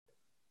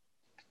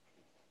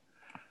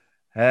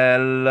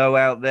Hello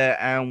out there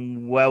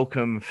and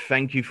welcome.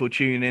 Thank you for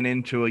tuning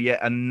in to yet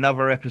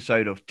another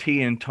episode of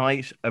Tea and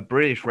Tights, a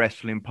British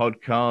wrestling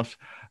podcast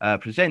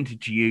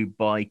presented to you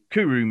by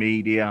Kuru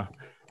Media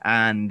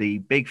and the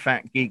Big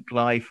Fat Geek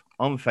Life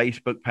on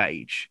Facebook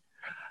page.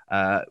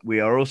 We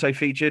are also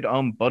featured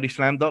on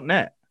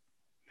bodyslam.net.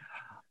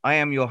 I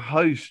am your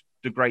host,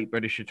 the Great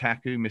British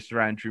Otaku,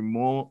 Mr. Andrew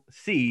More,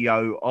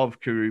 CEO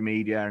of Kuru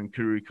Media and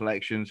Kuru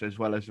Collections, as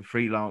well as a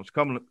freelance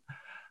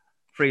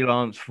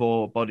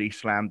for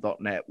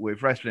bodyslam.net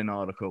with wrestling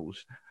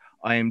articles.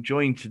 I am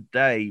joined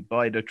today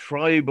by the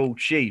tribal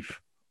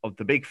chief of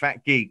the Big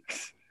Fat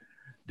Geeks,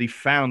 the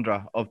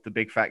founder of the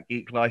Big Fat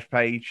Geek Life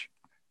page.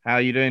 How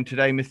are you doing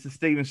today, Mr.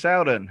 Stephen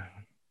Sowden?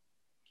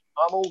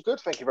 I'm all good,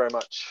 thank you very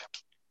much.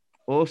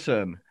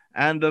 Awesome.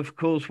 And of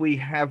course, we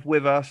have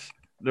with us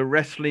the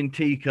wrestling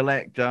tea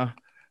collector,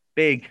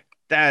 Big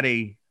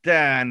Daddy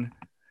Dan.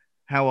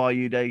 How are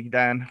you,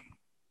 Dan?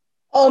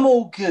 I'm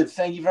all good,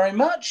 thank you very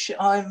much.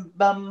 I'm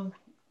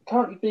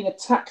currently being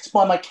attacked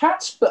by my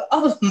cat, but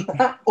other than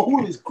that,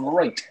 all is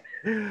great.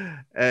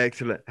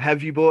 Excellent.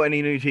 Have you bought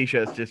any new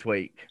t-shirts this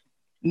week?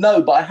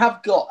 No, but I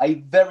have got a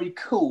very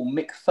cool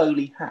Mick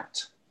Foley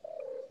hat.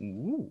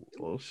 Ooh,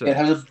 awesome. It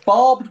has a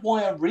barbed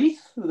wire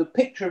wreath with a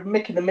picture of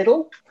Mick in the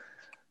middle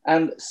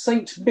and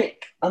Saint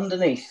Mick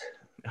underneath.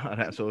 Oh,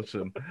 that's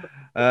awesome.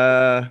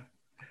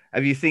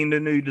 Have you seen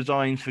the new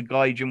designs for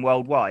Gaijin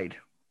Worldwide?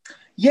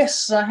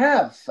 Yes, I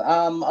have.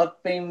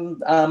 I've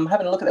been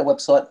having a look at their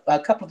website. A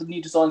couple of the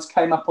new designs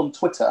came up on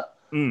Twitter,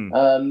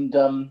 and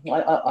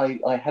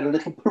I had a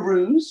little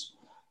peruse.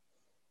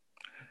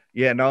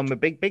 Yeah, no, I'm a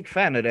big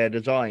fan of their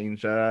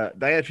designs.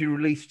 They actually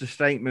released a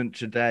statement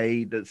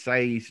today that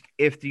says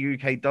if the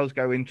UK does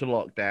go into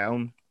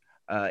lockdown,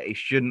 it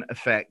shouldn't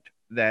affect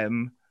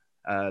them.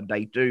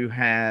 They do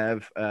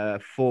have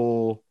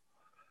 4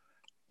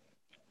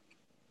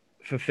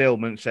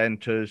 fulfillment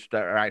centers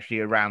that are actually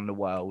around the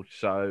world.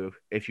 So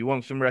if you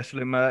want some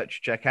wrestling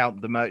merch, check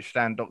out the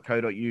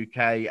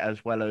merchstand.co.uk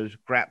as well as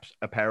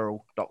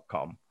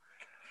grapsapparel.com.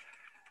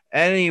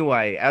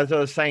 Anyway, as I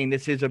was saying,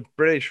 this is a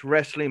British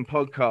wrestling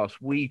podcast.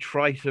 We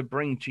try to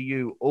bring to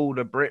you all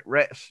the Brit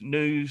Wres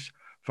news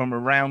from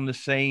around the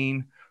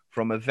scene,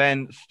 from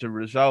events to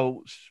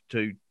results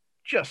to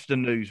just the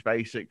news,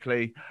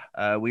 basically.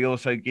 We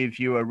also give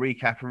you a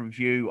recap and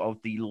review of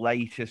the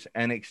latest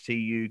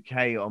NXT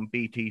UK on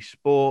BT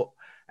Sport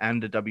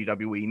and the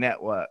WWE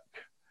Network.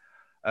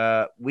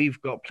 We've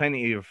got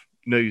plenty of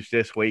news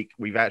this week.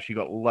 We've actually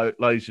got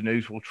loads of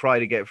news. We'll try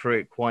to get through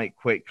it quite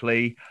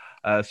quickly.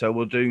 So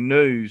we'll do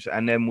news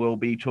and then we'll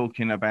be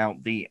talking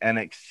about the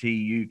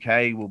NXT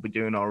UK. We'll be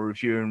doing our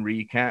review and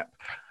recap.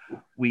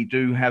 We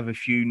do have a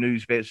few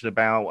news bits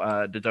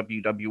about the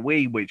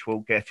WWE, which we'll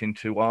get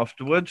into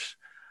afterwards.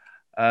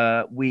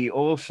 We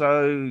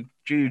also,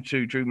 due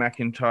to Drew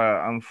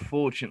McIntyre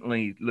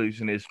unfortunately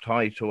losing his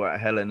title at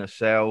Hell in a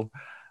Cell,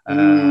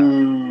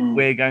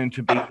 we're going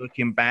to be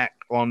looking back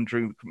on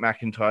Drew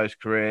McIntyre's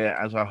career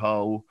as a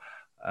whole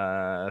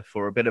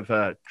for a bit of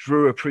a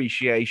Drew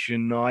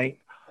appreciation night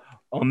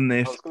on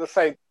this. I was going to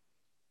say,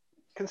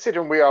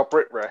 considering we are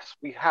Brit Wres,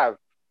 we have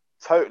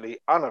totally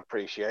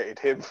unappreciated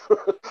him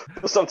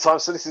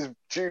sometimes, so this is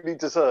duly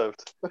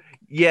deserved.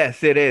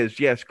 Yes, it is.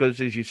 Yes, because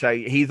as you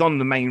say, he's on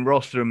the main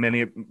roster,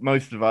 and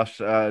most of us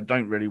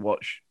don't really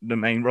watch the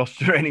main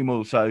roster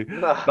anymore. So,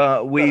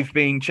 but we've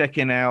been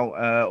checking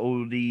out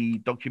all the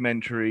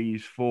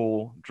documentaries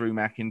for Drew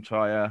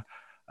McIntyre,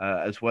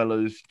 as well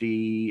as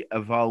the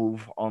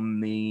Evolve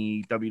on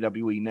the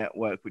WWE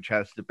Network, which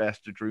has the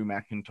best of Drew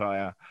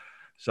McIntyre.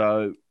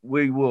 So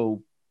we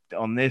will,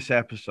 on this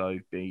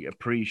episode, be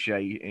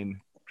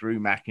appreciating Drew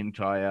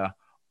McIntyre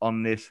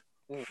on this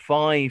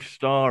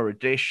 5-star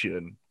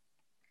edition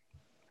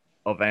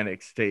of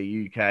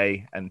NXT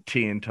UK and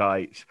Tea and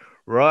Tights.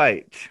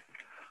 Right.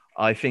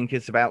 I think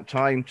it's about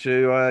time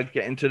to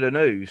get into the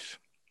news.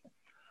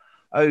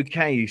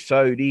 Okay,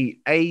 so the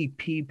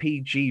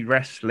APPG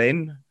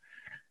Wrestling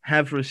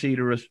have received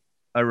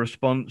a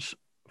response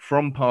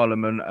from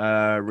Parliament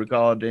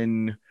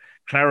regarding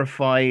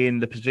clarifying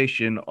the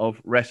position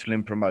of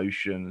wrestling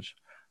promotions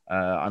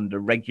under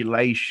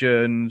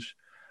regulations,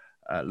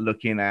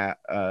 looking at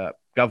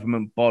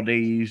government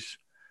bodies,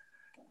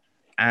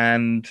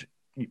 and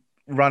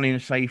running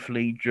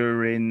safely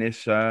during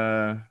this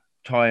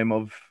time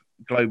of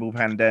global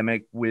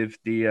pandemic with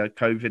the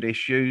COVID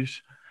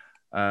issues.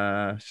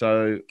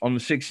 So on the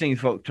 16th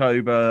of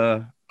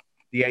October,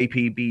 the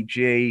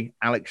APBG,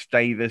 Alex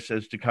Davis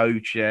as the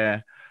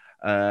co-chair,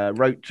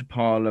 wrote to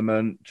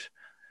Parliament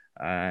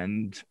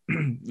and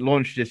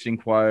launched this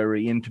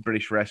inquiry into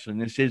British wrestling.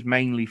 This is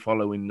mainly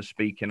following the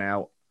speaking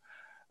out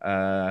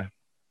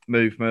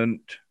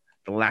movement,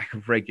 the lack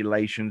of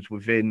regulations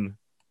within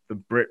the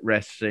Brit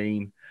Wres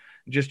scene,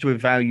 just to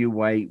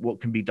evaluate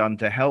what can be done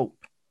to help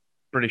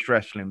British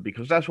wrestling,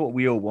 because that's what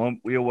we all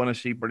want. We all want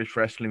to see British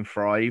wrestling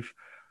thrive.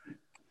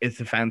 It's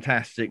a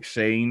fantastic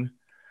scene.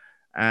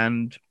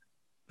 And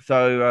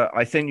so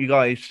I sent you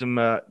guys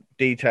some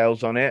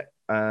details on it.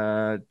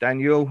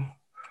 Daniel,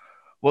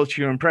 what's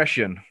your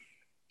impression?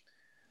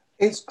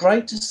 It's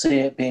great to see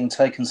it being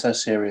taken so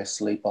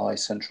seriously by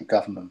central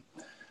government.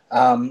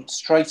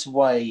 Straight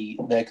away,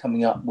 they're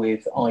coming up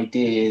with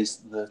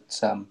ideas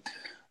that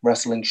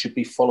wrestling should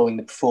be following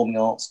the performing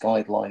arts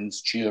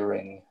guidelines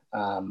during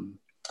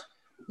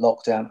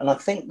lockdown. And I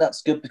think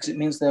that's good because it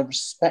means they're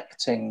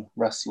respecting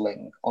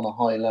wrestling on a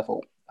high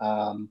level.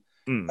 And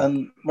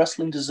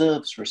wrestling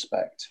deserves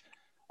respect.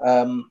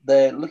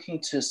 They're looking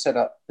to set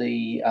up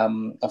a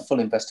full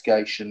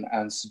investigation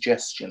and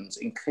suggestions,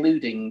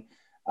 including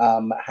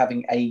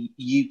having a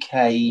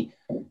UK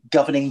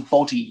governing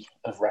body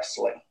of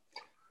wrestling.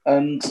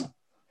 And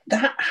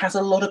that has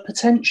a lot of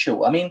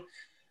potential. I mean,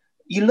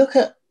 you look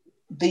at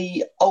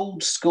the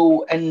old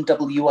school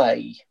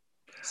NWA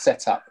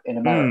setup in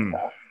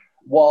America,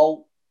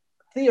 while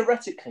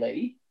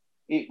theoretically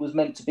it was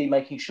meant to be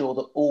making sure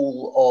that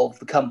all of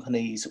the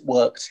companies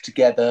worked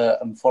together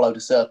and followed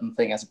a certain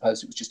thing, as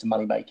opposed to it was just a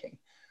money-making.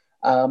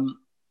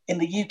 In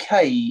the UK,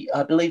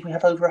 I believe we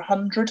have over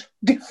 100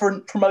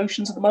 different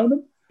promotions at the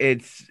moment.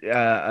 It's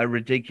a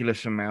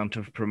ridiculous amount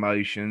of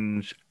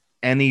promotions.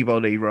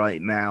 Anybody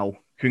right now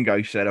can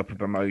go set up a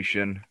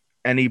promotion.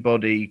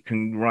 Anybody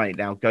can right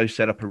now go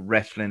set up a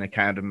wrestling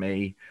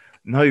academy.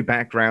 No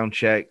background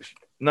checks,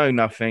 no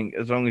nothing.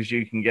 As long as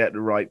you can get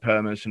the right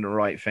permits and the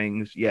right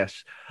things,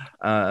 yes.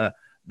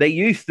 There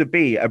used to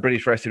be a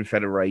British Wrestling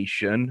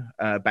Federation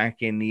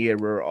back in the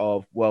era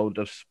of World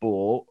of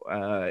Sport,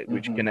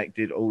 which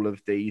connected all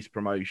of these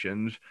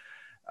promotions.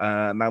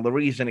 Now, the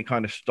reason it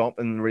kind of stopped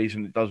and the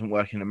reason it doesn't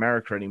work in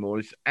America anymore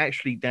is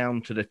actually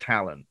down to the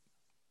talent,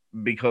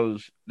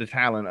 because the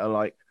talent are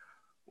like,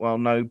 well,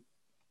 no,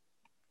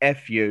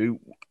 F you,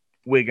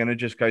 we're going to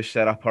just go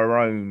set up our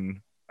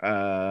own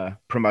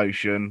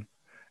promotion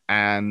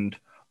and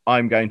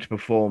I'm going to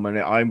perform and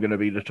I'm going to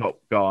be the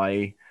top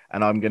guy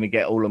and I'm going to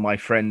get all of my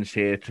friends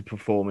here to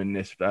perform in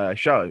this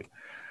show.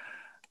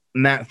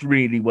 And that's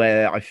really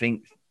where I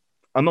think,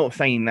 I'm not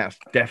saying that's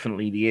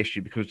definitely the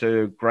issue, because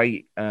there are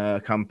great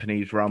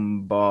companies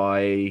run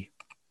by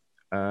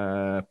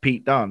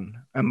Pete Dunne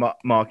and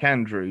Mark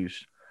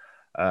Andrews.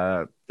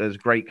 There's a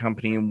great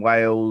company in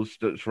Wales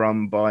that's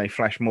run by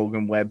Flash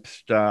Morgan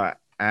Webster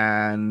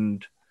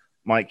and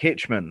Mike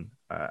Hitchman.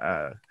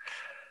 But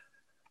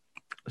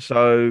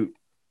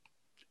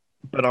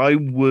I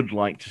would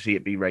like to see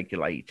it be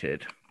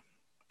regulated.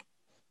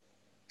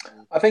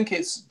 I think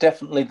it's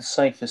definitely the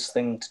safest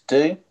thing to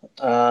do.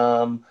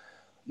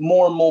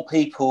 More and more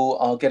people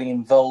are getting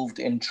involved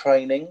in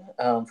training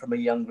from a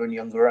younger and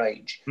younger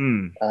age.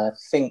 I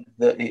think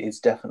that it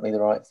is definitely the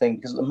right thing,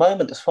 because at the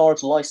moment, as far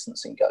as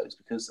licensing goes,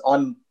 because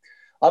I'm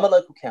a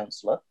local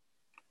councillor,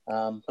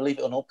 believe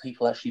it or not,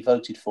 people actually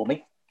voted for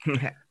me,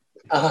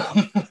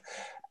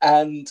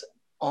 and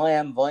I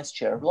am vice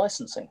chair of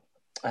licensing.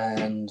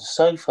 And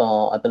so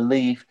far, I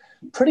believe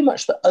pretty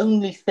much the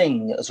only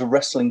thing as a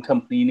wrestling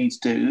company you need to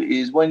do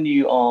is, when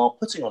you are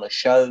putting on a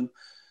show,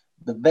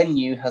 the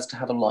venue has to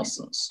have a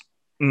license.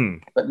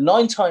 But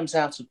 9 times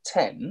out of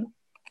 10,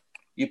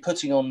 you're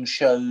putting on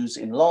shows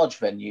in large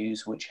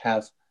venues which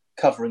have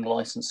covering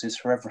licenses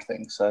for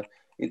everything. So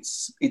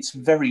it's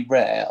very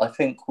rare. I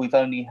think we've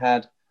only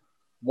had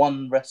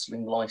one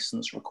wrestling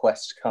license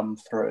request come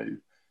through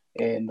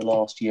in the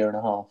last year and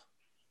a half.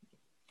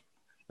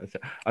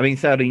 I mean,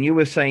 Sadie, you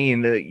were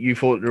saying that you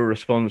thought the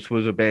response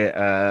was a bit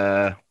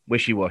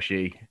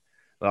wishy-washy,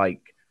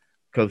 like,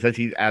 because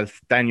as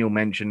Daniel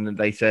mentioned,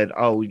 they said,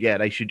 "Oh yeah,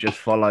 they should just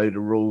follow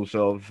the rules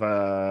of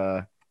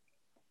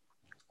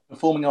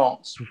performing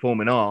arts."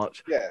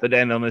 Yeah. But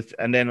then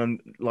on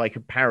like a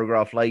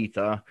paragraph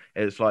later,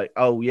 it's like,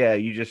 "Oh yeah,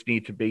 you just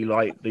need to be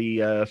like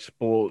the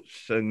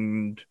sports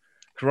and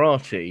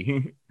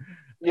karate."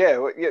 Yeah,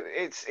 well, yeah,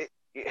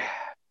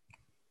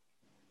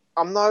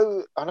 I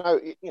know,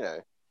 you know,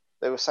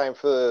 they were saying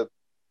for,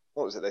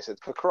 what was it they said,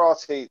 for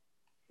karate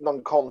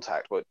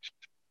non-contact, which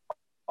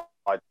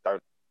I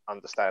don't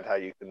understand how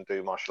you can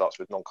do martial arts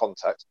with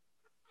non-contact.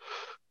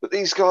 But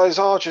these guys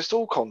are just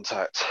all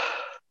contact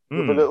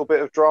with a little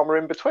bit of drama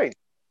in between.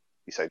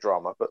 You say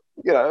drama, but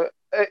you know,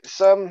 it's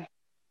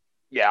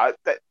yeah,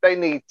 they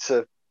need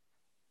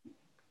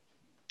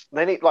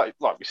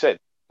like we said,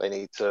 they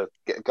need to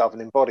get a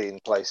governing body in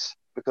place,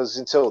 because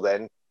until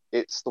then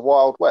it's the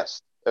Wild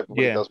West.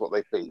 Everybody does what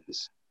they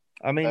please.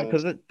 I mean,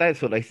 because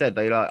that's what they said.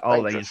 They like,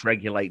 oh, they just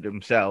regulate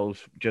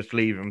themselves, just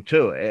leave them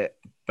to it.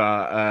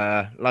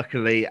 But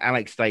luckily,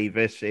 Alex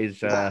Davis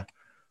is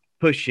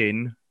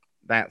pushing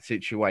that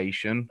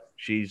situation.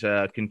 She's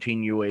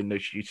continuing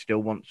that she still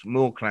wants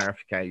more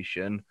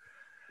clarification,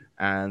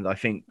 and I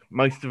think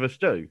most of us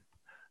do.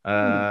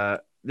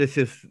 This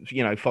is,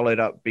 followed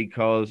up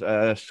because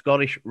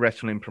Scottish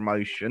wrestling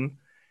promotion,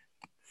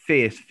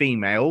 Fierce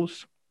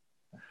Females,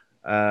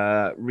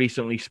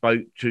 recently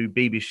spoke to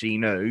BBC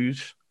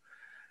News.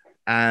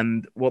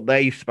 And what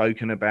they've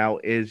spoken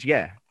about is,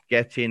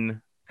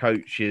 getting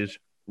coaches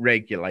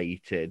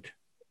regulated.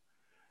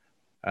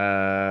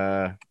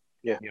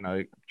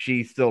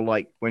 She's still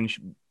like,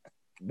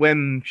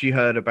 when she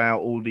heard about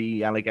all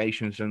the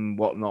allegations and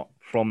whatnot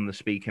from the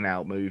Speaking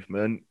Out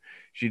movement,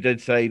 she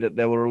did say that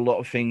there were a lot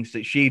of things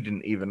that she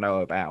didn't even know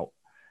about.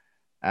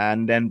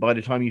 And then by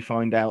the time you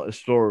find out a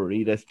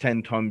story, there's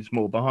 10 times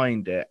more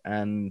behind it.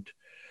 And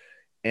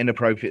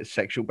inappropriate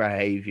sexual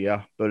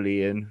behavior,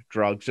 bullying,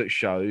 drugs at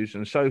shows,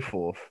 and so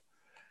forth.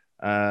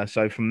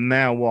 So from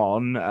now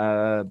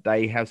on,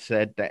 they have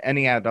said that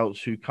any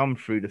adults who come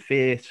through the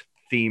Fierce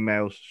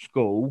Females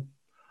School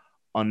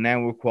are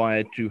now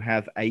required to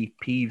have a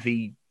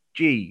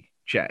PVG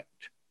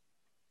checked.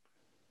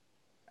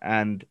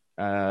 And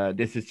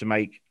this is to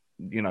make,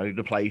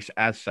 the place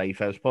as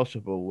safe as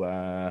possible.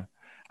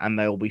 And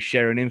they'll be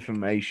sharing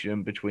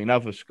information between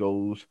other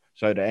schools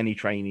so that any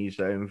trainees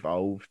that are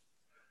involved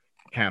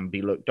can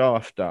be looked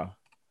after.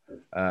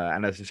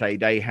 And as I say,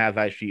 they have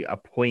actually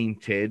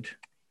appointed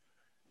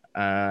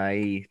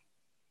a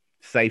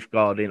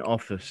safeguarding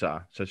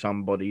officer, so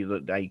somebody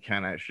that they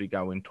can actually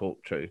go and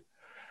talk to.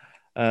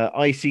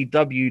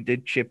 ICW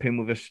did chip in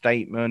with a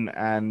statement,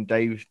 and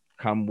they've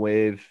come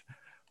with,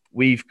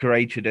 we've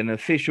created an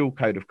official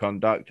code of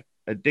conduct,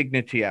 a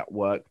dignity at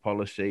work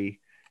policy,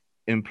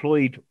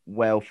 employed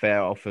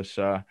welfare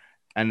officer,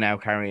 and now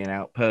carrying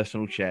out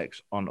personal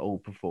checks on all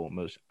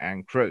performers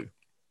and crew.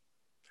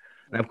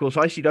 Now, of course,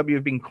 ICW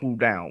have been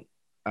called out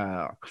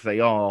because they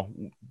are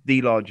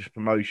the largest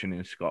promotion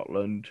in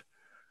Scotland.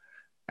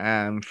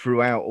 And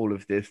throughout all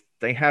of this,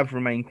 they have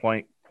remained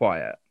quite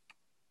quiet.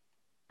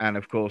 And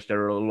of course,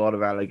 there are a lot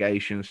of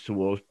allegations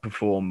towards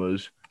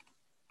performers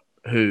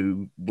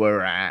who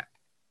were at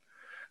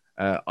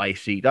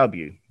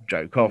ICW,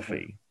 Joe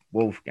Coffey,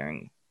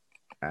 Wolfgang,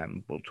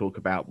 and we'll talk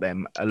about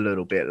them a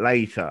little bit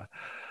later.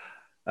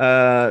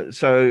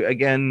 So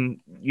again,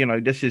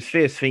 this is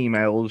Fierce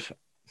Females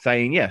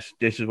saying, yes,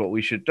 this is what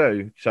we should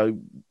do. So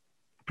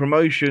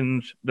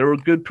promotions, there are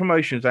good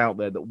promotions out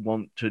there that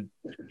want to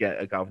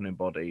get a governing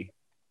body.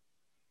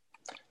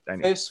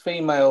 Fierce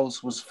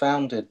Females was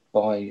founded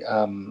by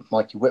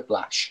Mikey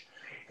Whiplash,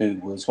 who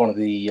was one of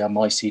the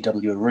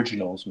ICW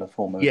originals and a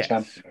former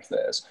champion of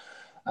theirs.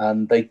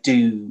 And they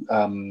do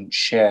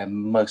share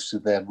most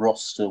of their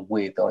roster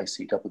with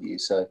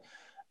ICW. So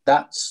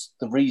that's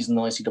the reason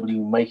ICW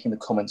were making the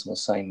comments on the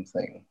same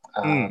thing.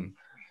 I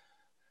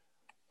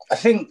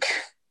think...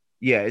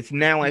 Yeah, it's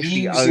now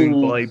actually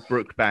owned by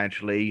Brooke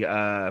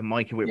Badgley.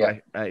 Mikey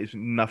Whiplash is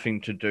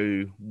nothing to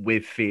do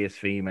with Fierce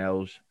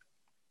Females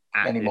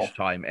at this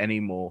time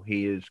anymore.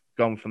 He is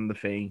gone from the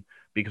thing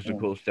because, of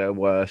course, there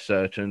were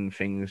certain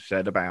things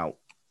said about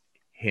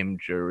him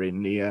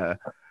during the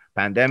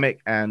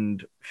pandemic,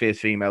 and Fierce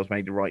Females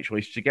made the right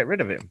choice to get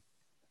rid of him.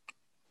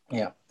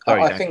 Yeah,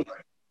 I think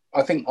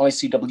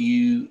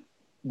ICW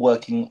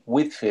working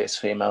with Fierce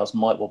Females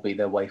might well be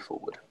their way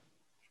forward.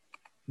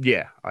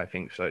 Yeah, I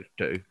think so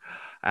too.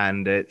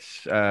 And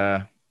it's,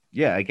 again,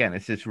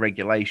 it's this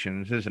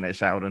regulations, isn't it,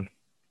 Sowden?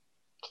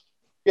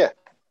 Yeah,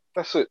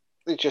 that's it.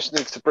 It just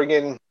needs to bring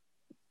in,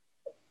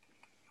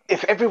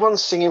 if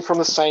everyone's singing from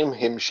the same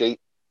hymn sheet,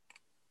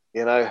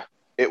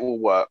 it will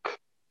work.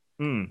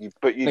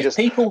 But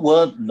people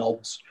weren't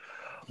knobs.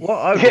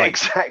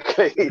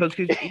 Exactly. Because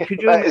could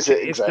you imagine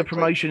if the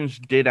promotions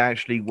did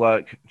actually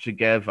work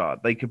together,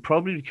 they could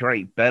probably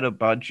create better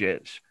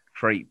budgets,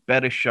 create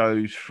better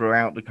shows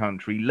throughout the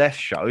country, less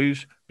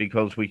shows,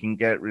 because we can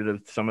get rid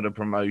of some of the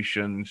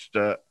promotions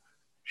that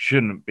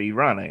shouldn't be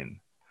running.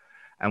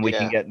 And we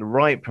can get the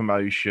right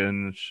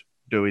promotions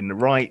doing the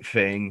right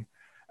thing.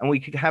 And we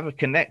could have a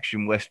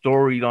connection where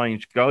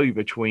storylines go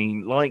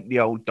between, like the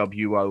old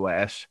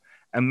WOS,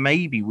 and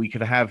maybe we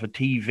could have a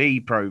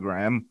TV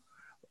program,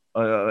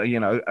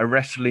 a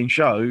wrestling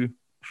show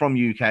from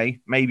UK,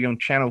 maybe on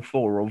Channel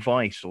 4 or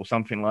Vice or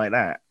something like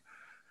that.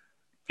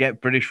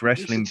 Get British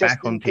wrestling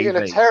back on TV.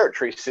 A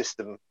territory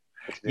system.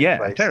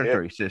 A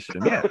territory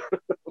system,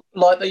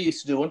 like they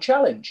used to do on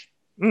Challenge.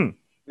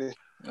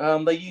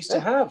 They used to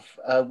have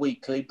a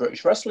weekly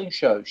British wrestling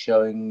show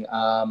showing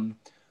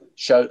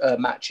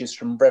matches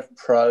from Rev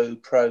Pro,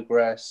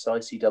 Progress,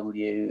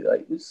 ICW.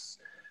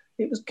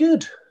 It was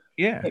good.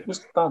 Yeah. It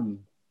was fun.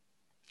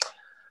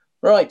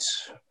 Right.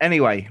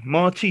 Anyway,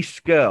 Marty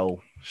Scurll,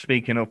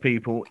 speaking of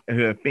people who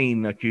have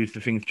been accused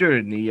of things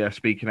during the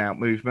Speaking Out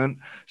movement.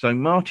 So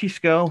Marty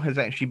Scurll has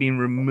actually been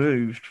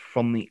removed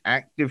from the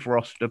active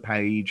roster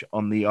page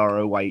on the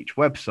ROH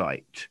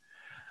website.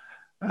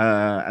 As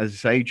I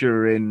say,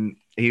 during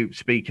the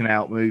Speaking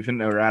Out movement,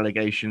 there were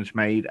allegations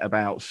made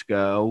about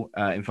Scurll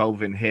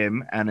involving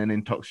him and an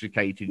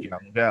intoxicated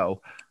young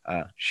girl.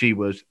 She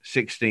was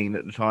 16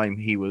 at the time.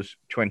 He was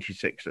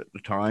 26 at the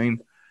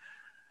time.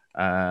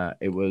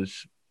 It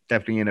was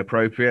definitely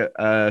inappropriate.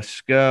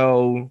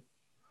 Scurll,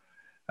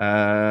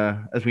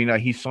 as we know,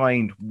 he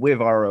signed with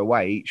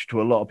ROH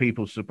to a lot of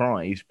people's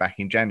surprise back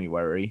in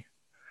January.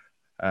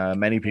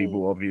 Many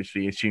people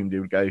obviously assumed he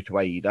would go to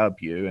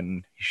AEW,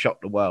 and he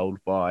shocked the world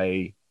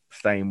by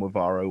staying with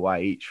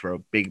ROH for a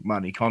big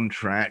money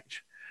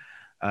contract.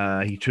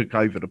 He took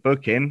over the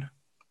booking.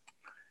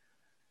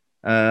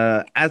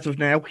 As of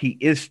now, he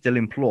is still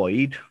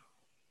employed,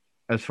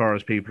 as far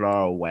as people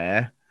are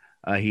aware.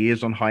 He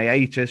is on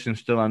hiatus and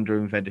still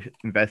under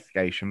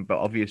investigation, but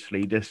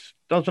obviously this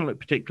doesn't look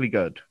particularly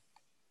good.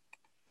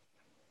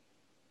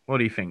 What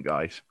do you think,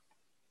 guys?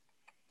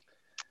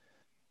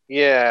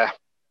 Yeah,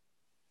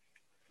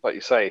 like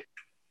you say,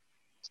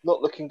 it's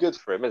not looking good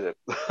for him, is it?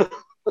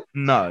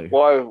 No.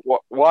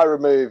 Why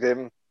remove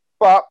him?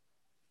 But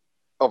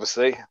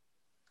obviously,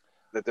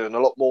 they're doing a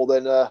lot more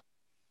than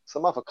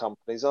some other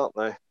companies, aren't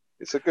they?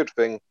 It's a good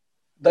thing.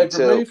 They've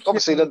removed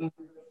him,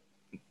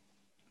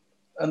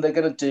 and they're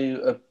going to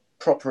do a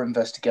proper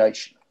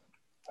investigation.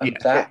 And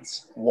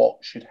that's what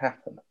should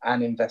happen,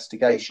 an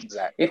investigation.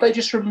 Exactly. If they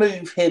just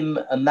remove him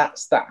and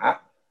that's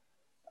that,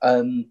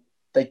 and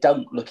they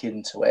don't look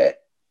into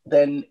it,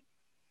 then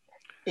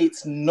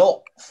it's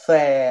not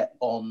fair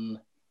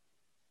on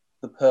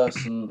the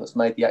person that's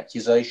made the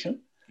accusation.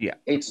 Yeah.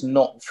 It's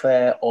not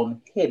fair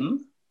on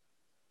him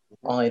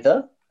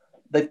either.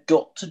 They've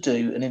got to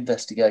do an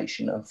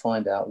investigation and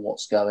find out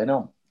what's going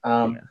on.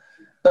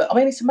 But, I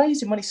mean, it's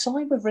amazing. When he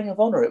signed with Ring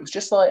of Honor, it was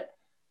just like,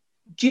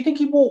 do you think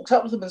he walked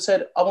up to them and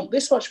said, I want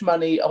this much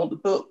money, I want the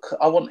book,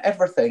 I want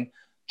everything,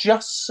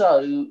 just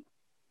so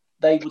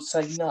they would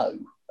say no?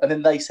 And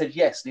then they said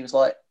yes. And he was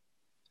like,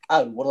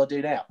 oh, what do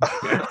I do now?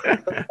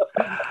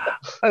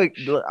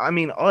 I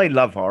mean, I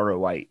love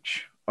ROH.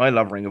 I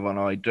love Ring of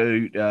Honor. I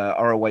do.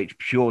 ROH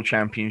Pure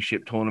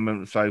Championship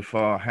tournament so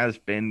far has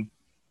been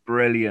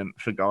brilliant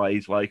for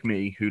guys like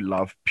me who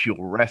love pure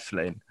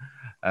wrestling.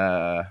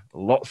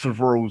 Lots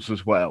of rules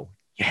as well.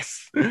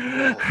 Yes.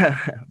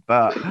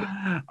 But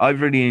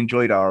I've really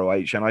enjoyed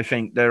ROH, and I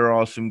think there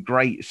are some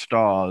great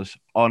stars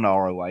on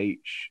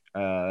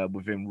ROH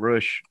within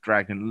Rush,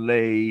 Dragon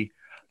Lee,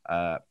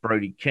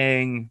 Brody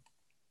King,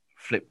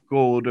 Flip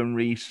Gordon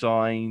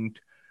re-signed.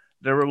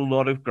 There are a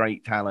lot of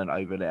great talent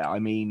over there. I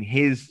mean,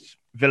 his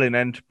Villain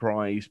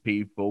Enterprise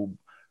people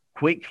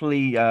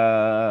quickly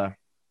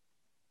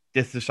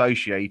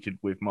disassociated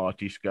with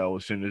Marty Scurll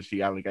as soon as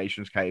the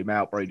allegations came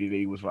out. Brody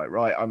Lee was like,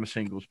 right, I'm a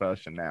singles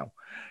person now.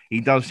 He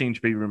does seem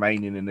to be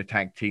remaining in the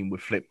tag team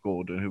with Flip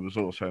Gordon, who was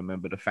also a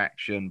member of the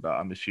faction, but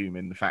I'm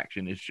assuming the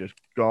faction is just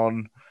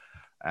gone.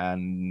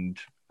 And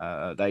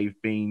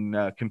they've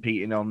been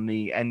competing on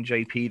the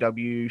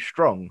NJPW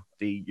Strong,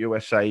 the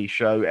USA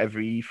show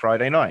every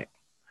Friday night.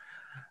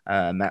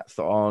 And that's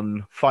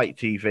on Fight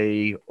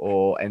TV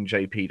or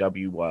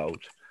NJPW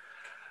World.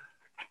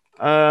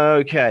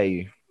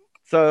 Okay.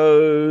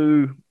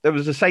 So there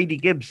was a Sadie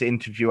Gibbs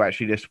interview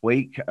actually this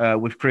week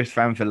with Chris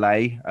Van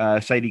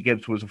Vliet. Sadie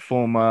Gibbs was a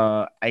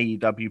former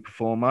AEW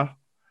performer,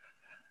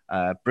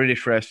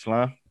 British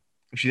wrestler.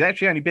 She's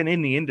actually only been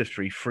in the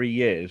industry 3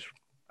 years.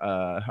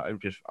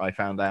 I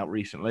found out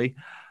recently.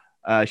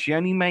 She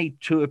only made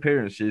 2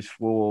 appearances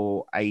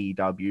for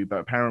AEW,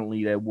 but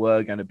apparently there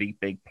were going to be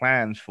big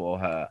plans for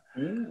her.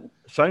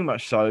 So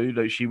much so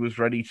that she was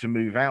ready to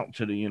move out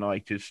to the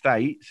United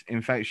States.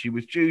 In fact, she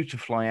was due to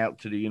fly out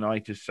to the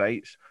United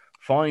States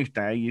 5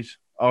 days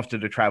after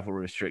the travel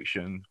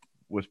restriction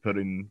was put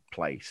in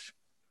place.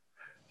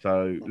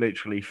 So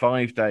literally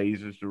 5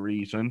 days is the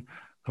reason,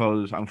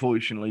 because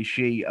unfortunately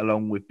she,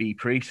 along with B.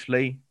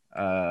 Priestley,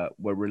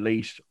 were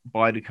released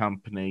by the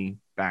company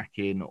back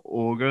in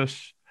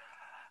August.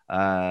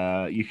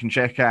 You can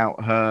check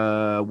out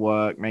her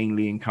work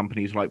mainly in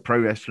companies like Pro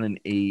Wrestling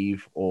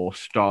Eve or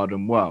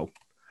Stardom World.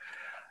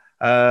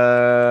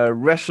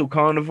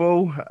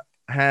 WrestleCarnival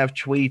have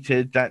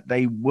tweeted that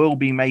they will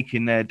be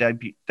making their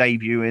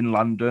debut in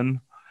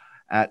London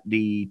at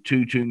the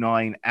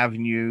 229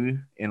 Avenue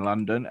in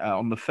London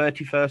on the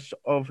 31st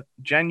of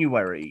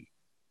January.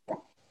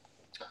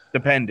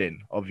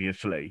 Depending,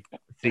 obviously.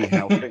 See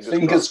how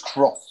fingers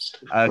crossed.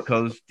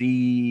 Because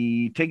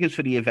the tickets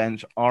for the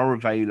events are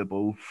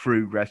available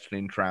through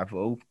Wrestling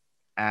Travel,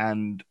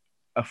 and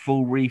a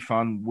full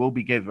refund will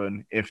be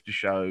given if the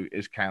show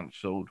is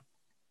cancelled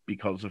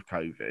because of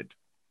COVID.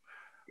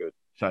 Good.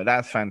 So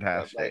that's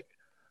fantastic.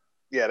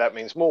 That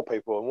means more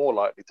people are more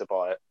likely to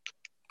buy it.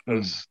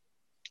 Because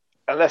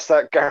unless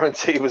that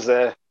guarantee was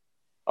there,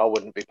 I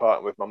wouldn't be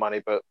parting with my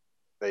money. But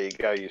there you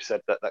go. You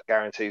said that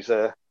guarantee's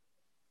there.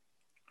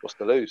 What's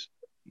to lose?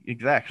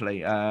 Exactly.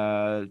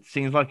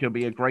 Seems like it'll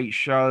be a great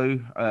show.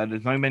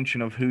 There's no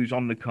mention of who's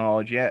on the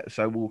card yet,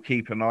 so we'll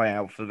keep an eye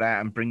out for that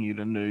and bring you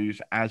the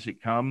news as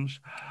it comes.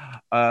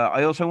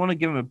 I also want to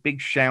give them a big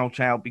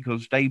shout out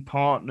because they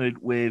partnered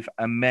with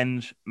a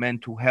men's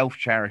mental health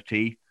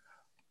charity,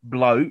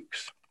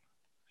 blOKes,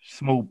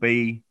 small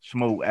b,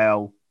 small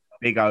l,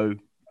 big O,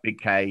 big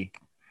K,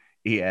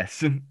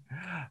 ES,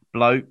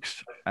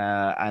 blOKes,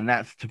 and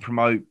that's to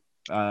promote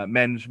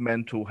men's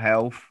mental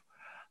health.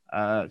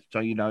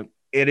 So,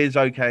 it is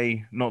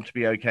okay not to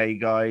be okay,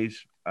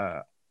 guys.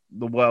 The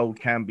world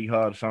can be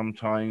hard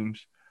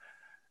sometimes.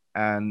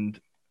 And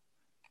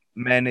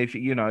men, if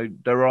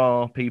there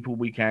are people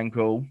we can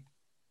call,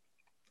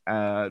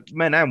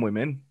 men and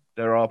women,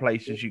 there are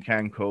places you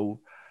can call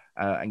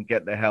and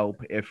get the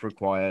help if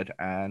required.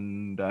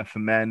 And for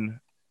men,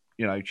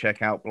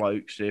 check out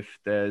blOKes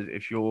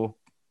if you're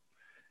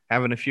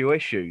having a few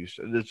issues.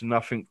 There's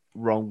nothing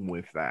wrong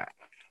with that.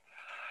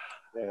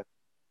 Yeah.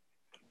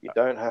 You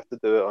don't have to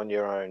do it on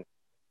your own.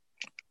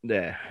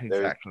 Yeah,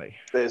 exactly.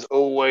 There's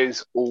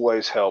always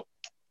help.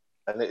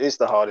 And it is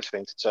the hardest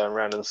thing to turn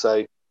around and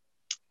say,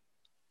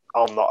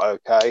 I'm not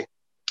okay.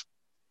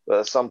 But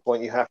at some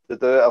point you have to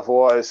do it,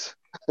 otherwise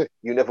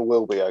you never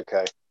will be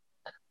okay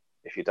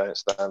if you don't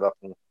stand up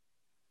and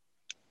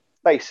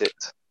face it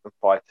and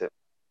fight it.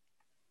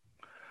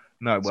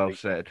 No, well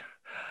said.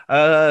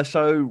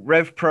 So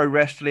Rev Pro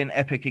Wrestling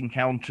Epic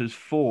Encounters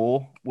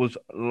 4 was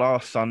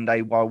last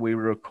Sunday while we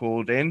were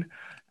recording.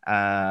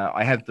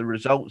 I have the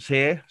results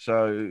here.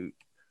 So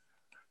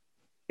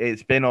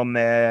it's been on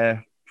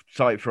their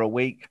site for a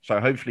week.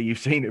 So hopefully you've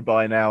seen it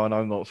by now and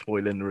I'm not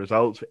spoiling the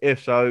results.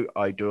 If so,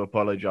 I do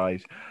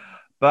apologize.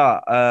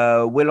 But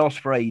Will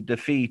Ospreay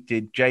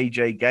defeated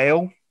JJ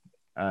Gale.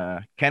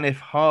 Kenneth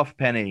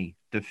Halfpenny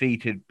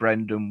defeated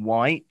Brendan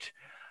White.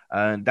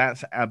 And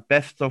that's a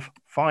best of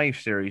 5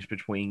 series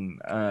between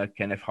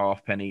Kenneth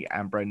Halfpenny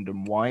and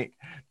Brendan White.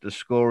 The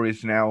score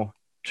is now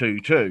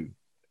 2-2.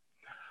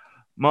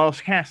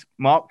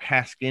 Mark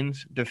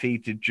Haskins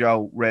defeated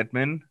Joel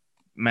Redman.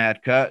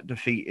 Mad Kurt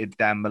defeated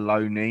Dan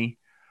Maloney.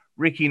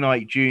 Ricky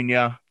Knight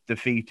Jr.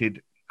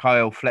 defeated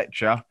Kyle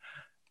Fletcher.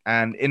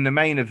 And in the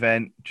main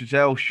event,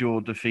 Giselle Shaw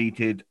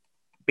defeated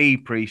Bea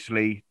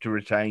Priestley to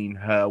retain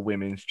her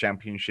women's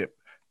championship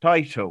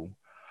title.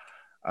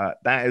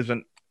 That is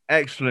an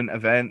excellent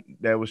event.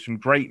 There were some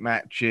great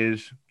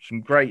matches,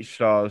 some great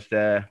stars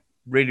there.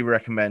 Really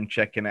recommend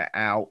checking it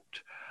out.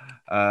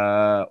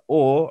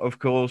 Or, of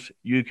course,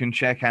 you can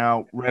check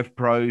out Rev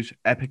Pro's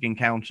Epic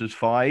Encounters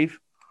 5,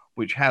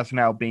 which has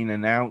now been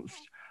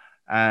announced.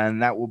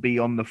 And that will be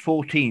on the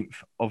 14th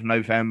of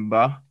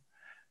November.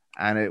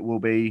 And it will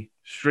be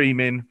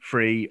streaming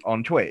free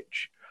on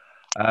Twitch.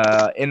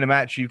 In the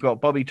match, you've got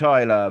Bobby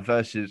Tyler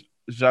versus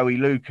Zoe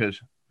Lucas.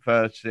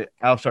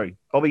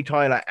 Bobby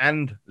Tyler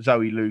and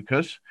Zoe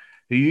Lucas,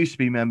 who used to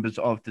be members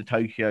of the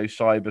Tokyo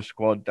Cyber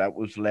Squad that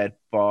was led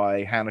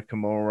by Hana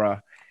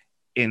Kimura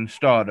in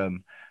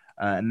Stardom.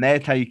 And they're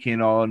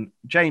taking on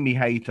Jamie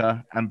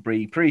Hayter and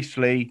Bea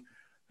Priestley,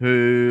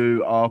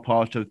 who are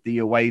part of the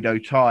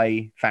Oedo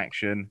Tai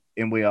faction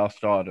in We Are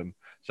Stardom.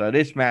 So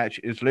this match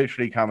is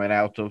literally coming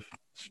out of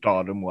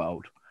Stardom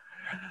World.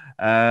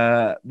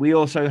 We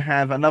also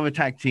have another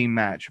tag team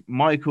match,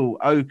 Michael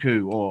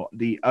Oku, or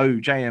the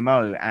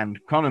OJMO, and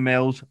Connor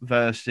Mills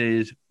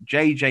versus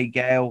JJ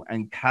Gale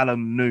and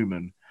Callum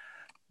Newman.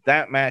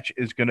 That match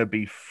is going to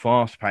be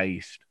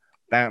fast-paced.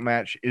 That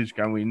match is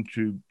going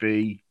to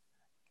be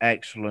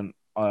excellent.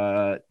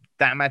 That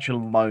match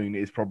alone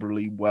is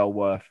probably well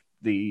worth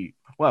you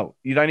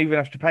don't even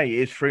have to pay.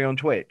 It's free on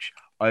Twitch.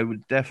 I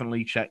would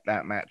definitely check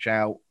that match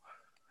out.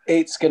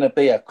 It's going to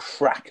be a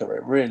cracker.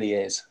 It really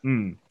is.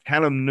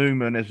 Callum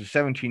Newman is a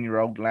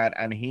 17-year-old lad,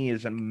 and he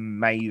is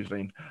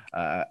amazing.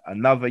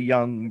 Another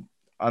young,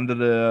 under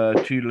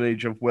the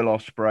tutelage of Will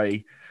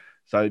Ospreay.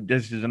 So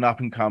this is an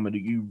up-and-comer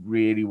that you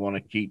really want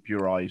to keep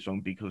your eyes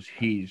on because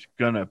he's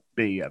going to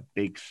be a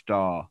big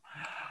star.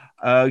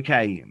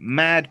 Okay,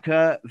 Mad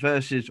Kurt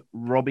versus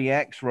Robbie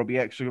X. Robbie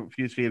X is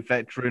obviously a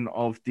veteran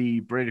of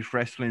the British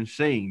wrestling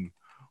scene.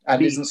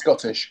 And isn't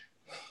Scottish.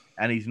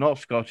 And he's not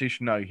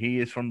Scottish. No, he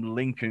is from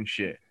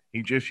Lincolnshire.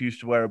 He just used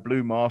to wear a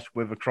blue mask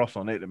with a cross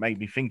on it that made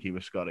me think he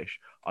was Scottish.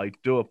 I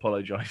do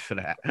apologise for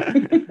that.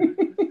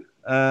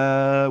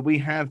 We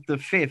have the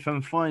 5th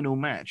and final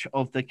match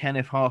of the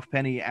Kenneth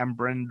Halfpenny and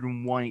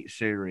Brendan White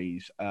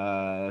series.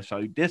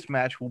 So this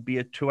match will be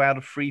a 2 out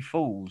of 3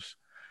 falls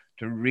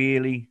to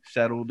really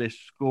settle this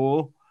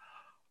score.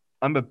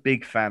 I'm a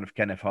big fan of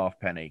Kenneth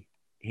Halfpenny.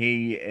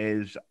 He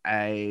is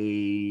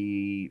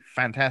a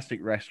fantastic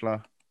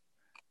wrestler.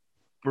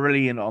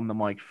 Brilliant on the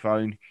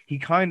microphone. He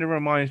kind of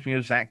reminds me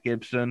of Zach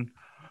Gibson.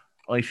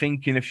 I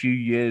think in a few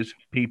years,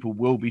 people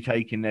will be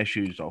taking their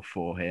shoes off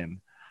for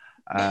him.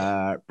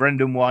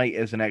 Brendan White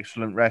is an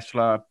excellent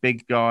wrestler.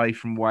 Big guy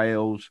from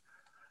Wales.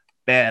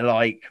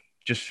 Bear-like.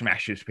 Just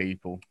smashes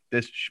people.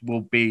 This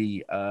will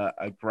be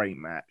a great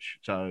match.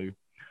 So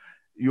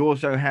you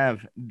also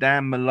have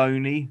Dan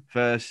Maloney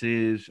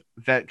versus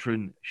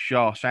veteran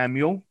Shah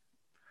Samuel.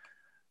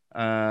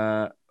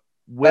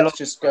 That's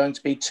just going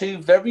to be 2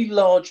 very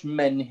large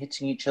men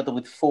hitting each other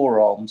with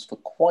forearms for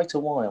quite a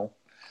while.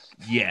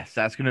 Yes,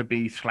 that's going to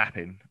be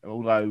slapping.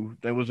 Although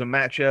there was a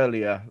match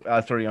earlier,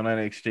 on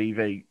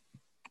NXT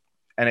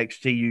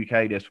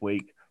UK this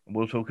week. And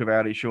we'll talk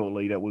about it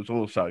shortly. That was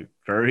also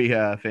very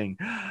thing.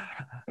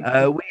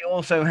 We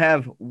also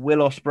have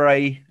Will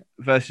Ospreay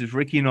versus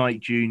Ricky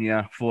Knight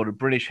Jr. for the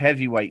British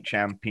Heavyweight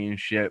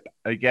Championship.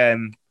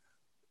 Again,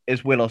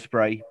 it's Will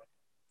Ospreay.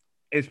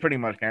 It's pretty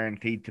much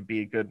guaranteed to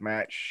be a good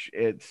match.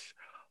 It's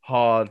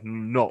hard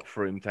not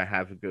for him to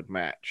have a good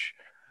match.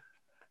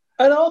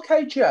 And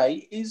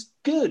RKJ is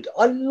good.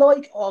 I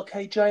like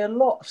RKJ a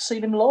lot. I've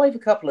seen him live a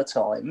couple of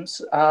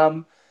times.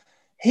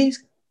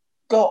 He's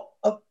got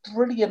a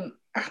brilliant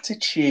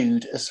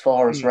attitude as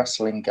far as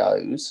wrestling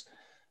goes.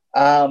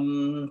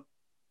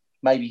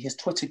 Maybe his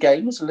Twitter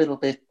game is a little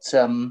bit...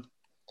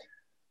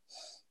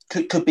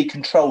 could be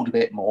controlled a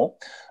bit more.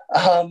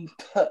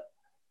 But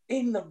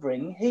in the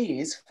ring, he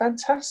is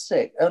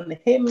fantastic. And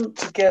him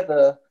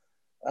together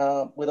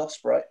with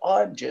Ospreay,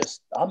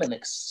 I'm an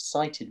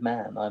excited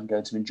man. I'm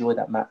going to enjoy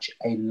that match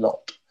a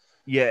lot.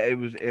 Yeah,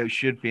 it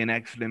should be an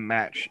excellent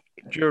match.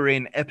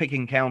 During Epic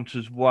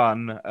Encounters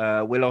 1,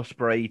 Will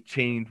Ospreay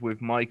teamed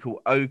with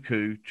Michael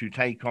Oku to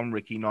take on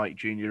Ricky Knight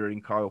Jr.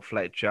 and Kyle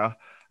Fletcher,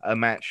 a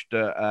match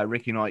that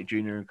Ricky Knight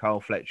Jr. and Kyle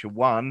Fletcher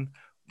won,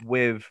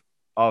 with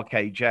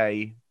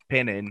RKJ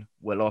pinning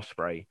Will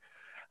Ospreay.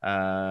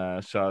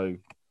 So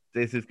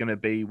this is going to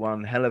be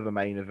one hell of a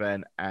main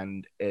event,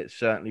 and it's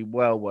certainly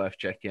well worth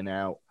checking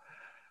out.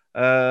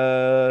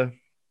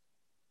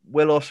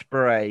 Will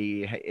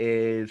Ospreay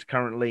is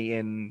currently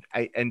in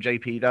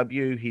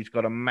NJPW. He's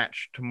got a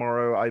match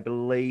tomorrow, I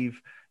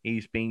believe.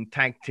 He's been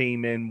tag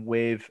teaming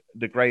with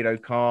the Great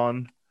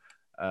O'Khan,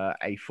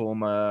 a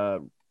former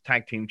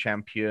tag team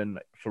champion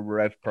for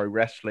Rev Pro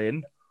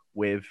Wrestling,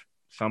 with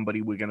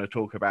somebody we're going to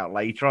talk about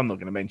later. I'm not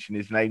going to mention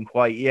his name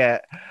quite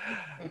yet.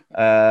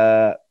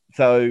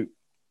 So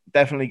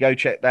definitely go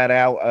check that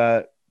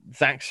out.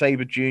 Zack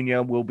Sabre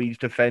Jr. will be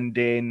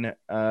defending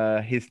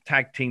his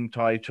tag team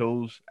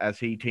titles as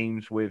he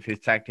teams with his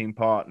tag team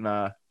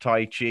partner,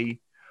 Tai Chi,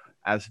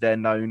 as they're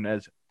known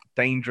as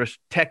Dangerous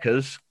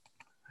Tekkers.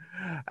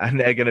 And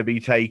they're going to be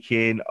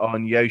taking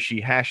on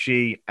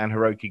Yoshihashi and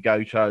Hiroki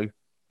Goto.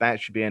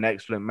 That should be an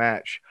excellent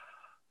match.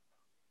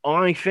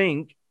 I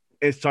think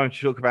it's time to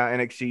talk about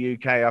NXT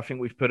UK. I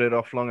think we've put it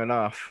off long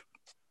enough.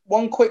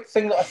 One quick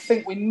thing that I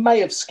think we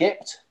may have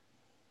skipped.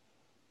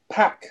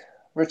 Pac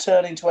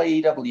returning to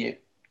AEW.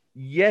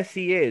 Yes,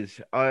 he is.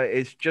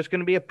 It's just going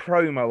to be a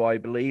promo, I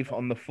believe,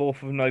 on the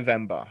 4th of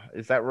November.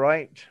 Is that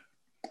right?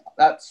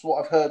 That's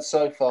what I've heard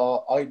so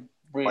far. I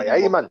really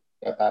want to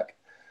go back.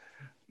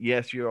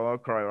 Yes, you are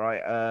quite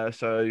right.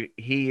 So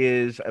he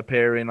is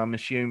appearing. I'm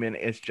assuming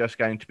it's just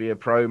going to be a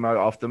promo.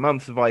 After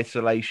months of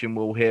isolation,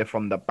 we'll hear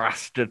from the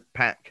bastard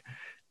Pac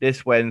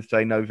this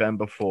Wednesday,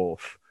 November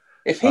 4th.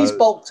 If he's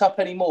bulked up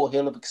anymore,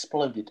 he'll have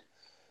exploded.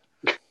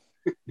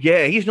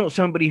 Yeah, he's not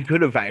somebody who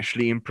could have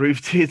actually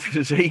improved his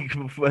physique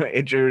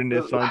during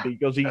this time,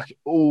 because he's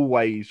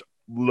always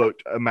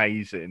looked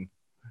amazing.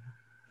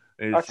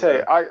 I tell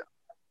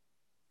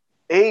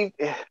you,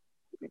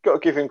 you've got to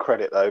give him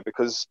credit though,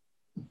 because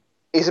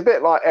he's a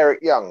bit like Eric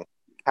Young,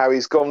 how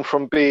he's gone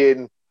from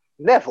being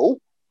Neville,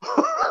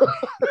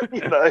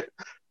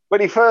 when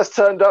he first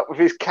turned up with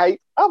his cape,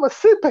 I'm a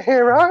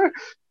superhero,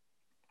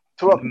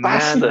 to a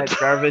bastard. Man that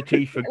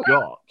gravity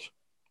forgot.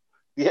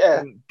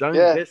 Yeah. Don't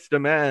diss the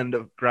man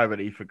that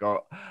gravity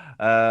forgot.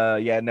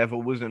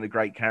 Neville wasn't a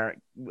great character.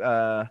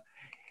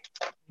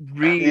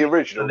 Really the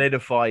original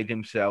solidified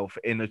himself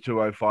in the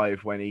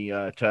 205 when he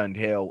turned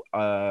heel.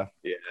 I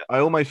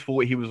almost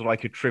thought he was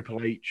like a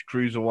Triple H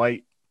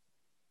cruiserweight.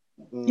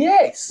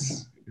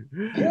 Yes.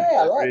 Yeah,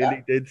 I like it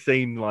really did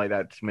seem like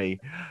that to me.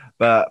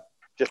 But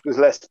just was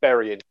less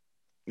burying.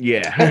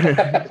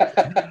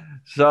 Yeah.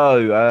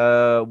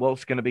 So,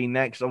 what's going to be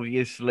next?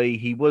 Obviously,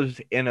 he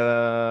was in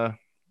a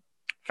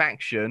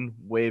faction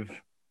with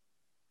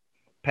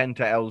Penta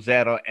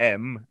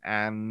El0M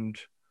and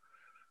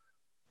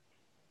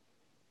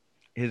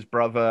his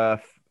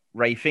brother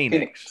Ray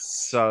Phoenix.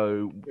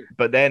 So,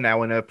 but they're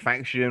now in a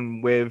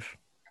faction with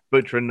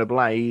Butcher and the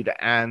Blade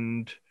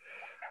and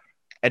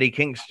Eddie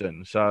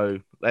Kingston. So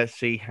let's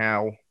see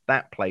how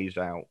that plays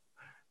out.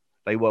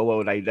 They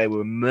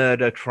were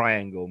Murder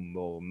Triangle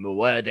or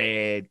Murder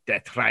de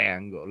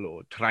Triangle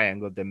or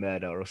Triangle de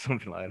Murder or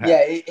something like that.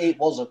 Yeah, it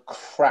was a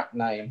crap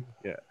name.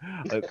 Yeah.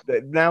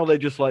 Now they're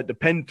just like the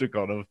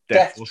Pentagon of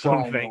Death or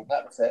something. Triangle,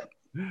 that's it.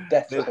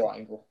 Death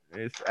Triangle.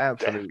 It's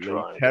absolutely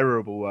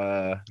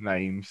terrible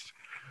names.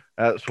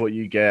 That's what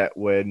you get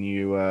when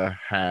you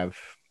have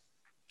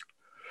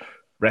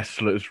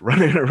wrestlers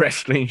running a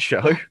wrestling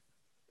show.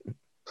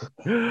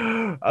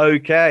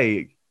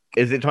 Okay.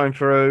 Is it time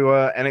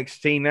for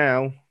NXT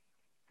now?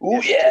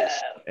 Oh, yeah.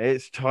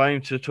 It's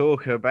time to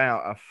talk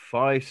about a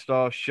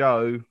 5-star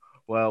show.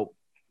 Well,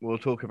 we'll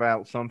talk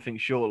about something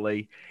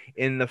shortly.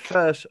 In the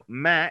first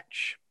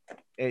match,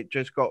 it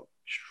just got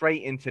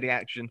straight into the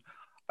action.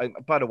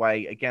 By the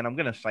way, again, I'm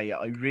going to say it.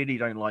 I really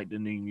don't like the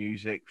new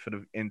music for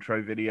the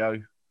intro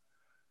video.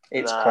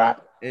 It's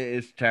crap. It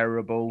is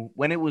terrible.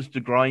 When it was the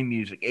grime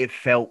music, it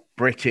felt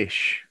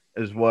British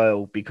as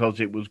well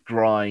because it was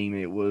grime.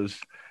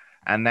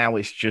 And now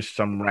it's just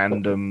some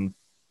random.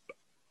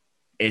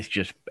 It's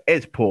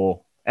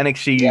poor.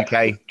 NXT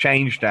UK,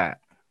 change that.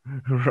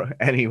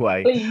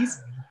 Anyway,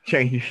 please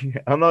change.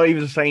 I'm not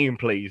even saying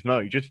please.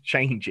 No, just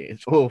change it.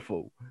 It's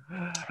awful.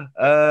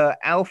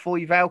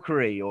 Afoie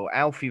Valkarie or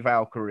Alfie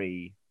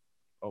Valkarie.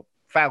 Oh,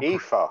 Valkyrie.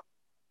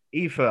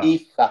 Aoife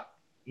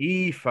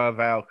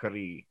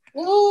Valkarie.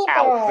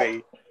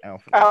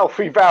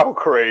 Alfie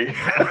Valkarie.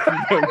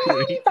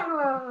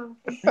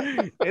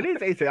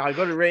 It is. I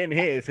got it written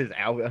here. It says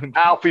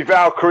Alfie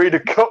Valkarie, the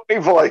Cockney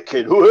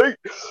Viking.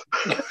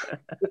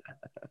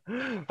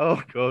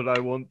 Oh God, I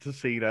want to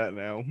see that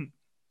now.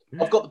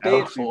 I've got the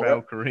beard Alfie for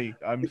Valkarie.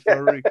 I'm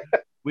sorry.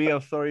 We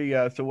are sorry.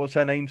 So what's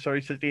her name?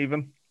 Sorry,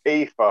 Stephen.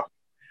 Aoife.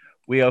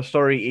 We are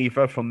sorry,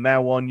 Aoife. From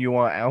now on, you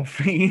are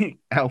Alfie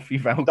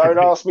Valkarie. Don't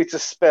ask me to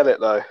spell it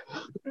though.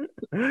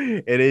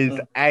 It is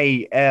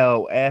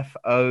ALFOIE.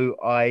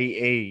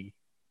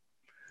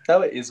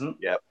 No, it isn't.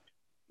 Yep.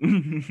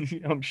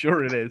 I'm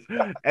sure it is.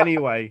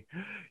 Anyway,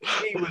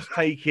 she was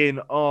taking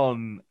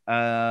on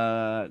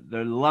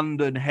the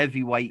London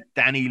heavyweight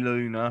Dani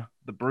Luna,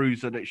 the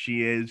bruiser that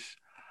she is.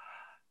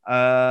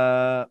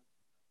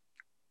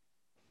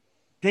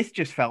 This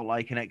just felt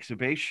like an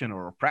exhibition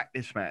or a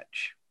practice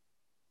match.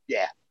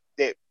 Yeah,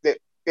 it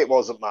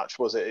wasn't much,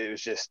 was it? It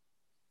was just.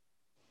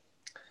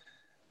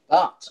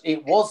 But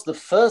it was the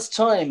first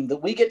time that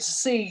we get to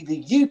see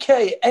the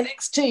UK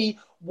NXT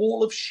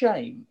Wall of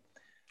Shame,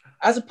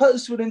 as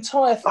opposed to an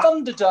entire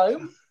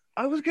Thunderdome.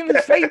 I was going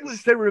to say,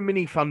 was there a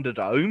mini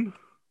Thunderdome?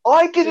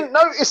 I didn't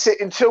notice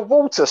it until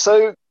Walter,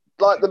 so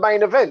like the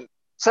main event.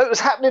 So it was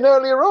happening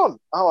earlier on.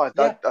 Oh,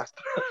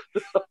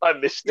 I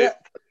missed it.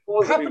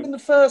 It happened in the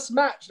first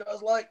match. And I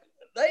was like,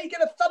 they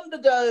get a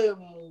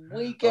Thunderdome.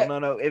 We get. Oh,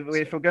 no.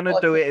 If we're going to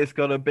do it,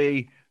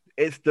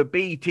 it's the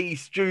BT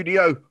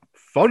Studio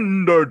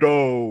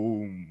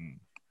Thunderdome.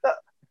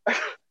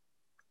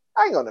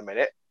 Hang on a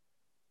minute.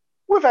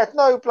 We've had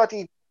no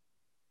bloody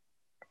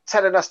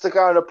telling us to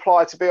go and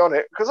apply to be on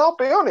it, because I'll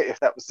be on it if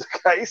that was the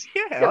case.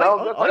 Yeah,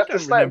 I have to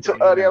stay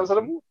until early hours of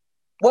the morning.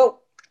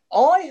 Well,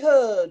 I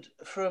heard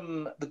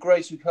from the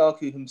great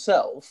Lukaku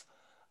himself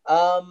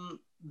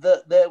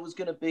that there was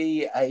going to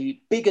be a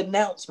big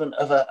announcement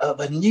of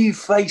a new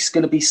face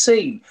going to be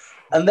seen.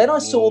 And then I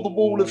saw the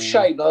Wall of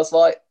Shame. And I was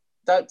like,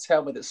 don't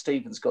tell me that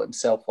Stephen's got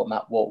himself on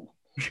that wall.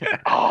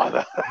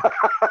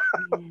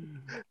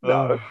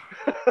 No.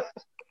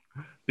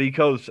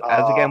 Because,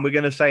 as again, we're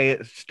going to say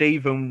it,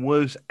 Stephen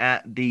was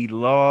at the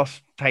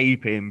last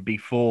taping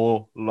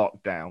before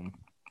lockdown.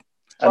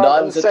 And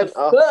I was at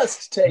the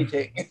first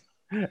taping.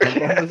 And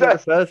I was at the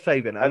first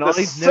taping. And the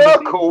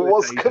circle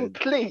was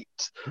complete.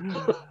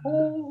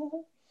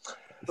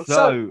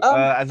 So,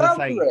 as I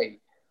say,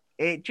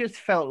 it just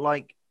felt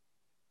like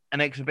an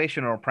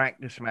exhibition or a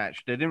practice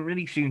match. There didn't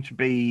really seem to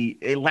be,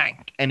 it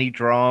lacked any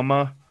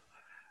drama.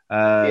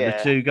 The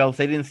two girls,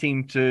 they didn't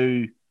seem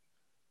to,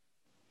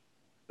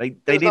 they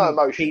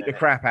didn't beat the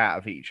crap out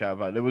of each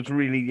other. There was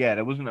really,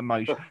 there wasn't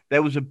emotion.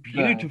 There was a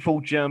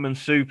beautiful German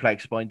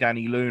suplex by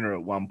Dani Luna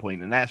at one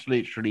point, and that's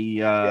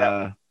literally,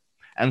 and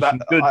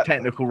some good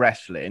technical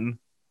wrestling.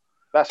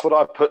 That's what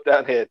I put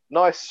down here.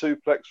 Nice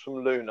suplex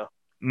from Luna.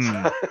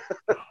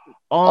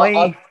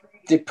 I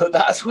did put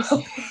that as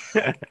well.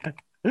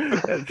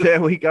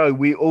 There we go.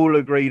 We all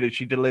agree that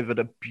she delivered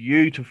a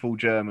beautiful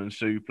German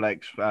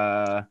suplex.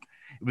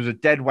 It was a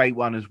deadweight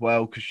one as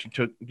well, because she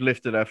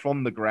lifted her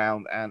from the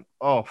ground and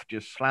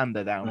just slammed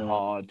her down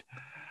hard.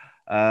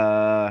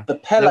 The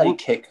Pele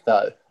kick,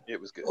 though.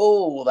 It was good.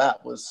 Oh,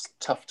 that was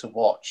tough to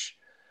watch.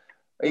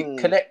 It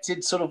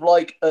connected sort of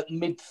like at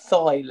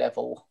mid-thigh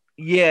level.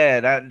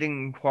 Yeah, that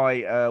didn't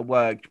quite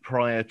work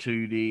prior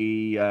to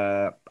the...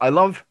 I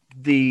love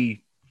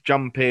the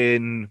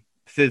jumping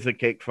scissor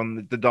kick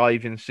from the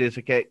diving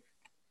scissor kick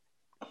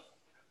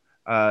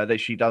that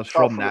she does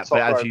from that.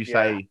 But as you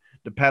say,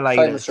 the Pele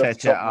that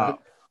set it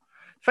up.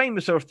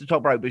 Famous off the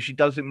top rope, but she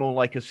does it more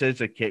like a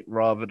scissor kick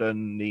rather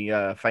than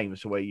the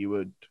Famous where you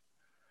would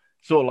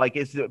sort of like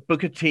it's the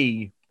Booker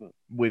T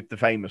with the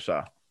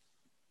Famouser.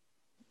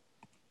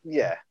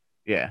 Yeah.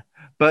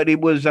 But it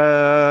was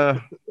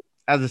as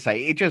I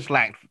say, it just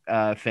lacked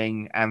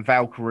thing. And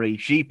Valkarie,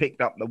 she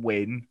picked up the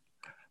win.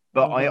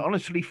 But I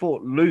honestly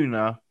thought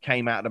Luna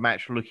came out of the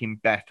match looking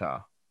better.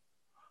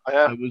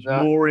 I was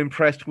more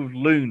impressed with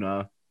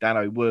Luna than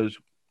I was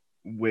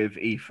with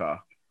Aoife.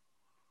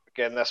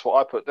 Again, that's what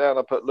I put down.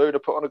 I put Luna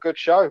put on a good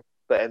show,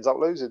 but ends up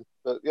losing.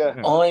 But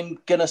I'm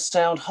going to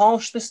sound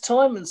harsh this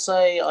time and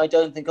say I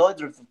don't think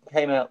either of them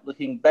came out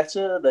looking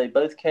better. They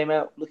both came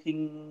out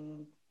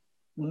looking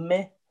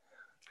meh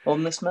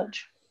on this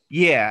match.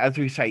 Yeah, as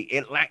we say,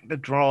 it lacked the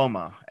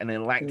drama and it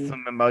lacked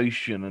some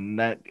emotion, and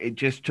that it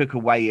just took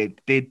away.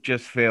 It did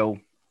just feel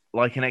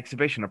like an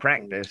exhibition, a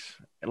practice,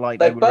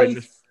 like they were in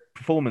the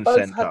performance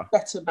center. Both had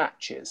better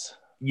matches.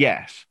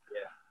 Yes.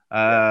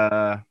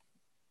 Yeah.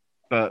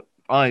 But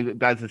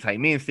as I say,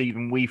 me and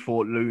Stephen, we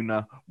thought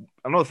Luna.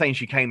 I'm not saying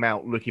she came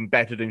out looking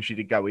better than she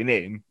did going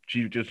in.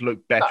 She just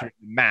looked better in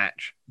the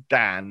match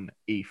than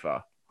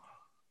Aoife.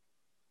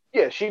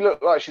 Yeah, she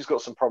looked like she's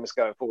got some promise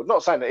going forward.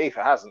 Not saying that Aoife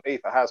hasn't.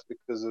 Aoife has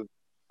because of,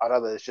 I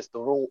don't know, there's just a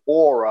real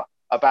aura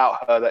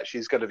about her that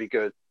she's going to be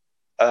good.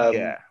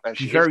 And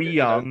she's very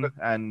young,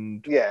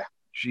 and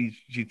she's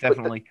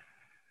definitely.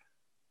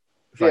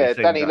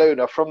 Dani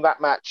Luna from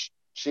that match,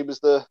 she was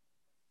the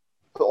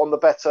put on the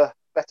better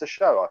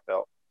show. I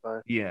felt.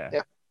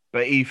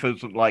 But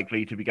Aoife's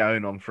likely to be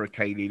going on for a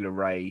Kaylee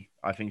LeRae.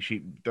 I think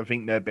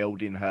they're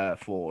building her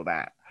for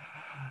that.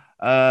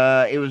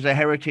 It was a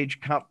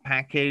Heritage Cup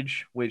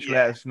package, which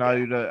let us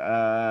know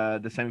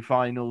that the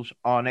semi-finals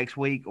are next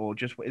week, or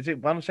just is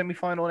it one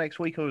semi-final next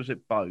week, or is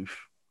it both?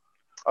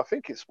 I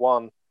think it's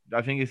one.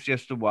 I think it's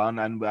just the one,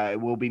 and it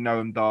will be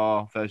Noam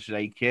Dar versus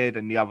A-Kid,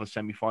 and the other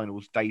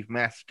semi-finals, Dave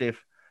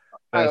Mastiff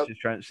versus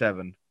Trent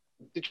Seven.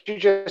 Did you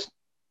just?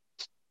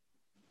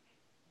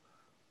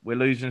 We're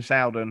losing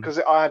Sowden because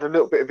I had a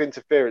little bit of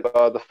interference.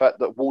 The fact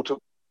that Walter.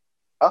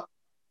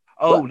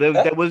 Oh,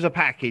 there was a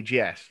package.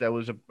 Yes, there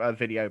was a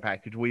video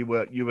package.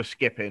 You were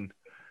skipping.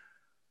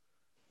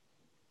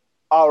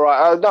 All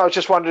right. No, I was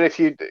just wondering if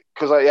you,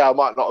 because I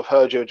might not have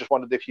heard you. I just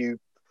wondered if you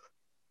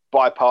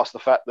bypassed the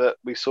fact that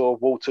we saw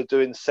Walter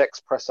doing sex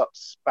press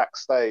ups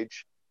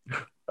backstage.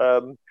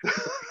 You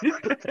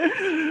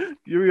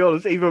be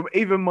honest.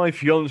 Even my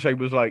fiance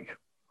was like,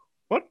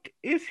 "What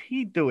is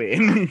he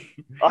doing?"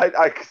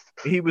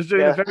 He was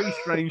doing a very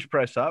strange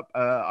press up.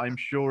 I'm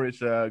sure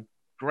it's a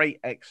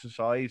great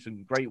exercise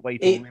and great way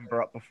to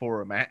limber up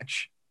before a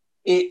match.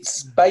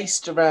 It's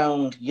based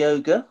around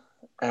yoga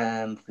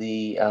and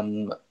the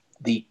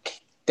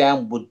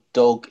downward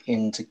dog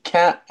into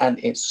cat, and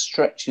it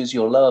stretches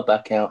your lower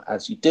back out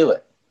as you do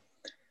it.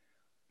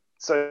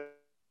 So,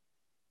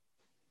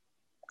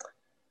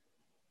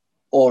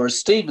 or as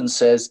Stephen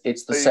says,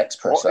 it's the sex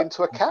press up.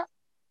 Into a cat?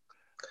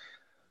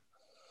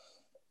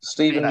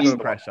 Stephen, you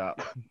press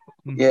up.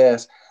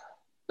 Yes.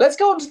 Let's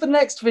go on to the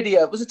next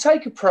video. It was a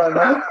Taker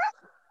promo.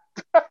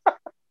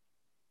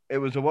 It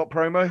was a what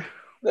promo?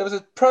 There was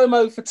a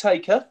promo for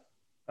Taker.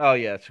 Oh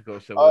yes, of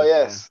course. Oh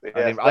yes.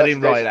 Yeah. I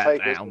didn't write that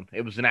down.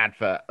 It was an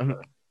advert.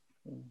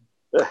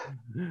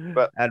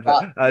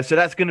 So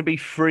that's going to be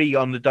free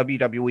on the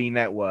WWE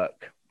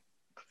network.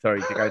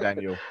 Sorry to go,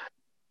 Daniel.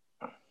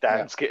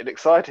 Dan's getting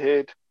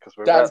excited because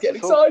Dan's getting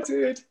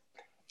excited.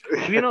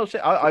 You know,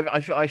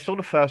 I saw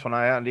the first one.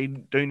 I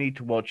do need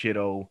to watch it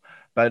all.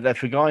 But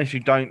for guys who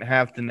don't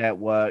have the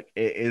network,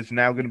 it is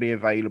now going to be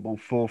available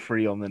for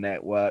free on the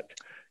network.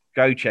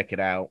 Go check it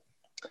out.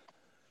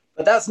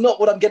 But that's not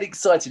what I'm getting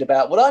excited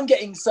about. What I'm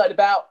getting excited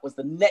about was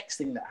the next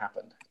thing that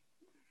happened.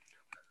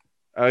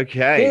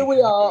 Okay. Here we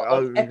are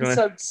on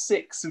episode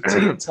 6 of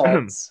Teen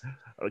Tights.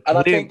 And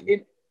I think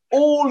in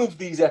all of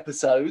these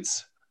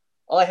episodes,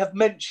 I have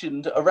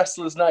mentioned a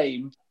wrestler's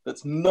name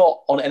that's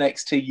not on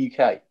NXT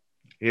UK.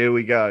 Here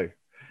we go.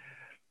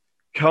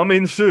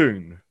 Coming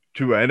soon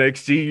to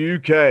NXT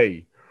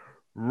UK,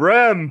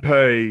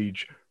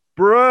 Rampage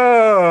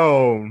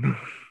Brown.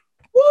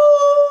 Woo!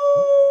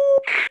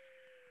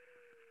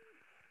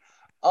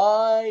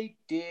 I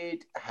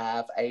did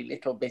have a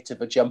little bit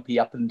of a jumpy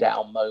up and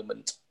down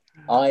moment.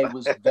 I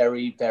was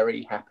very,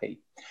 very happy.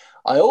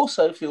 I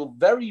also feel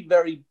very,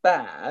 very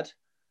bad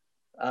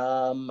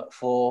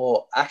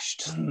for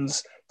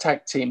Ashton's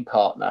tag team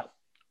partner.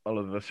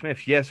 Oliver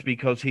Smith, yes,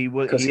 because he's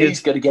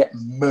going to get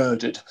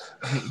murdered.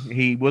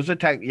 He was a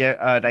tag.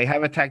 Yeah, they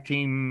have a tag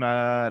team.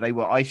 They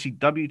were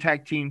ICW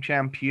tag team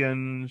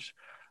champions.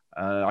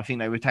 I think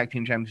they were tag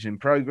team champions in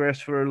Progress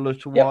for a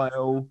little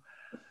while.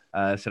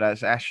 So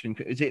that's Ashton.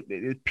 Is it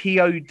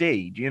POD?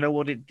 Did you know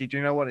what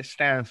it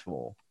stands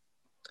for?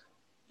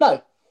 No,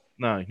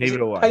 neither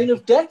do I. Pain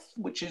of death,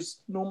 which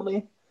is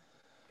normally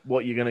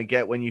what you're going to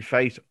get when you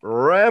face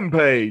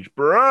Rampage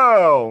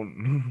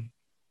Brown.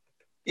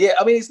 Yeah,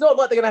 I mean, it's not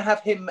like they're going to have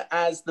him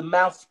as the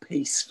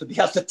mouthpiece for the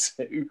other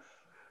two.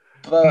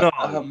 But,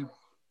 no.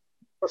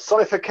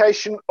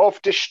 Personification of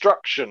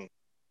destruction.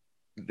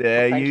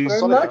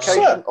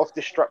 Personification of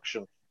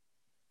destruction.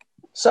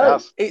 So,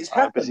 it's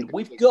happened.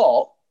 We've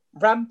got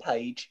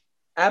Rampage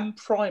and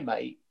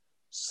Primate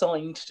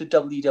signed to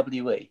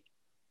WWE.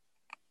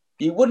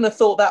 You wouldn't have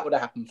thought that would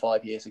have happened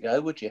 5 years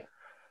ago, would you?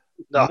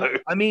 No.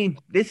 I mean,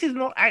 this is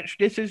not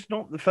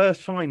the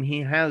first time he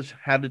has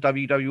had a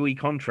WWE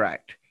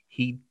contract.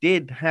 He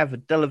did have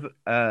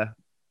a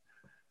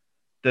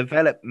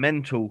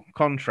developmental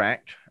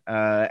contract,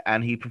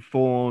 and he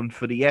performed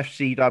for the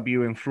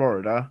FCW in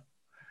Florida,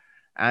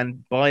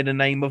 and by the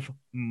name of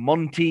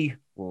Monty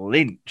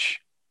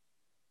Lynch.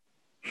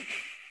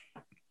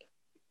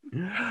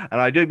 And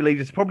I do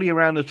believe it's probably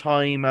around the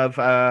time of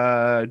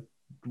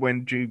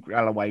when Drew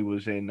Galloway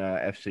was in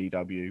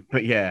FCW.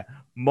 But yeah,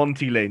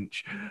 Monty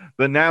Lynch.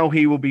 But now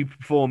he will be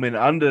performing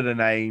under the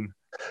name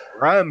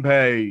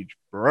Rampage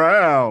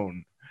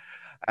Brown.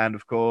 And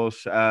of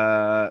course,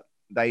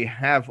 they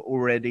have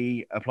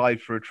already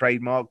applied for a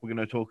trademark. We're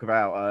going to talk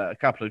about a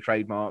couple of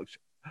trademarks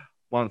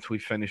once we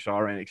finish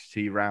our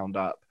NXT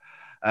roundup.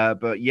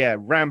 But yeah,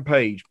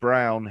 Rampage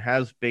Brown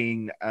has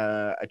been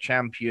a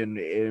champion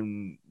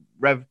in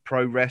Rev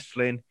Pro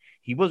Wrestling.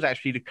 He was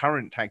actually the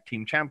current tag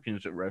team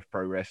champions at Rev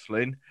Pro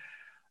Wrestling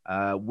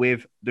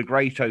with the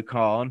Great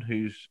O'Khan,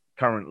 who's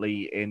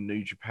currently in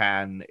New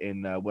Japan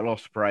in Will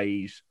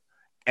Ospreay's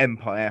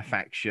Empire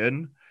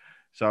faction.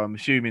 So I'm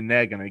assuming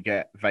they're going to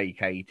get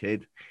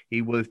vacated.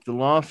 He was the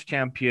last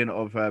champion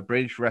of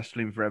British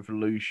Wrestling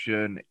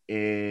Revolution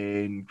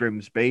in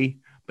Grimsby,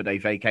 but they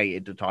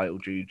vacated the title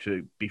due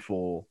to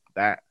before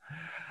that.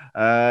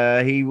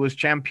 He was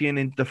champion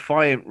in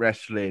Defiant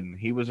Wrestling.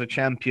 He was a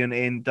champion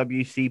in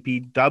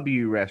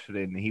WCPW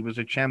Wrestling. He was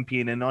a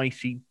champion in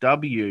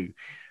ICW,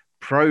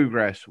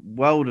 Progress,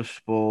 World of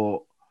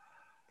Sport.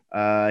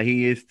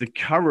 He is the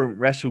current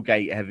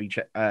WrestleGate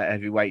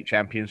heavyweight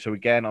champion. So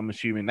again, I'm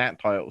assuming that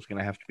title is going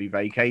to have to be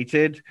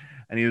vacated.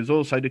 And he was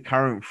also the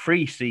current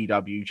free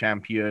CW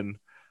champion.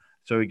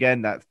 So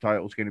again, that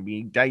title is going to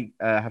be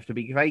have to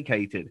be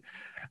vacated.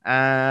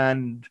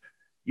 And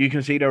you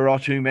can see there are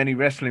too many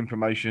wrestling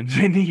promotions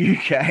in the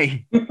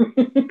UK.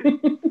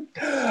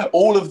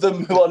 All of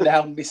them who are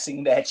now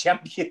missing their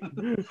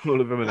champion.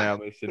 All of them are now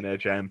missing their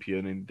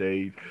champion,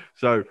 indeed.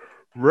 So,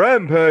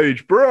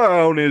 Rampage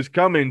Brown is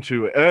coming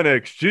to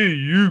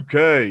NXT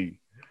UK.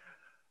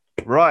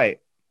 Right.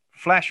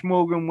 Flash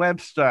Morgan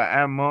Webster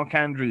and Mark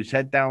Andrews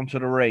head down to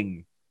the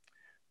ring.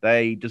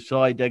 They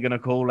decide they're going to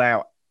call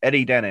out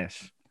Eddie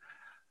Dennis.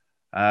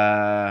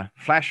 Mark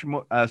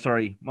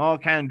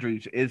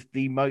Andrews is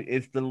the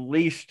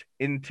least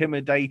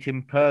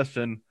intimidating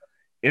person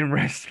in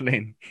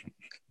wrestling.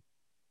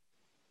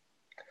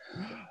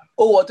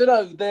 Oh, I don't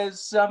know.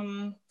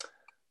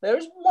 There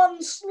is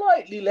one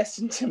slightly less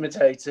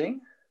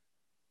intimidating.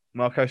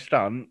 Marco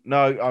Stunt?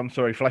 No, I'm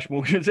sorry, Flash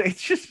Morgan.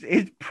 It's just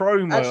his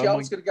promo. Actually, I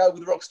was going to go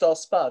with Rockstar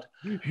Spud.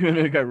 You're going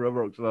to go with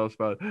Rockstar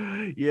Spud.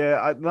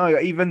 Yeah, no,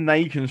 even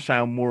they can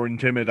sound more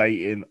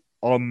intimidating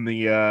on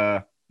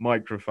the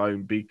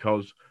microphone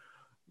because,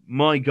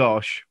 my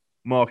gosh,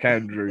 Mark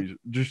Andrews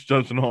just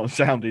does not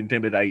sound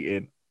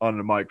intimidating on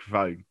the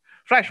microphone.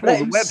 Flash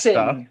Morgan Webster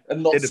sing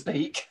and not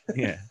speak.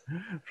 Yeah,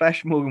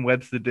 Flash Morgan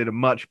Webster did a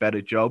much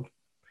better job.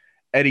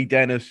 Eddie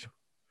Dennis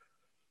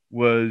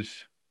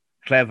was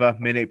clever,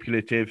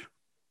 manipulative.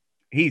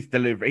 He's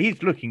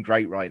looking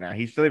great right now.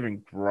 He's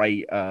delivering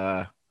great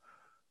promos.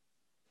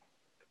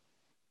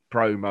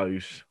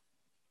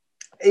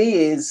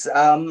 He is.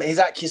 His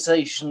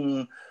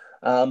accusation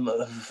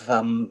of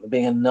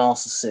being a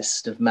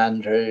narcissist of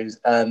Mandrews,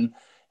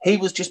 he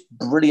was just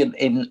brilliant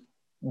in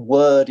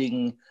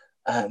wording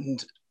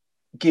and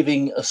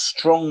giving a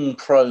strong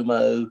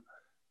promo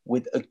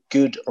with a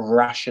good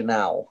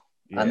rationale.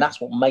 Yeah. And that's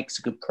what makes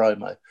a good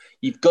promo.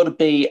 You've got to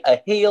be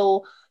a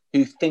heel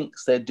who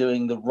thinks they're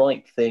doing the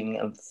right thing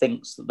and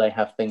thinks that they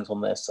have things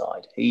on their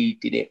side. He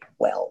did it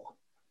well.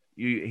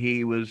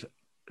 He was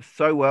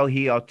so well.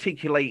 He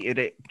articulated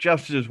it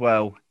just as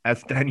well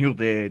as Daniel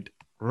did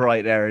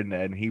right there and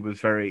then. He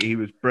was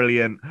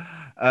brilliant.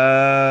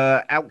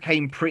 Out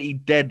came Pretty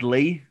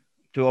Deadly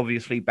to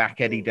obviously back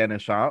Eddie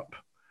Dennis up.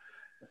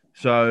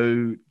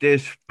 So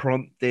this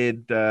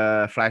prompted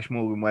Flash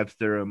Morgan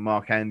Webster and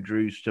Mark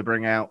Andrews to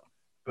bring out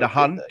the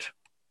Hunt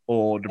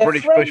or the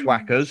British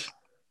Bushwhackers.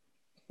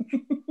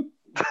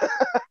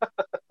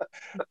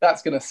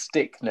 That's going to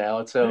stick now,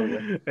 I tell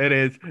you. It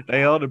is.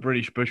 They are the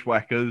British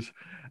Bushwhackers.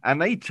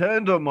 And they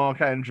turned on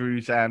Mark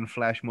Andrews and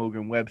Flash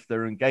Morgan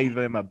Webster and gave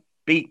them a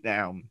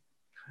beatdown.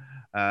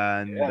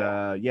 And,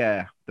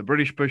 the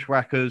British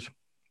Bushwhackers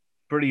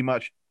pretty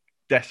much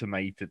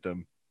decimated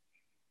them.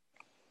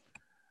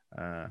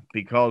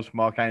 Because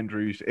Mark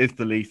Andrews is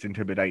the least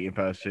intimidating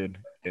person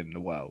in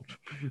the world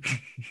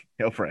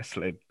of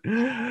wrestling.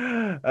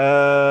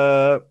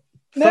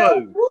 Now,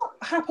 what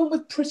happened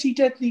with Pretty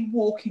Deadly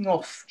walking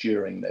off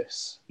during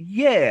this?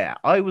 Yeah,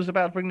 I was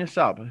about to bring this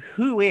up.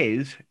 Who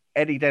is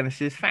Eddie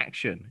Dennis's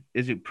faction?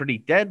 Is it Pretty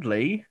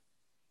Deadly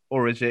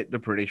or is it the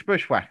British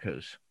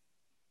Bushwhackers?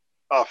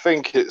 I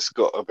think it's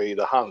got to be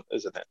the Hunt,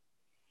 isn't it?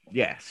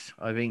 Yes,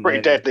 I think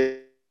Pretty Deadly.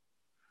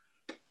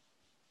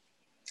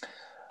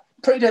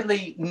 Pretty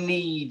Deadly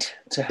need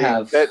to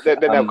have... They're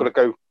now going to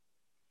go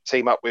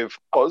team up with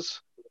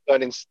Oz,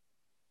 earning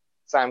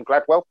Sam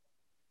Gladwell.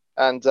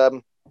 And,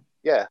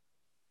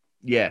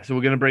 Yeah, so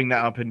we're going to bring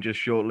that up in just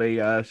shortly.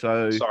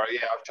 Sorry,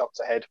 I've jumped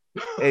ahead.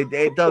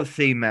 it does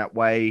seem that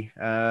way.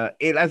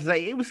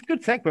 It was a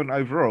good segment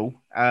overall,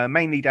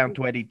 mainly down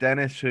to Eddie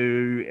Dennis,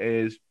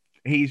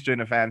 he's doing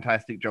a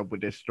fantastic job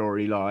with this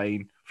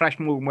storyline. Flash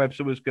Morgan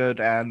Webster was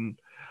good, and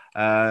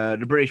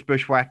the British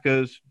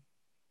Bushwhackers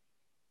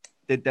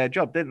did their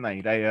job, didn't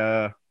they?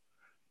 They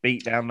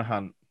beat down the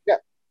Hunt. Yeah.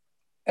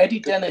 Eddie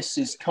Dennis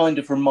is kind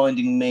of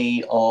reminding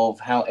me of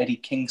how Eddie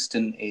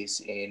Kingston is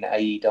in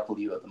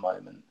AEW at the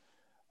moment.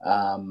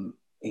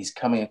 He's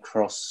coming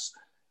across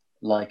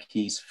like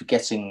he's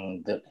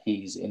forgetting that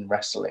he's in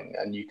wrestling,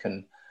 and you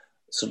can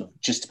sort of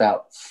just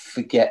about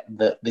forget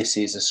that this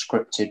is a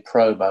scripted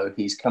promo.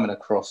 He's coming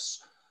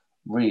across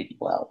really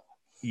well.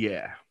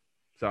 Yeah.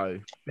 So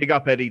big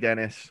up Eddie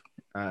Dennis.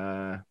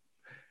 Piper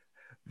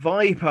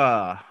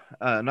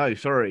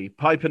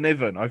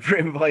Niven. I've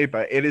written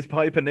Viper. It is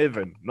Piper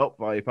Niven, not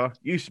Viper.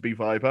 Used to be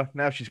Viper.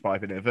 Now she's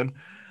Piper Niven.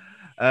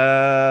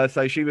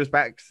 So she was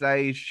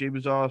backstage. She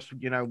was asked,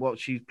 what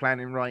she's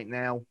planning right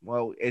now.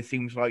 Well, it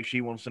seems like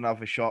she wants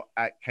another shot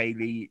at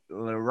Kaylee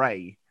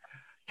Ray.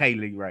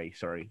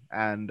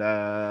 And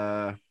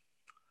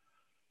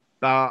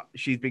but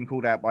she's been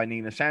called out by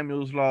Nina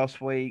Samuels last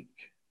week.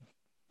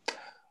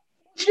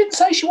 She didn't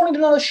say she wanted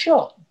another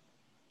shot.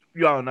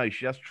 Yeah, no,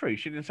 that's true.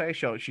 She didn't say a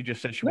shot. She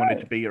just said she wanted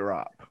to beat her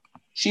up.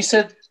 She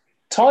said,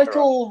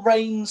 title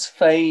reigns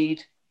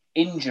fade,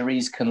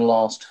 injuries can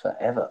last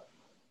forever.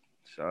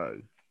 So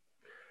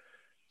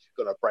she's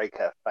going to break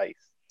her face.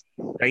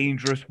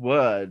 Dangerous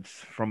words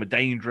from a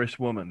dangerous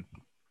woman.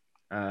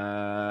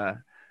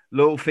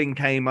 Little thing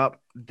came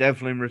up.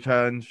 Devlin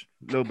returns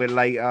a little bit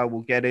later.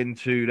 We'll get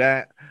into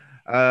that.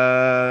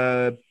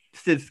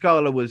 Sid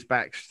Scala was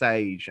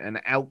backstage, and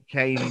out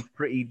came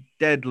Pretty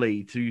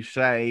Deadly to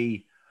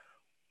say,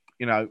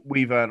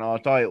 we've earned our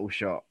title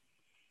shot.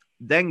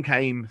 Then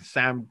came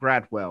Sam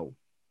Gradwell.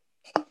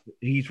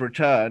 he's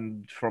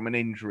returned from an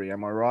injury.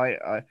 Am I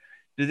right?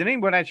 Does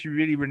anyone actually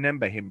really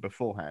remember him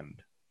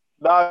beforehand?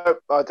 No,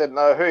 I didn't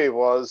know who he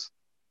was.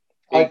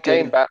 He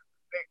came back.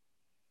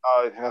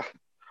 I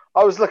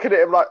was looking at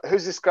him like,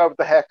 who's this guy with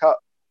the haircut?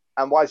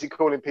 And why is he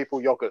calling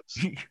people yogurts?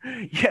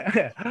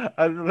 Yeah,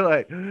 I was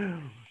like,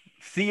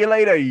 see you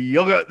later,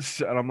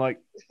 yogurts. And I'm like,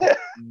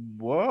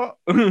 what?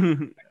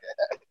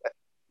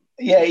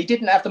 Yeah, he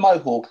didn't have the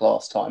mohawk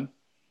last time.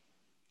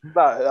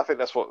 No, I think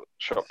that's what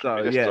shocked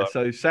me this time.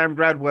 So Sam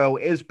Bradwell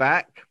is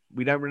back.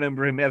 We don't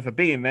remember him ever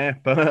being there,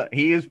 but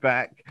he is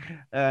back.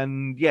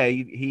 And yeah,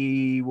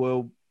 he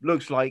will,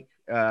 looks like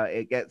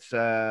we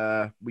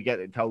get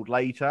it told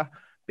later,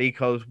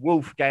 because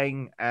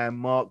Wolfgang and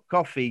Mark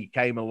Coffey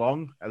came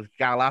along as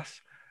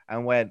Gallas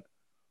and went,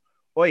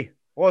 oi,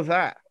 what's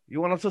that?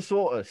 You want us to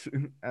sort us?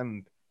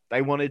 And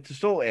they wanted to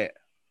sort it.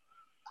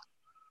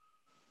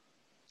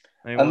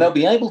 They'll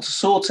be able to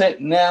sort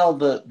it now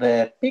that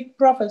their big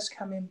brother's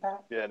coming back.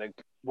 Yeah, and then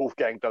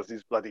Wolfgang does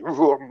his bloody...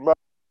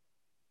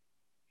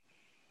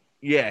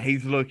 Yeah,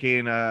 he's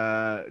looking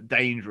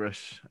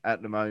dangerous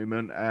at the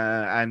moment.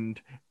 And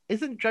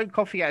isn't Joe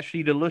Coffey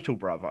actually the little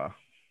brother?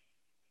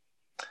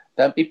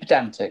 Don't be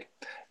pedantic.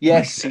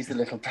 Yes, he's the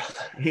little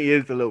brother. He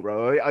is the little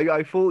brother.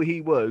 I thought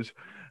he was.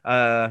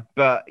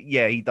 But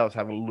yeah, he does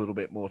have a little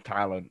bit more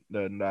talent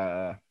than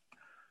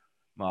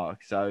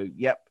Mark. So,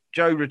 yep.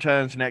 Joe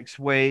returns next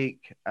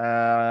week,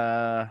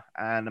 and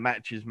the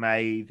match is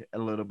made a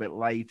little bit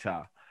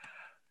later.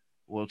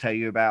 We'll tell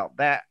you about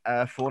that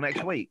for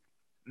next week.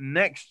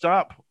 Next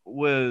up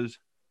was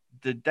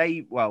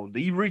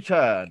the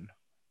return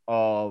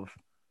of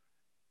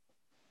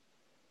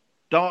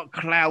dark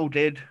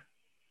clouded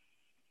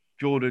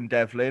Jordan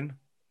Devlin,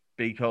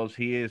 because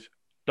he is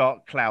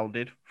dark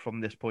clouded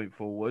from this point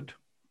forward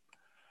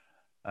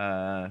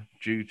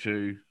due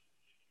to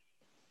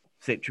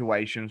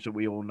situations that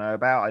we all know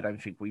about. I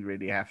don't think we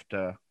really have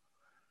to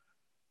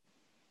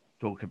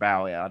talk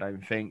about it. I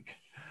don't think.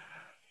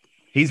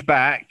 He's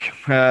back.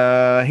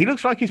 He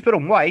looks like he's put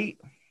on weight.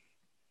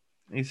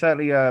 He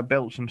certainly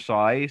built some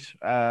size.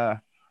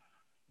 Are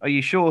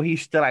you sure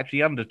he's still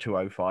actually under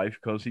 205?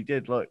 Because he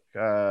did look...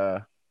 he's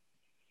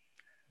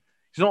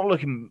not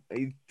looking...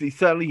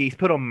 He's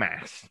put on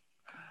mass.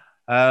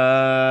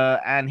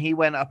 And he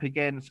went up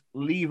against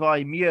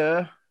Levi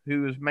Muir,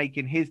 who was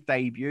making his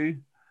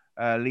debut.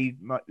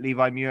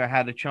 Levi Muir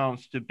had a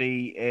chance to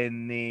be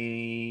in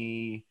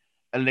the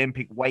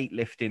Olympic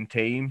weightlifting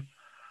team.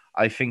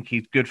 I think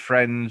he's good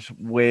friends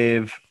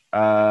with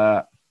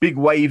Big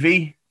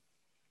Wavy.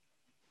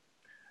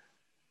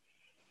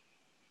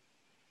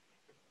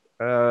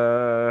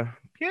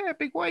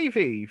 Big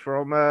Wavy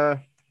from...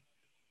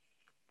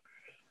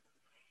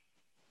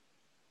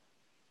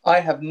 I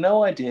have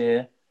no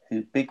idea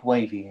who Big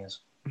Wavy is.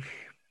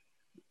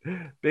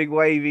 Big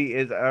Wavy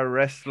is a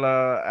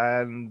wrestler,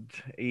 and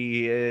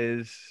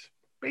he's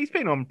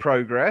been on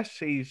Progress.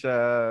 He's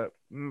I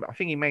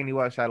think he mainly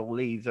works out of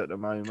Leeds at the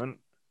moment.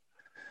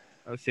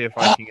 Let's see if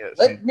I can get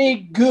Let me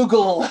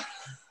Google.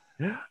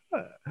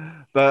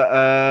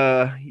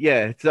 But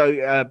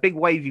so Big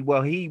Wavy,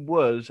 well, he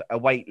was a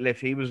weightlifter.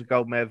 He was a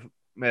gold medal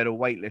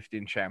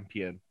weightlifting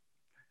champion,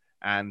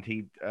 and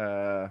he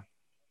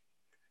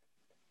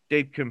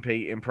did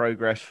compete in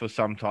Progress for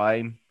some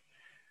time,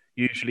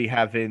 usually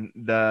having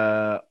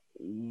the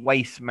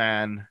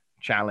Wasteman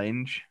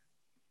challenge,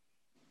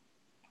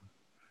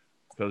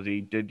 because he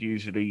did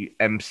usually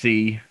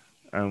MC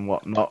and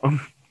whatnot.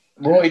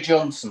 Roy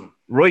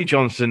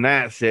Johnson,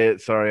 that's it.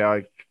 Sorry,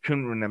 I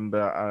couldn't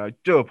remember. I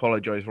do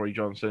apologize, Roy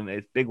Johnson.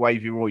 It's Big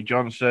Wavy Roy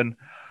Johnson.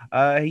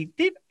 I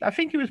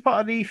think he was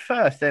part of the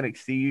first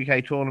NXT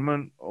UK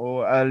tournament,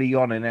 or early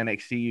on in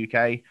NXT UK.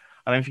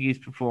 I don't think he's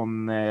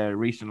performed there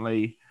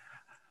recently.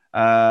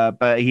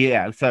 But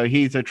yeah, so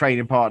he's a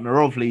training partner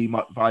of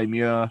Levi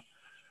Muir,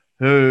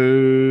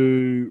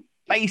 who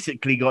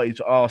basically got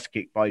his ass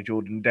kicked by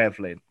Jordan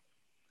Devlin.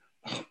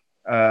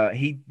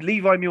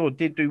 Levi Muir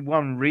did do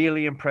one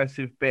really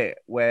impressive bit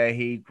where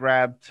he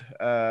grabbed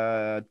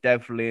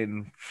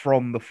Devlin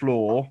from the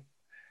floor,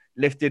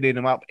 lifted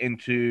him up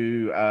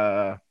into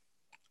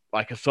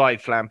like a side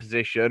slam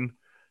position,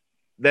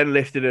 then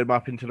lifted him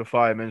up into the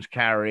fireman's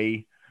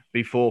carry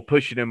before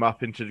pushing him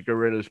up into the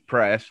Gorilla's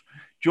press.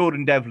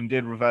 Jordan Devlin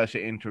did reverse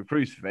it into a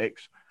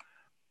crucifix,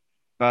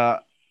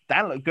 but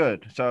that looked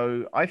good.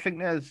 So I think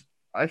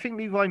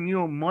Levi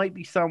Muir might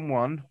be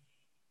someone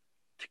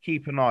to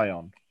keep an eye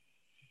on.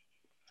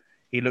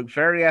 He looked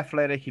very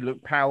athletic. He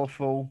looked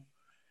powerful.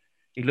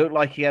 He looked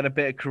like he had a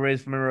bit of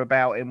charisma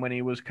about him when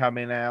he was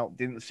coming out.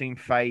 Didn't seem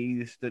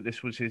fazed that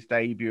this was his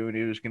debut and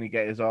he was going to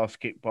get his ass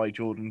kicked by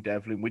Jordan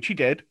Devlin, which he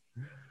did.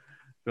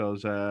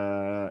 Because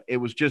it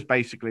was just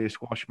basically a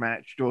squash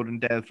match. Jordan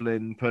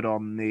Devlin put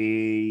on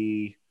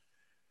the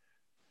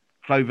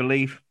clover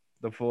leaf.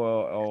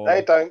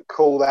 They don't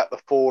call that the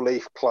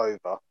 4-leaf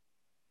clover.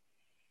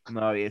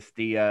 No, it's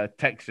the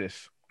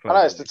Texas clover.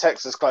 I know it's the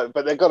Texas clover,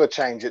 but they've got to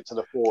change it to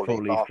the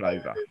 4-leaf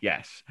clover.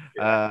 Yes.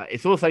 Yeah.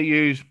 It's also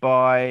used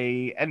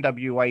by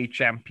NWA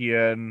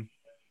champion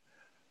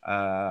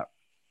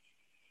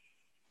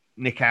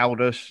Nick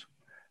Aldis,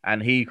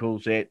 and he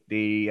calls it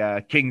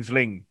the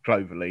Kingsling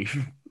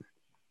Cloverleaf.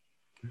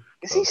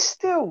 Is he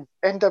still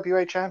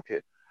NWA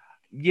champion?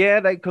 Yeah,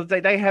 because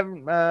they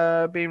haven't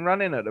been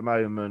running at the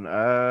moment.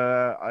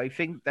 I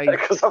think they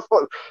Because I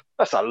thought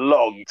that's a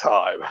long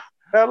time.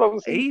 How long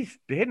has he's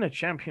been a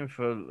champion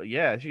for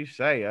as you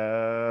say.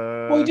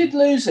 Well, he did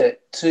lose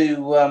it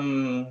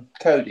to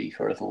Cody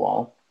for a little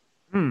while.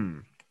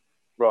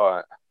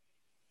 Right.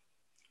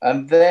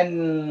 And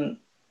then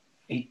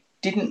he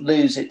didn't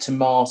lose it to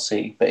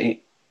Marcy, but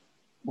it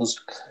was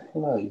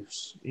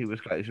close. He was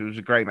close. It was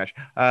a great match.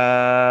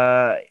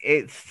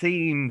 It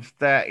seems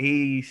that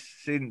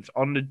since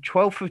on the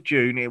 12th of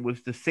June, it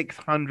was the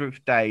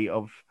 600th day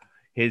of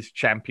his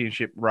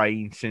championship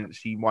reign since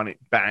he won it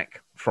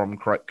back from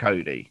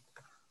Cody.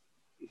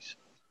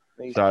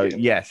 So,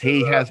 yes,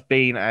 he has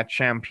been a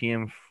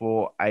champion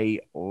for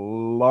a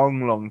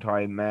long, long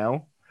time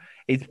now.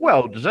 It's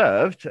well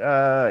deserved.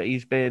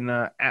 He's been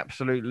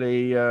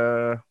absolutely,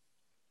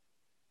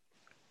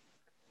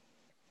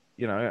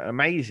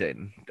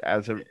 amazing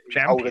as a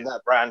champion. Holding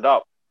that brand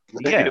up.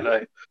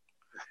 Yeah.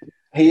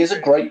 He is a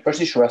great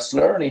British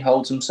wrestler and he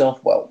holds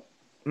himself well.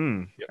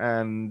 And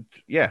the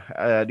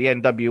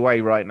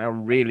NWA right now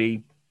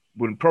really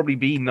would probably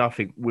be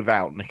nothing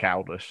without Nick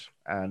Aldis.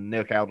 And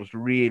Nick Aldis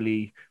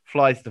really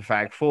flies the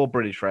flag for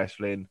British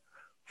wrestling,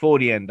 for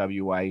the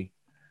NWA.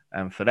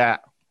 And for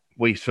that,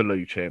 we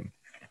salute him.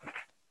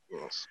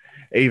 Yes.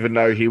 Even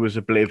though he was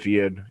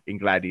Oblivion in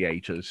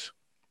Gladiators.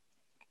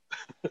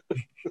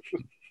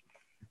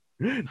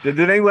 Did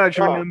anyone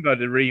actually remember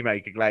the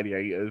remake of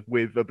Gladiators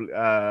with,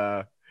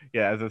 as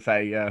I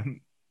say,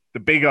 the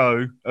big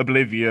O,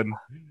 Oblivion,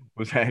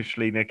 was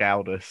actually Nick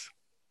Aldis.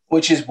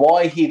 Which is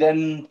why he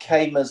then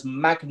came as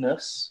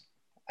Magnus,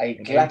 a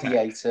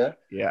gladiator,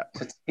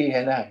 to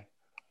TNA.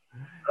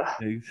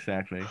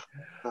 Exactly.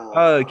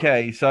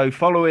 Okay, so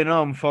following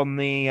on from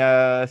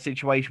the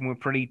situation with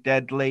Pretty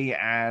Deadly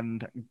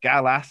and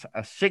Gallas,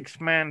 a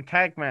 6-man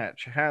tag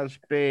match has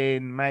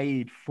been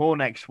made for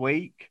next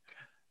week.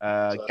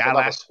 So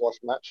Gallas squash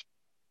match.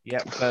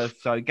 Yep.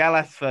 So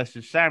Gallas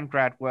versus Sam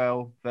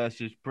Gradwell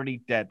versus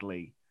Pretty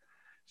Deadly.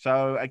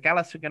 So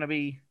Gallas are going to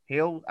be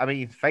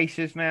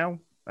faces now.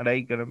 Are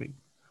they going to be?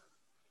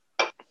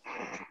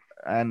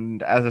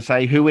 And as I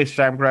say, who is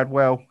Sam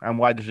Gradwell and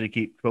why does he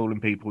keep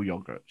calling people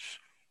yogurts?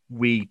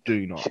 We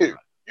do not.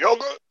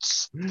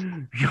 Yogurts.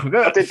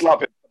 I did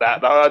love it for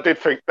that. I did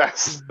think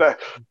that's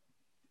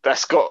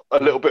got a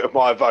little bit of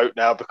my vote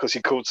now because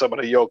he called someone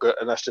a yogurt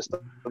and that's just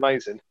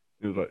amazing.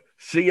 He was like,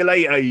 see you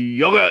later,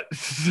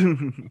 yogurts.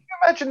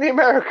 Imagine the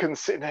Americans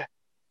sitting there.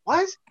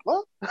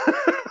 What?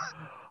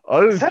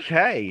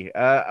 Okay.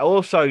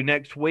 Also,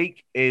 next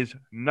week is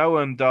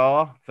Noam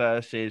Dar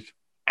versus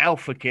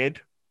Alpha Kid.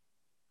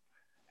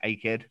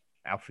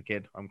 Alpha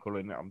Kid, I'm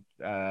calling it.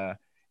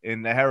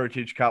 In the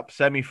Heritage Cup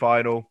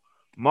semi-final.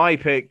 My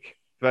pick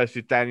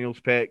versus Daniel's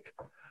pick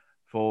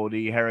for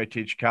the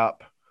Heritage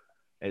Cup.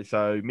 And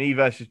so me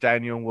versus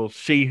Daniel. We'll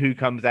see who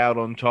comes out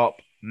on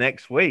top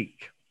next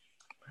week.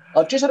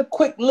 I've just had a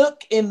quick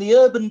look in the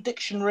Urban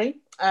Dictionary,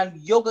 and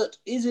yogurt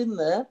is in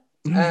there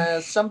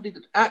as somebody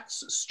that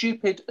acts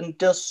stupid and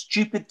does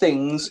stupid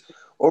things,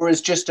 or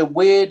is just a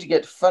weird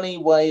yet funny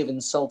way of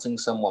insulting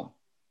someone.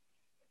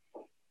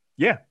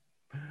 Yeah.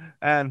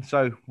 And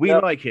so we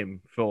like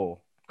him for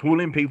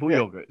calling people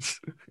yogurts.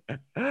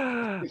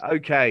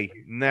 Okay,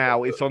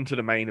 now it's on to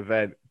the main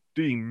event.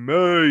 The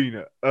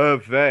main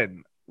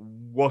event.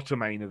 What a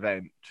main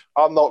event.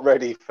 I'm not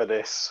ready for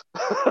this.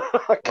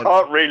 I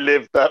can't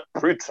relive that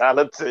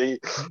brutality.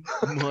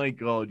 My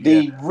God.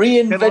 The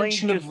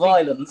reinvention of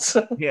violence.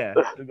 Yeah,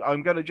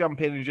 I'm going to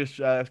jump in and just,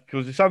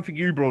 because it's something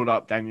you brought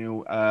up,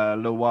 Daniel, a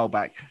little while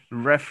back. The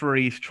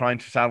referees trying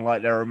to sound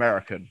like they're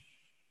American.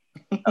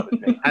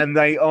 And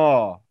they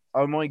are.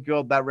 Oh my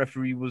God, that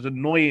referee was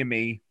annoying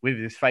me with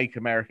his fake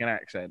American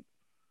accent.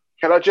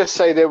 Can I just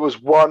say there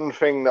was one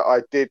thing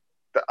that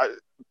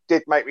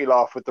did make me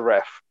laugh with the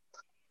ref.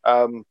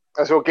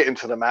 As we'll get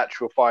into the match,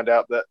 we'll find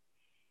out that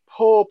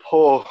poor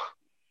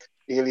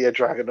Ilja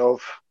Draganov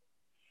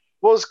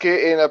was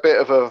getting a bit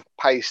of a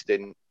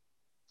pasting.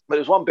 But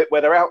there's one bit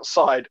where they're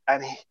outside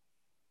and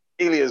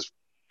Ilya's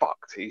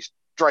fucked. He's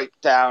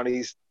draped down.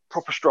 He's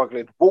proper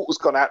struggling. Walter's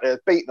gone out there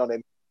beating on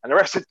him. And the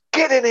ref said,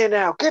 get in here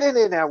now,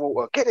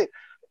 Walter, get in.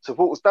 So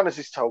Walter's done as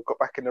he's told, got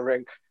back in the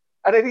ring.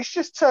 And then he's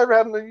just turned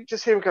around and you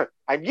just hear him go,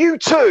 and you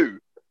too,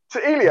 to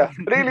Ilja.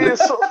 And Ilya's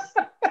sort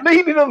of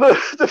leaning on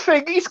the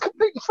thing. He's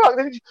completely fucked.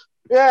 And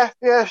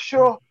yeah,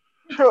 sure.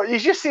 You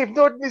just see him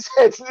nodding his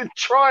head and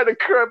trying to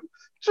crab.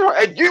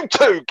 And you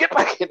too, get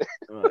back in.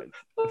 Right.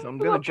 So I'm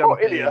going to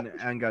jump in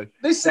and go.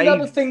 This is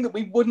another thing that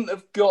we wouldn't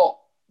have got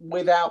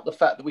without the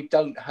fact that we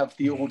don't have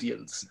the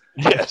audience.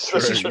 Yes,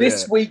 this is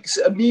this week's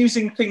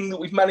amusing thing that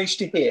we've managed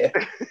to hear.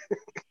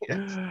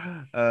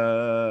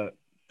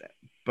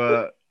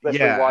 But let's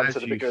rewind to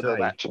the beginning of the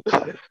match.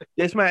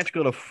 This match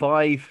got a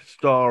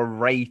 5-star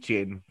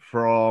rating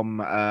from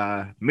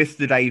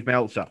Mr. Dave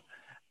Meltzer.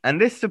 And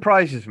this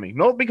surprises me,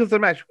 not because of the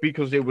match,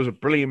 because it was a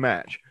brilliant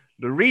match.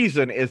 The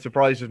reason it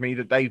surprises me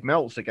that Dave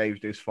Meltzer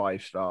gave this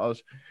 5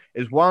 stars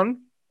is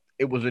 1,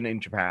 it wasn't in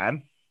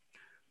Japan.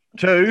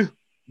 2,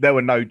 there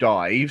were no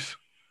dives.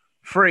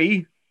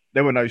 3,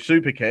 there were no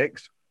super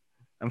kicks.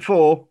 And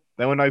 4,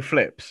 there were no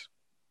flips.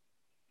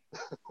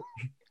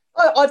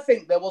 I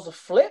think there was a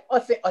flip. I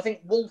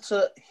think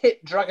Walter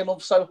hit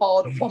Draganov so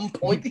hard at one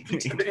point he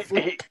did a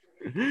flip.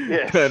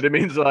 Yes. Turned him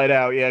inside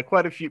out. Yeah,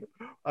 quite a few.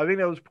 I think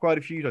there was quite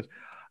a few times.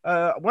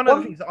 One of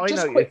the things that I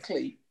just noticed...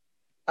 quickly,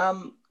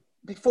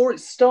 before it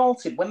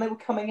started, when they were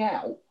coming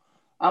out,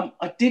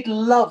 I did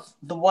love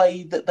the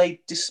way that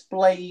they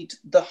displayed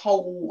the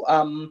whole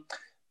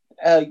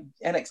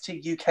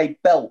NXT UK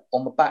belt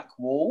on the back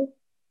wall.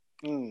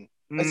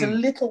 It's a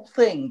little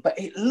thing, but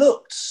it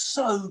looked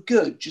so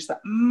good. Just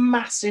that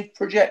massive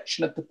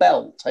projection of the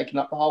belt taking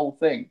up the whole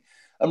thing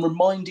and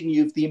reminding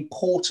you of the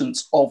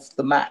importance of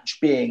the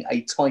match being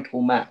a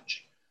title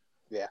match.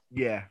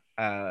 Yeah.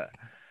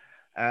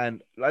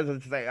 And as I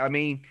say, I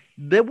mean,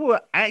 there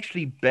were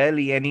actually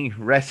barely any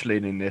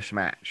wrestling in this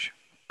match,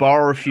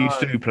 bar a few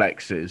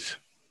suplexes.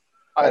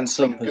 And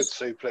some good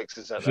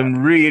suplexes at Some that.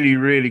 really,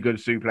 really good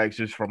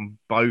suplexes from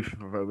both of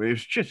them.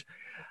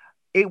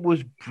 It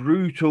was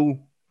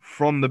brutal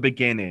from the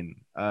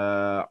beginning.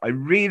 I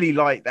really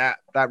like that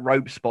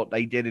rope spot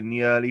they did in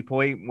the early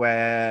point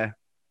where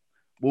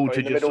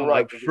Walter just sort of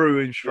like threw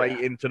him straight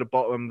into the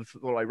bottom of the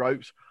sort of like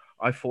ropes.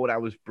 I thought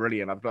that was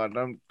brilliant. I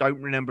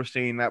don't remember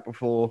seeing that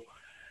before.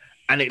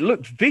 And it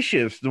looked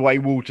vicious the way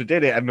Walter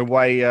did it and the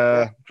way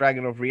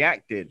Draganov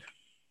reacted.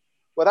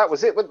 Well, that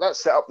was it. That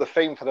set up the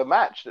theme for the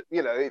match.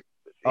 You know,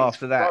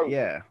 after that,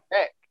 yeah.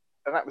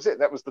 And that was it.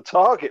 That was the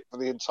target for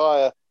the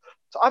entire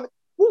time.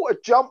 Walter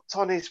jumped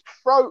on his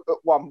throat at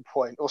one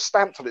point, or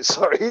stamped on it,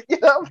 sorry. You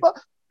know, I'm like,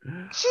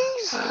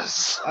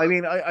 Jesus. I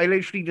mean, I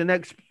literally, the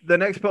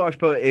next part I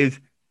put is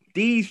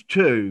these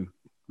two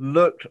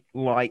looked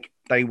like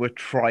they were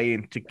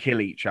trying to kill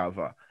each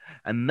other.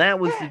 And that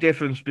was the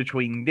difference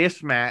between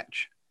this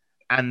match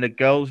and the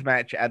girls'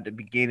 match at the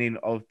beginning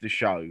of the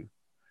show.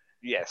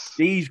 Yes.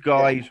 These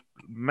guys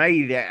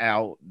made it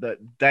out that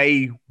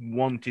they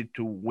wanted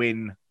to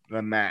win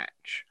the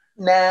match.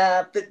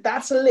 Now,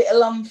 that's a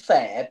little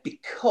unfair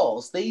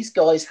because these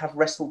guys have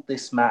wrestled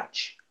this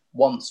match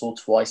once or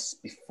twice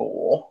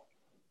before.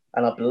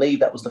 And I believe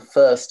that was the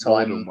first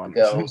time the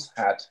girls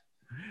had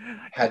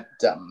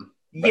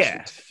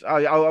yes,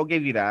 I'll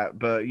give you that.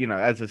 But, you know,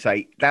 as I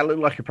say, that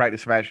looked like a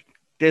practice match.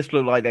 This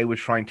looked like they were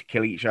trying to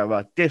kill each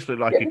other. This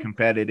looked like a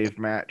competitive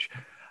match.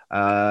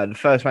 The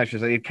first match,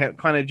 they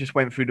kind of just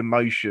went through the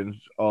motions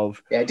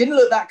of... Yeah, it didn't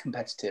look that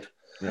competitive.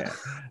 Yeah,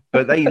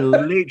 but they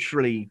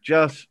literally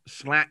just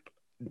slapped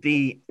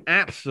the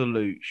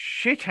absolute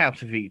shit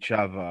out of each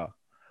other.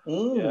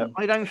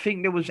 I don't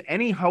think there was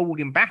any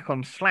holding back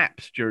on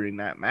slaps during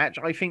that match.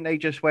 I think they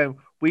just went,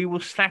 we will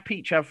slap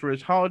each other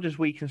as hard as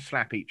we can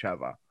slap each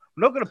other.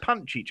 We're not going to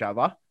punch each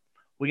other.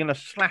 We're going to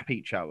slap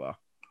each other.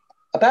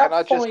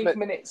 About 5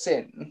 minutes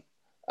in,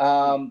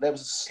 there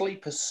was a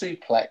sleeper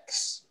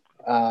suplex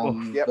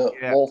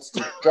that waltzed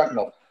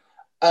Draganov.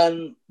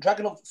 And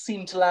Draganov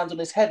seemed to land on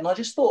his head. And I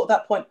just thought at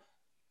that point,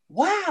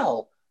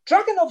 wow,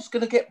 Draganov's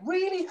going to get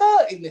really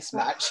hurt in this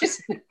match,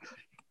 isn't it?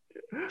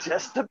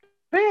 Just a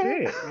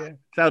bit. Yeah.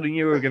 Sowden,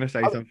 you were going to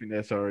say something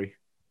there, sorry.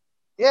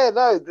 Yeah,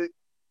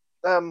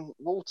 no.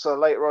 Walter,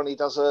 later on, he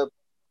does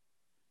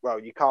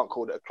you can't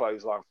call it a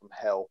clothesline from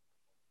hell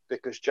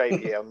because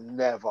JBL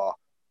never,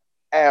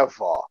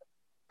 ever,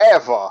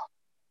 ever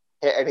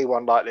hit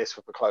anyone like this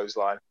with a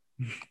clothesline.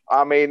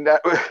 I mean,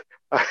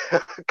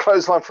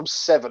 clothesline from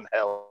 7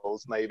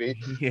 hells, maybe.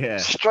 Yeah.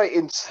 Straight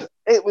into...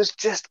 It was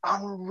just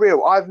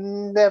unreal. I've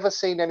never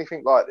seen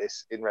anything like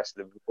this in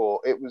wrestling before.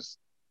 It was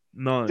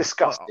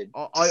disgusting,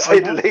 to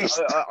say the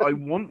least. I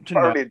want to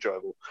know... Thoroughly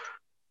enjoyable.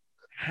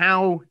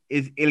 How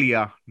is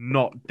Ilja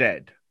not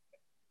dead?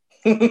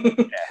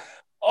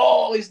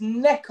 Oh, his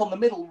neck on the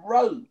middle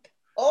rope.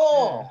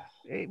 Oh.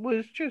 It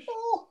was just...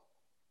 Oh.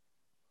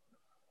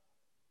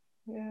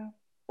 Yeah.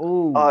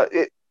 Oh.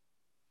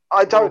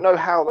 I don't know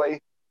how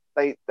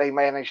they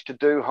managed to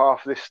do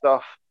half this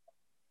stuff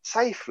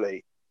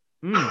safely.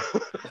 No,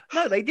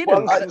 they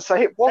didn't. One can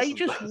say it wasn't.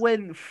 They just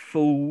went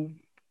full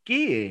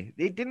gear.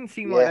 It didn't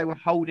seem like they were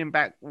holding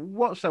back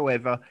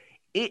whatsoever.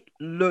 It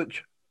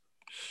looked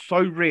so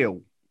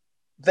real.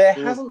 There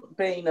hasn't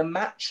been a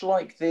match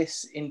like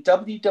this in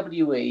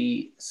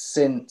WWE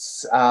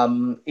since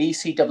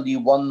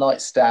ECW One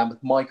Night Stand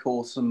with Mike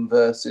Awesome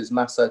versus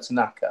Masato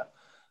Tanaka.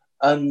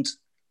 And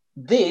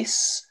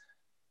this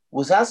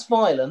was as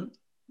violent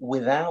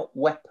without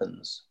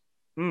weapons.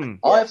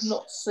 I have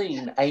not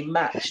seen a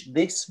match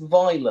this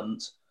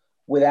violent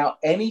without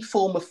any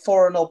form of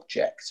foreign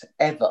object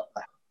ever.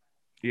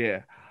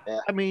 Yeah.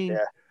 I mean,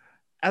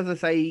 as I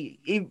say,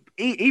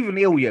 even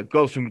Ilja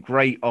got some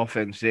great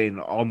offense in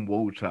on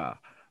Walter,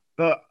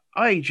 but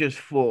I just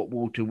thought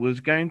Walter was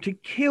going to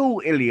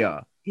kill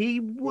Ilja. He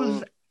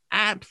was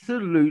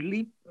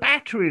absolutely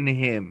battering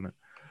him.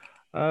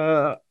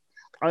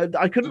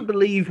 I couldn't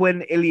believe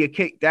when Ilja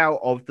kicked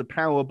out of the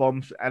power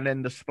bombs and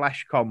then the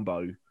splash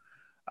combo.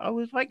 I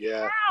was like,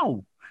 Yeah.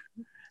 how?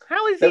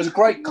 How is There he was a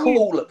great fucking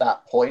call at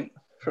that point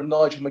from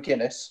Nigel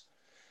McGuinness.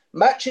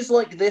 Matches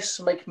like this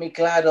make me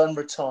glad I'm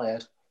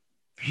retired.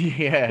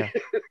 Yeah.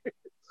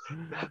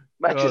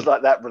 Matches God.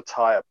 like that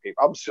retire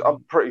people.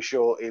 I'm pretty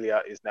sure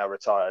Ilja is now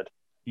retired,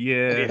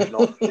 Yeah. if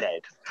not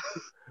dead.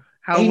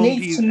 How He long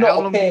needs do you to not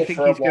how long do you appear think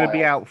for a he's going to be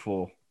while. out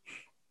for?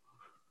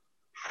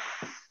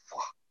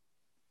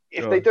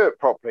 If God. they do it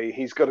properly,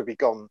 he's got to be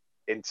gone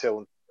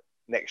until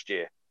next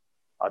year.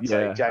 I'd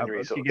say January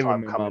I sort could of give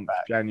time him a coming month,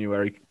 back.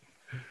 January.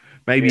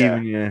 Maybe Yeah.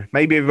 even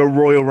maybe with a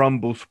Royal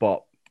Rumble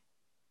spot.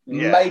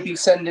 Yeah. Maybe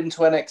send him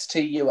to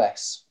NXT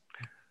US.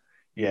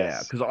 Yeah,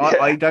 Yes. because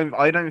Yeah.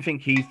 I don't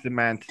think he's the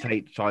man to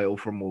take the title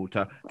from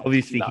Walter.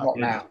 Obviously, No. he Not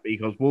didn't, now.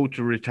 because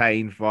Walter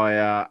retained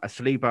via a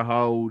sleeper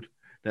hold.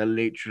 That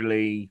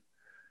literally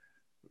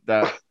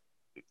that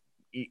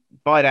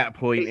by that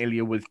point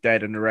Ilja was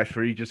dead, and the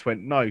referee just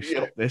went, "No,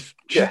 stop this!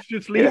 Yeah.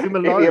 Just leave him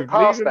Ilja alone. Leave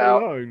passed him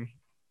out. alone."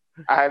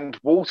 And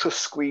Walter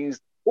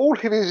squeezed all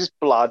of his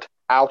blood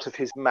out of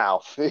his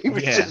mouth. He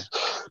was just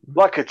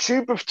like a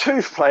tube of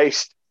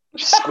toothpaste,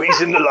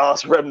 squeezing the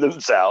last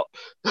remnants out.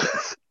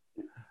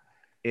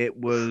 It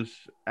was,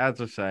 as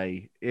I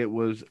say, it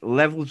was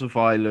levels of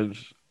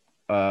violence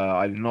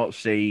I've not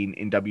seen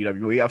in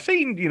WWE. I've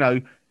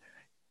seen,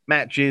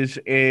 matches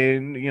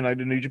in, the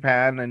New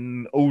Japan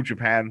and All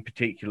Japan,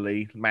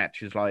 particularly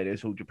matches like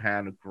this. All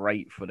Japan are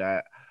great for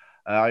that.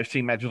 I've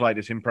seen matches like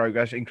this in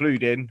Progress,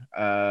 including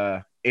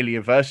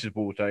Ilja versus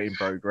Walter in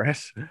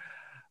Progress.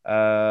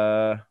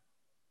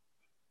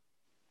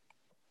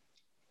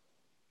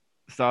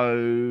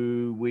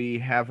 So we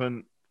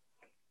haven't.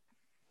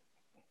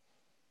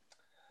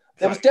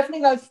 There was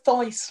definitely no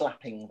thigh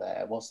slapping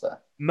there, was there?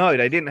 No,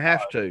 they didn't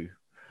have to.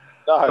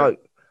 No.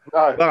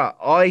 But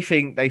I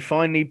think they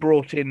finally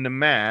brought in the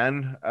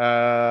man.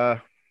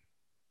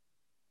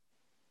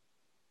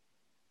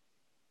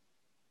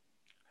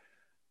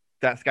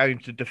 That's going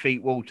to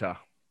defeat Walter.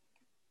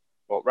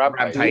 What,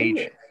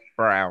 Rampage?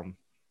 Brown.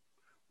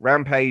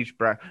 Rampage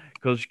Brown.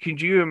 Because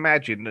could you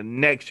imagine the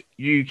next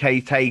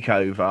UK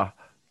takeover,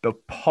 the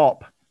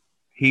pop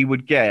he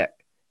would get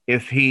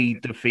if he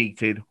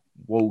defeated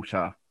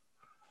Walter?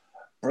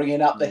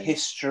 Bringing up the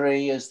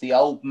history as the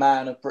old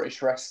man of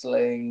British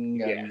wrestling.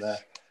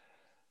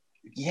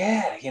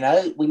 Yes.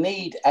 And we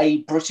need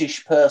a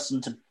British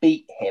person to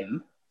beat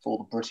him for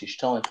the British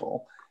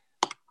title.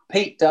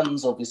 Pete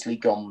Dunne's obviously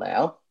gone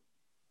now.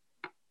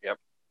 Yep.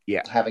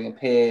 Yeah. Having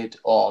appeared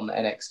on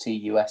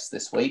NXT US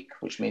this week,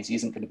 which means he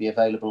isn't going to be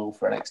available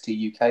for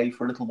NXT UK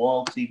for a little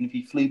while, because even if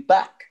he flew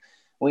back,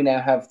 we now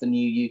have the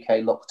new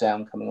UK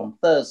lockdown coming on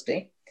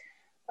Thursday.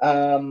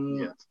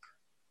 Yes.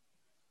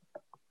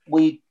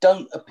 We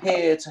don't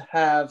appear to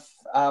have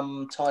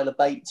Tyler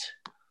Bate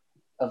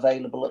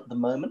available at the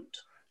moment.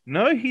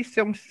 No, he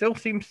still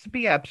seems to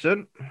be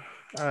absent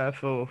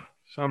for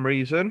some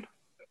reason.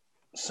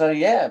 So,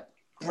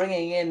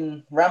 bringing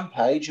in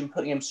Rampage and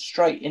putting him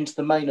straight into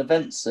the main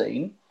event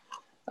scene,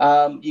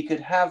 you could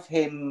have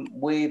him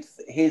with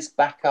his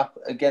backup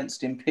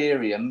against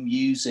Imperium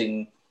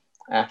using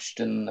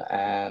Ashton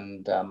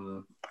and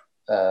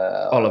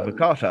Oliver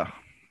Carter.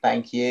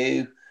 Thank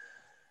you.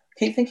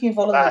 Keep thinking of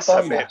Oliver. That's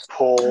a bit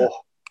poor.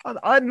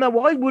 I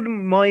know. I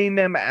wouldn't mind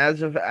them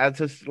as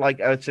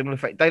a similar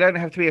fact. They don't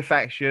have to be a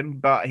faction,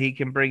 but he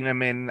can bring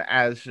them in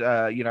as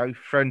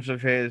friends of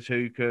his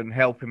who can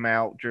help him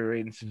out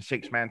during some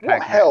 6-man tag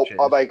What help matches.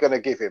 are they going to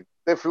give him?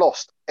 They've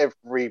lost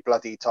every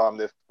bloody time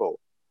they've fought.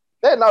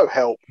 They're no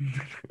help.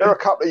 They're a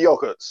couple of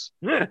yogurts.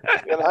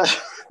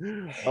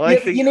 I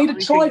think you need a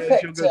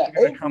trifecta. They're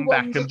going to come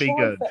back and be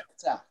good.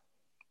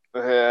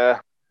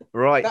 Yeah.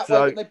 Right, that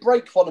so way when they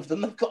break one of them,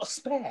 they've got a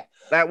spare.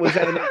 That was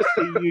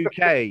NXT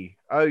UK.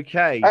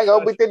 Okay. Hang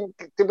on, we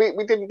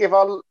didn't give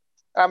our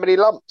how many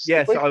lumps?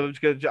 Yes, I was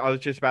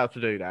just about to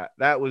do that.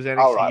 That was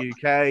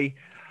NXT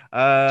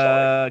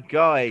UK.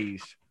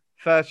 Guys,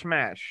 first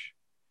match.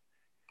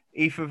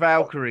 Aoife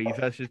Valkarie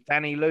versus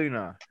Dani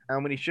Luna. How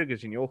many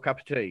sugars in your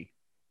cup of tea?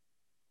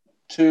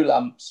 2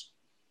 lumps.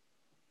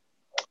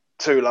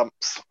 2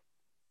 lumps.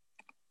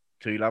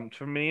 2 lumps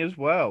from me as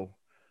well.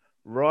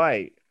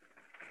 Right.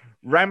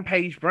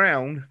 Rampage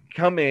Brown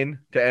come in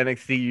to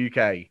NXT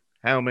UK.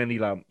 How many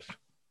lumps?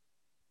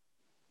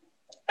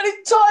 An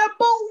entire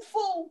bowl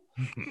full.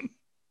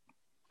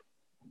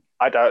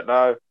 I don't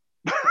know.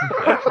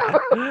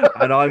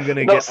 And I'm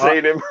gonna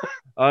seen him.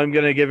 I'm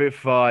gonna give it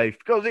 5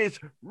 because it's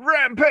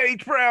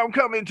Rampage Brown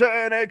coming to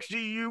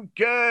NXT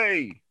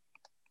UK.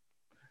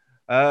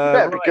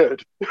 Better be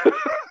good.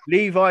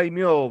 Levi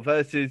Muir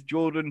versus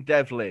Jordan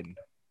Devlin.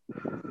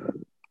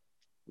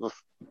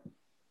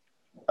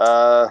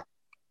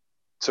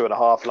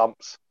 2.5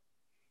 lumps.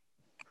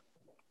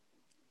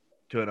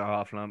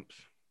 2.5 lumps.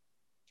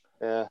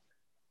 Yeah.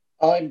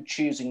 I'm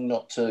choosing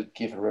not to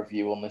give a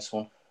review on this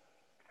one.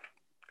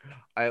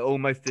 I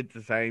almost did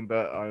the same,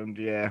 but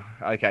yeah,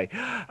 okay.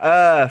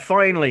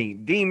 Finally,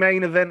 the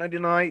main event of the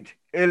night: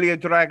 Ilja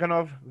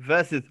Draganov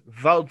versus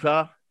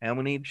Walter. How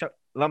many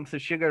lumps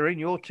of sugar in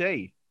your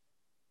tea?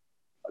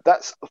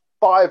 That's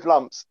 5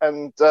 lumps,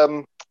 and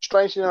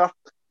strangely enough,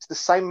 it's the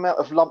same amount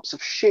of lumps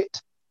of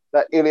shit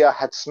that Ilja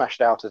had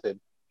smashed out of him.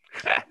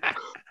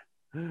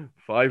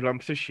 5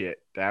 lumps of shit.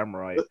 Damn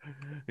right.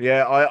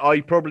 Yeah,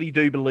 I probably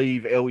do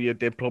believe Ilja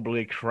did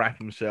probably crap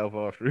himself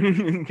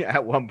after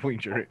at one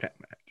point during that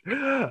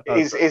match.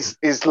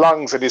 His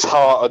lungs and his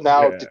heart are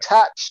now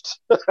detached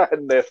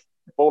and they're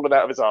falling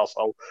out of his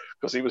arsehole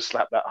because he was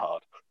slapped that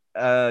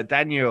hard.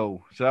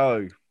 Daniel,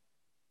 so...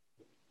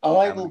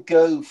 I will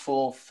go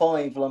for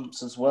 5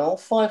 lumps as well.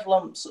 5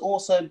 lumps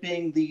also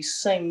being the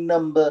same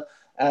number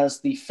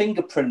as the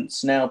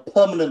fingerprints now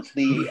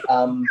permanently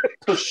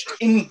pushed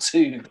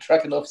into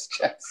Draganov's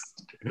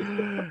chest.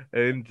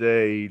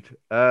 Indeed.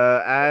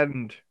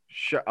 So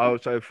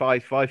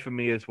 5 for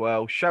me as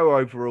well. Show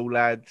overall,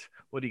 lads.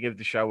 What do you give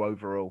the show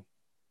overall?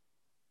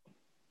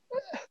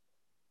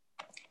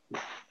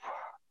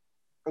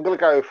 I'm going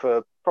to go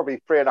for probably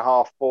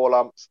 3.5, 4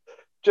 lumps,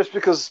 just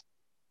because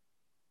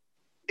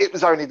it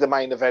was only the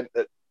main event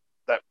that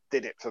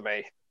did it for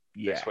me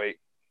this week.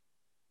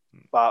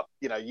 But,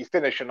 you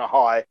finish on a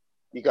high,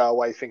 you go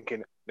away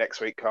thinking,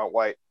 next week, can't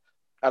wait.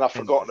 And I've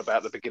forgotten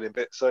about the beginning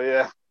bit, so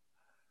yeah.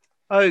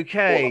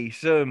 Okay,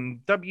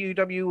 some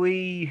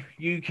WWE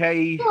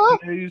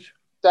UK news.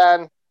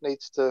 Dan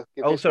needs to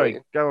give his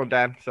rating. Go on,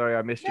 Dan. Sorry,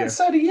 I missed you.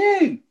 So do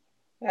you.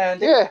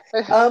 And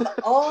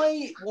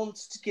I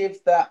wanted to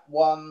give that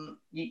one.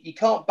 You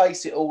can't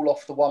base it all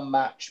off the one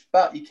match,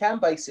 but you can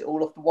base it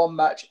all off the one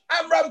match.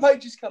 And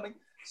Rampage is coming,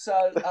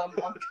 so I'm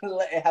going to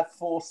let it have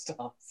 4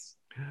 stars.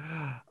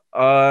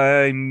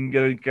 I'm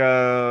going to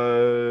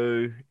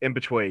go in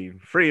between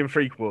 3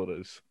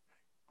 3/4.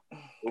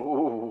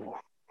 Ooh.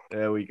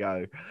 There we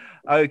go.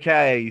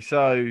 Okay,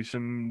 so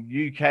some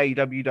UK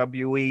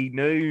WWE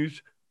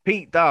news.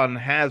 Pete Dunne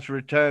has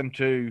returned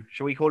to,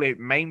 shall we call it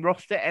main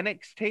roster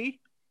NXT?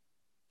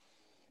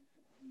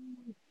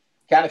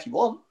 Can if you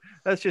want.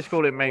 Let's just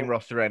call it main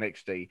roster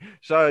NXT.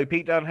 So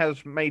Pete Dunne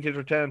has made his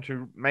return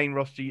to main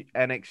roster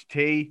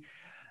NXT,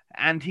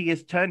 and he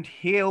has turned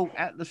heel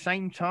at the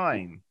same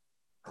time.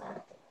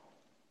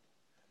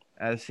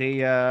 As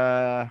he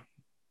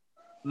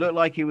looked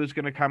like he was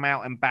going to come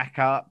out and back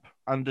up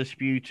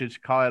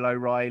Undisputed Kyle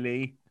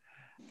O'Reilly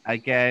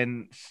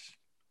against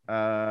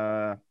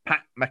Pat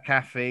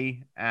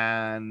McAfee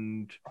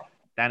and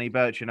Danny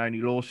Burch and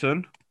Oney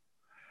Lawson.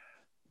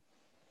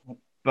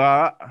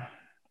 But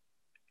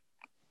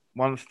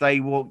once they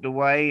walked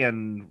away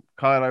and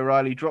Kyle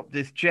O'Reilly dropped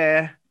his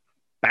chair,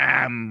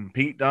 bam,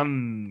 Pete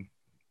Dunne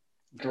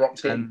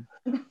dropped him.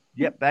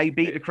 Yep, they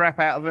beat the crap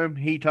out of him.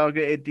 He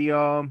targeted the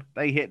arm.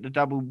 They hit the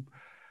double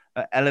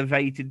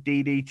elevated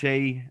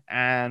DDT,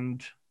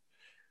 and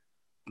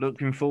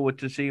looking forward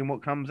to seeing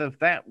what comes of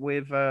that.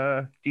 With,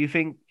 do you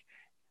think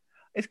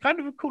it's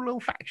kind of a cool little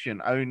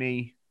faction?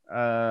 Oney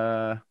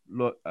Lorcan,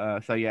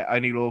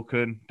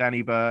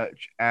 Danny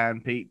Burch,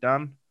 and Pete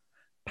Dunne.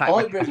 Pat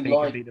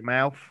McAfee can be the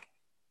mouth.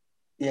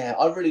 Yeah,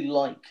 I really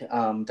like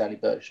Danny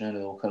Burch and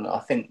Oney Lorcan. I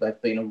think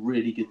they've been a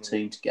really good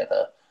team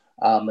together.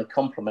 They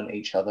complement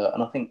each other,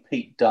 and I think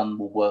Pete Dunne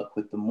will work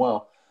with them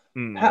well.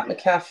 Pat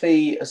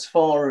McAfee, as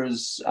far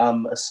as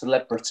a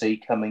celebrity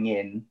coming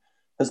in,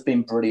 has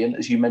been brilliant,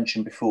 as you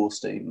mentioned before,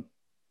 Stephen.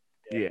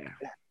 Yeah.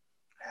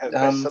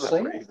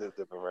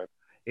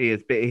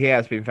 He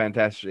has been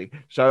fantastic.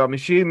 So I'm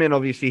assuming,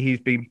 obviously, he's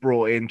been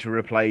brought in to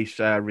replace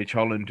Rich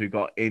Holland, who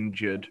got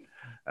injured,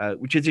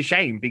 which is a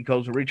shame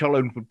because Rich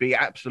Holland would be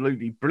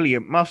absolutely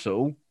brilliant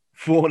muscle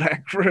for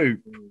that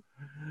group.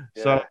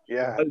 So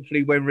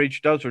hopefully when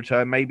Ridge does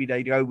return, maybe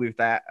they go with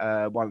that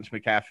once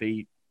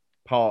McAfee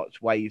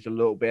parts ways a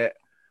little bit.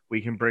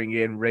 We can bring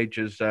in Ridge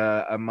as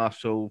a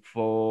muscle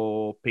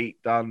for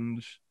Pete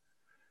Dunne's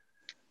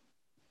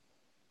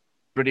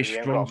British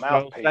strong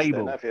style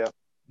stable. Then, have you?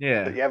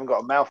 Yeah. But you haven't got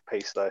a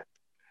mouthpiece, though.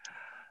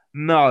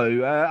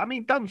 No. I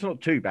mean, Dunne's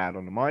not too bad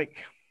on the mic.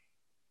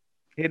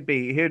 I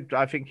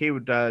think he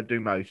would do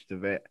most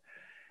of it.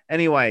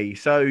 Anyway,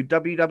 so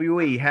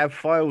WWE have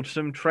filed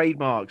some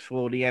trademarks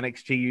for the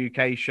NXT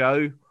UK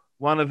show.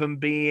 One of them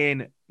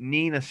being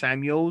Nina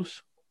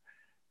Samuels,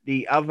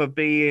 the other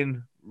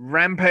being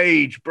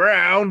Rampage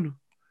Brown.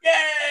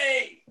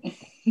 Yay!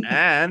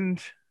 And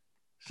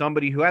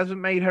somebody who hasn't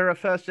made her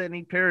first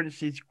any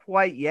appearances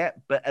quite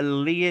yet, but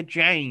Aaliyah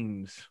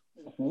James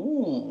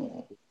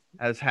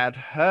has had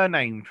her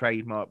name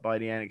trademarked by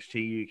the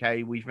NXT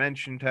UK. We've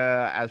mentioned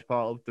her as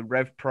part of the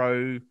Rev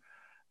Pro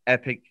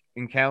Epic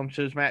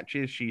Encounters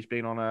matches. She's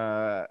been on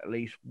at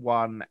least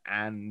 1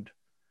 and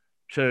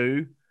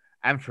 2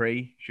 and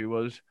 3. She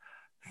was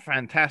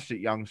fantastic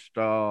young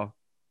star,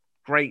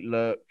 great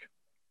look.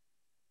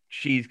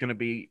 She's going to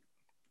be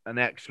an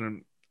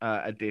excellent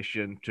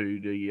addition to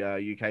the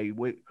UK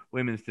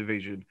women's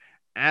division.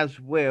 As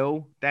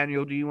will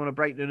Daniel. Do you want to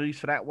break the news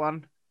for that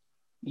one?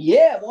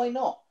 Yeah, why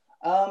not?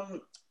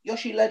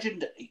 Yoshi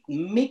legend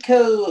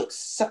Miko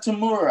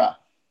Satomura.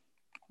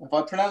 Have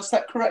I pronounced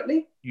that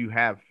correctly? You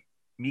have.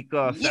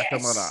 Miko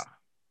Satomura.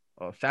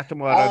 Or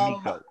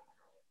Satomura Miko.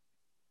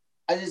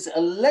 Is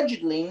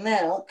allegedly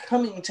now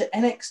coming to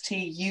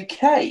NXT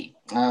UK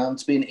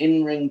to be an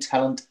in-ring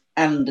talent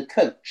and a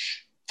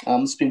coach.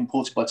 It's been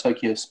reported by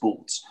Tokyo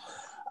Sports.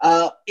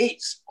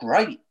 It's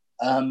great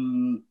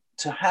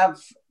to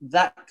have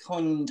that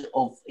kind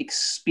of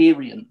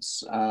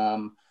experience.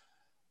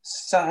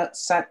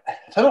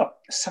 Satomura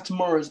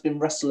has been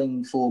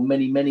wrestling for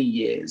many, many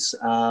years,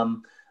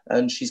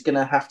 and she's going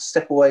to have to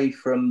step away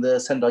from the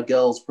Sendai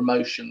Girls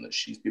promotion that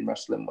she's been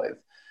wrestling with.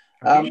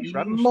 I think she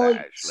runs that,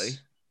 actually.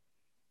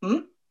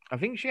 I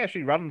think she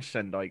actually runs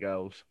Sendai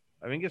Girls.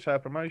 I think it's her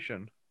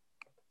promotion.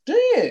 Do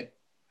you?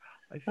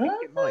 I think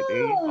it might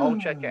be. I'll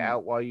check it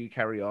out while you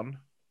carry on.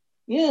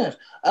 Yeah.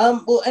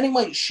 Well,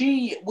 anyway,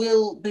 she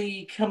will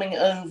be coming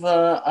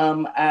over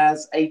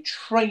as a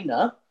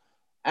trainer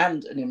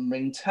and an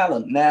in-ring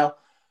talent. Now,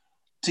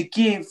 to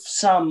give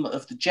some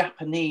of the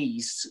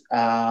Japanese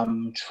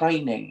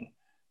training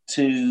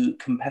to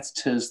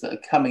competitors that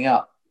are coming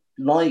up,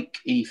 like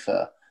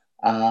Aoife,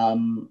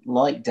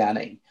 like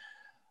Dani,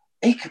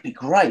 it could be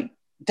great.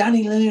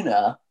 Dani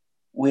Luna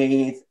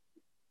with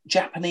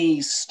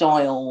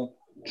Japanese-style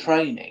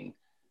training,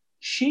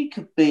 she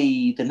could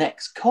be the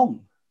next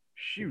Kong.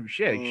 She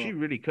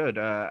really could.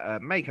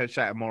 Meiko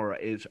Satomura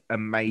is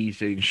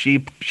amazing.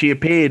 She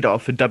appeared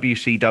for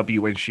WCW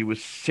when she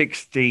was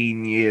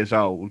 16 years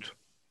old.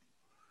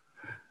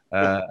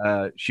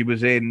 She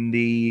was in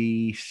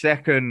the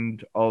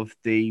second of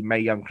the Mae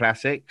Young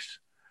Classics.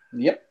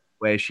 Yep.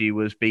 Where she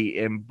was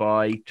beaten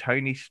by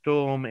Toni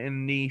Storm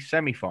in the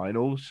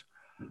semi-finals.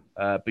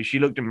 But she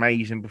looked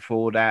amazing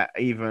before that,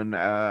 even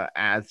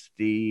as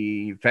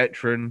the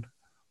veteran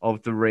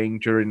of the ring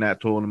during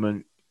that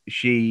tournament.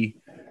 She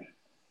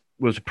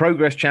was a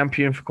Progress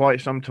champion for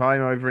quite some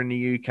time over in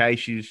the UK.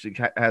 She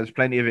has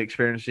plenty of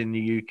experience in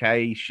the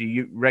UK.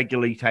 She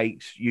regularly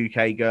takes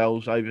UK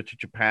girls over to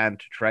Japan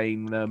to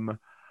train them.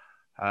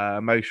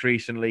 Most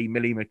recently,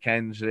 Millie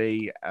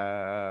McKenzie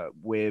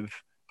with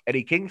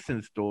Eddie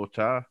Kingston's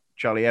daughter,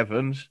 Charlie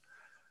Evans,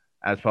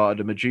 as part of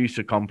the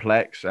Medusa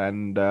complex,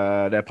 and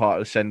they're part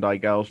of the Sendai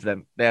Girls.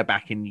 They're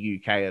back in the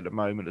UK at the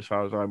moment, as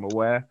far as I'm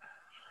aware.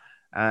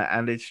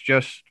 And it's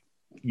just,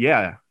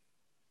 yeah,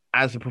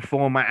 as a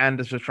performer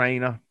and as a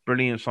trainer,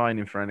 brilliant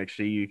signing for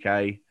NXT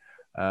UK.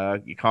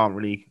 You can't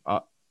really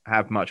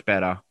have much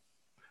better.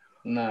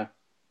 No.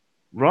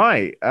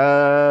 Right.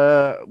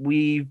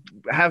 We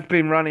have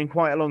been running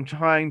quite a long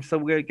time, so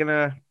we're going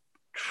to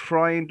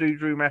try and do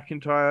Drew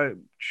McIntyre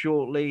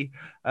shortly.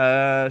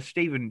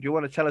 Stephen, do you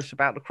want to tell us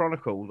about the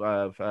chronicle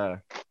of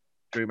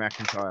Drew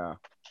McIntyre?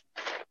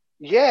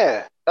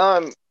 Yeah.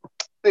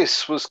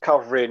 This was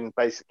covering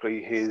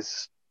basically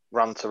his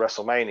run to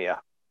WrestleMania.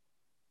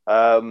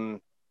 And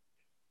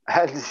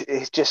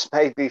it just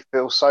made me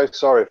feel so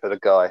sorry for the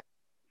guy.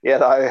 You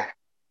know,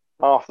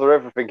 after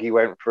everything he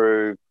went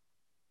through,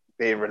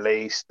 being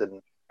released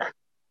and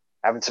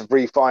having to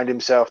re-find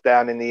himself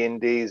down in the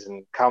Indies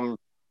and come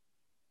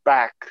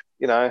back,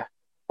 you know,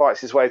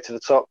 fights his way to the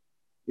top.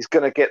 He's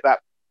going to get that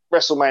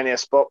WrestleMania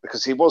spot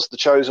because he was the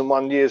chosen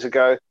one years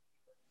ago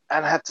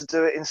and had to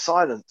do it in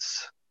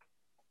silence.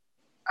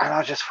 And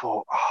I just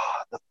thought,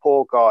 the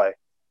poor guy,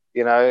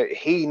 you know,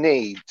 he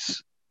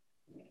needs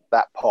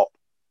that pop.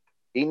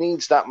 He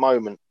needs that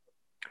moment.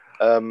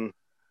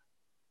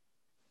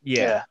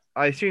 Yeah.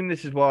 I assume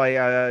this is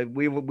why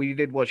we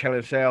did watch Hell in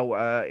a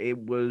Cell. It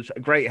was a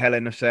great Hell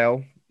in a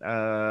Cell.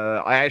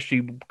 I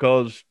actually,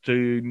 because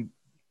to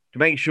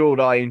make sure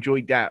that I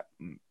enjoyed that,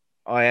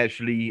 I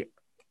actually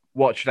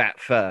watched that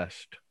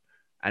first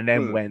and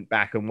then went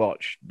back and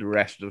watched the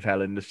rest of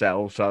Hell in a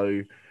Cell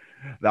so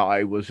that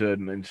I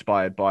wasn't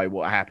inspired by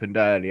what happened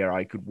earlier.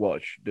 I could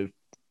watch the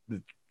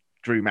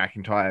Drew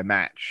McIntyre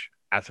match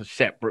as a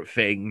separate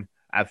thing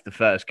as the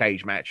first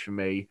cage match for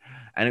me,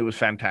 and it was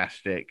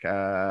fantastic.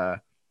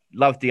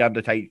 Loved the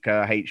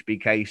Undertaker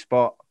HBK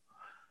spot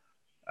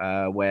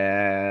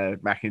where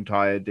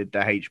McIntyre did the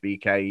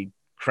HBK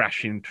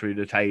crashing through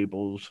the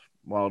tables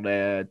while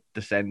they're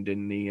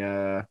descending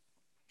the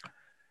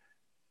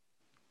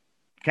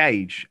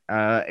cage.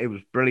 It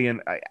was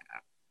brilliant.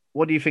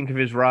 What do you think of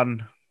his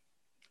run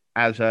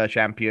as a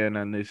champion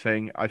and this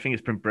thing? I think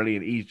it's been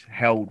brilliant. He's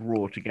held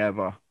Raw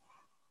together.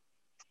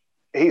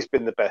 He's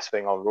been the best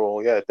thing on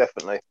Raw, yeah,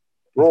 definitely.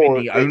 Raw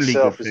the only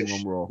good thing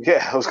on Raw.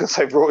 Yeah, I was going to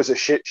say Raw is a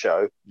shit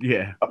show.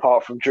 Yeah.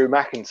 Apart from Drew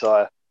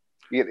McIntyre.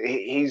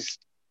 He's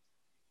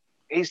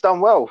done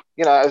well.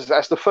 You know,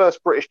 as the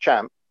first British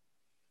champ,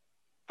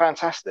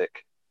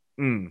 fantastic.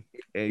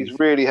 He's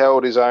really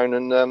held his own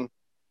and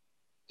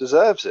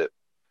deserves it.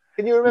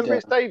 Can you remember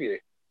his debut?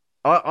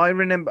 I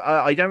remember.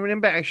 I don't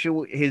remember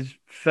actually his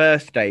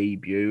first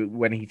debut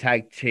when he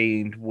tag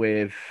teamed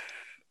with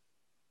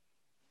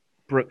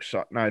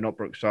Brookside. No, not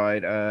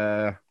Brookside.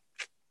 I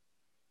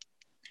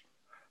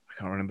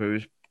can't remember who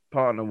his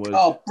partner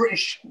was.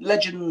 British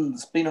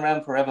legends, been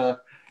around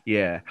forever.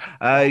 Yeah,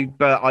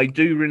 but I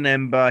do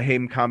remember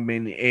him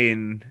coming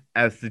in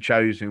as the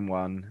chosen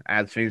one,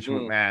 as Vince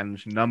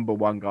McMahon's number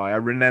one guy. I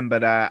remember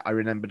that. I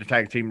remember the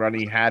tag team run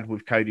he had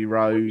with Cody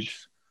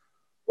Rhodes.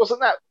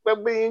 Wasn't that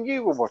when me and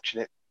you were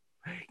watching it?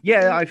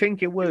 Yeah, I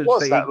think it was. It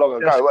was that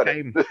long ago,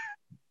 wasn't it?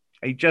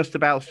 He just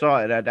about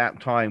started at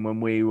that time when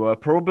we were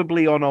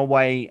probably on our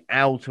way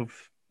out of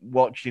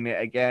watching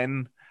it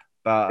again,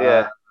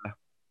 but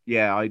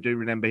yeah, I do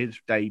remember his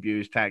debut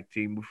as tag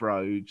team with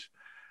Rhodes.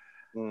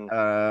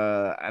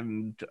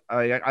 And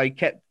I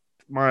kept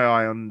my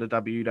eye on the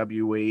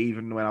WWE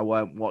even when I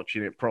weren't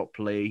watching it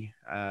properly,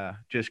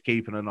 just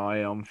keeping an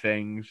eye on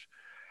things.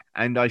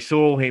 And I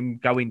saw him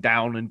going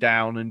down and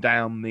down and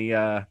down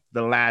the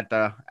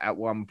ladder at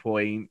one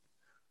point.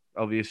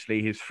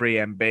 Obviously, his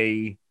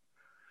 3MB,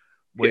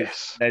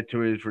 which led to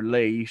his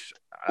release.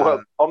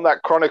 Well, on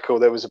that Chronicle,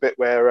 there was a bit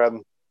where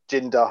him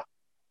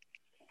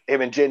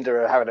and Jinder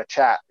are having a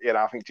chat. You know,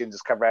 I think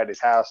Jinder's come around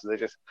his house,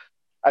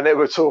 and they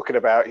were talking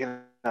about, you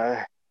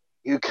know,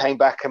 you came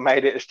back and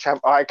made it as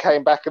champ. I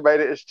came back and made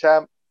it as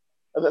champ.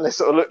 And then they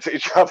sort of looked at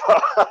each other,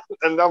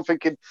 and I'm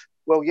thinking,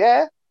 well,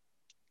 yeah,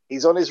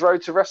 he's on his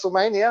road to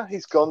WrestleMania.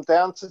 He's gone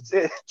down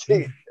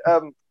to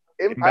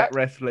Impact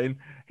Wrestling.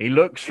 He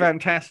looks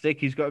fantastic.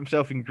 He's got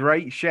himself in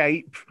great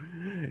shape.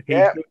 He's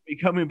going to be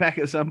coming back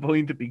at some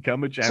point to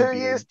become a champion. 2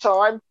 years'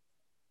 time,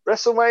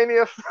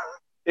 WrestleMania,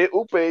 it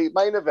will be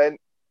main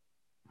event.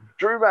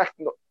 Drew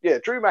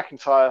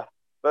McIntyre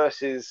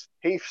versus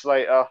Heath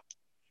Slater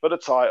for the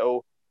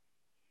title,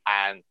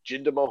 and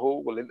Jinder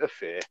Mahal will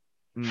interfere.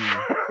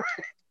 No,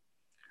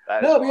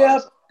 we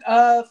have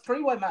a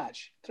three-way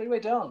match, three-way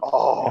dance.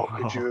 Oh,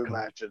 could you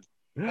imagine?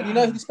 And you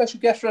know who the special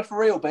guest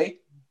referee will be?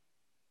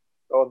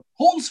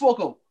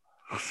 Hornswoggle.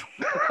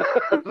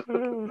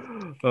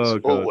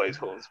 Always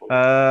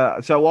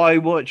Hornswoggle. So I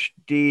watched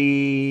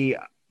the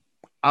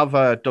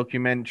other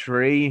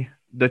documentary,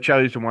 the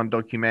Chosen One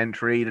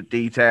documentary, that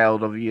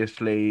detailed,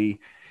 obviously,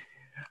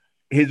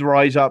 his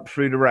rise up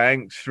through the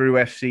ranks, through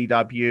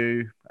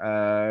FCW,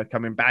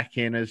 coming back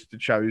in as the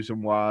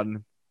Chosen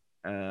One,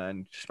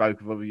 and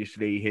spoke of,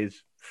 obviously,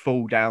 his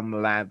fall down the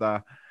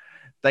ladder.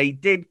 They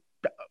did,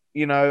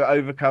 you know,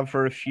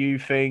 overcover a few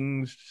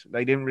things.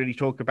 They didn't really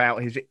talk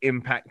about his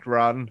Impact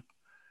run.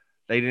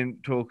 They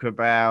didn't talk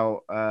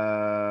about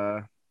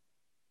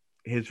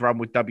his run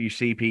with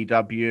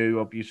WCPW.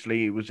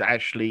 Obviously, it was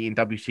actually in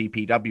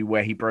WCPW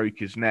where he broke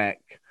his neck.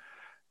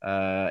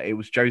 It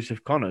was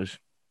Joseph Connors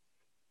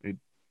who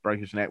broke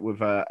his neck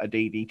with a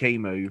DDT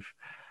move.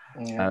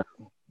 Yeah.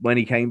 When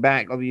he came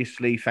back,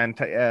 obviously,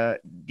 the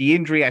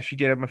injury actually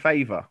did him a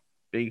favor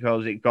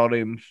because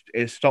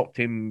it stopped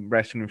him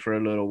wrestling for a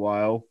little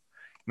while.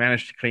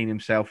 Managed to clean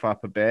himself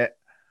up a bit,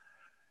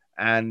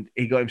 and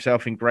he got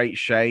himself in great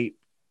shape.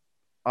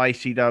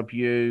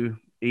 ICW,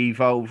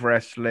 Evolve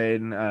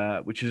Wrestling,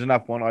 which is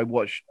another one. I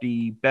watched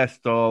the best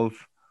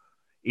of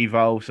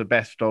Evolve, so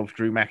best of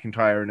Drew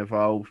McIntyre and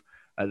Evolve.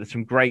 There's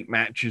some great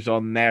matches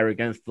on there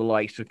against the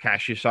likes of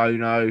Cassius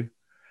Ohno,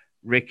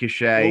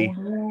 Ricochet,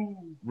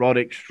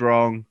 Roderick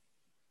Strong,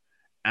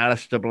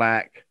 Aleister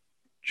Black,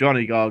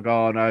 Johnny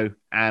Gargano,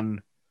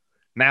 and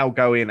now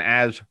going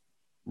as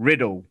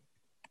Riddle.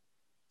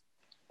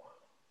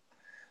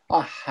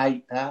 I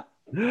hate that.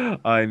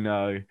 I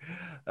know.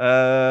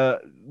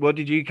 What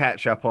did you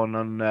catch up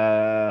on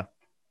the?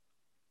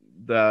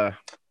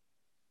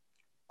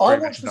 I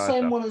watched the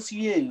same one as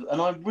you, and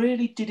I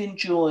really did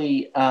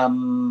enjoy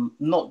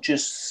not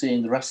just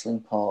seeing the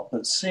wrestling part,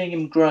 but seeing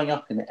him growing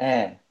up in the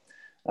air,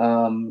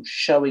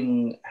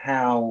 showing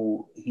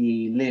how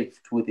he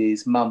lived with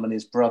his mum and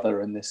his brother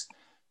in this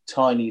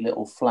tiny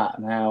little flat,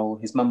 and how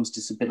his mum's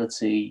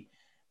disability,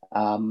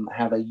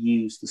 how they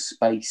used the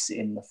space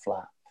in the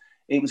flat.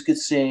 It was good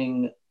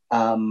seeing.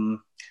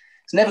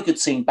 It's never good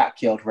seeing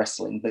backyard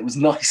wrestling, but it was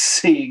nice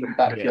seeing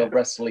backyard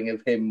wrestling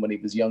of him when he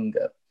was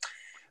younger.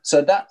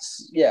 So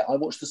I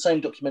watched the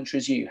same documentary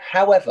as you.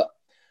 However,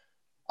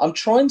 I'm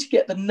trying to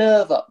get the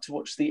nerve up to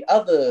watch the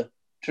other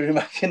Drew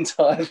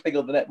McIntyre thing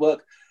on the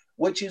network,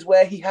 which is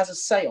where he has a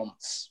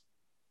seance.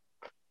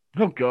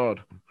 Oh,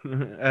 God.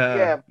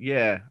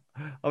 Yeah.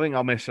 I think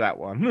I'll miss that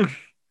one.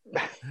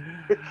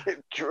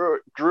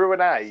 Drew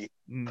and A. I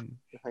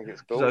think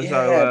it's called.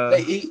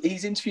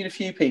 He's interviewed a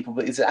few people,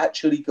 but he's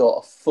actually got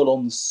a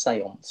full-on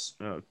seance.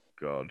 Oh,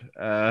 God.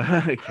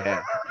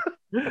 Yeah.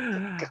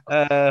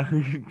 Yeah,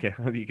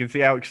 you can see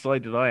how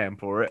excited I am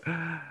for it.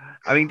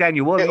 I mean,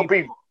 Daniel, it'll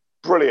be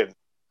brilliant.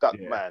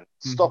 Man,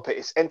 stop it!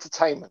 It's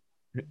entertainment.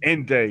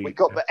 Indeed, we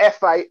got the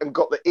F8 and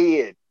got the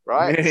E in,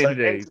 right?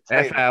 Indeed,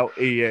 F out,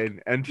 E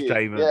in,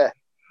 entertainment. Yeah.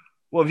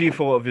 What have you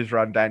thought of his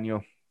run,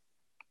 Daniel?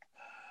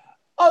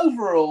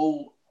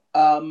 Overall,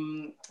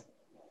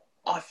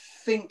 I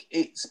think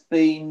it's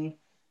been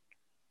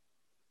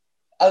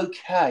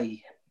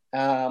okay.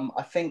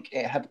 I think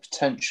it had the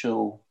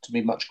potential to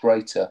be much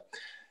greater.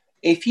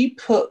 If you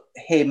put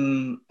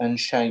him and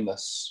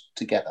Sheamus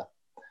together,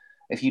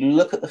 if you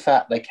look at the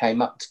fact they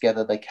came up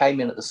together, they came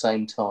in at the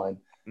same time,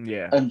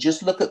 and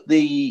just look at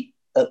the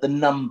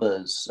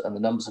numbers and the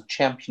numbers of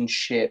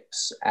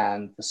championships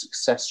and the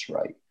success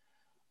rate,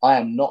 I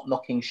am not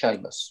knocking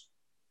Sheamus.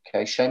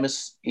 Okay,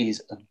 Sheamus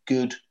is a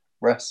good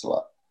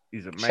wrestler.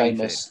 He's amazing.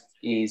 Sheamus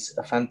is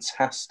a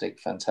fantastic,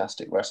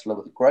 fantastic wrestler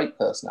with a great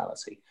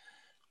personality.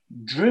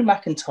 Drew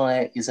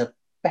McIntyre is a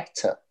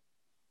better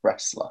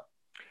wrestler.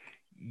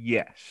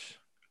 Yes.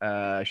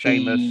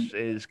 Sheamus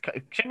is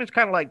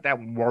kind of like that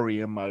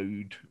warrior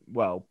mode.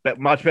 Well, but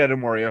much better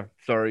than warrior.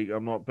 Sorry,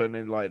 I'm not putting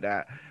it like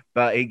that.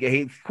 But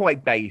he's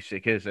quite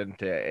basic,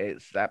 isn't it?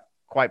 It's that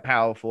quite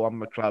powerful. I'm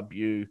gonna club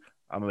you.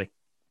 I'm gonna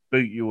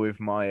boot you with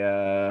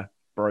my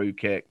bro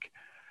kick.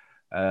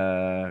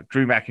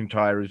 Drew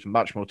McIntyre is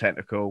much more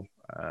technical.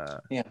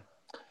 Yeah,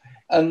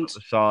 and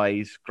the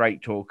size,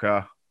 great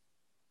talker.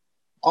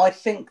 I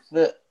think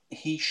that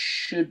he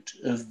should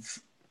have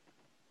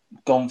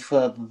gone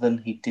further than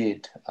he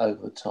did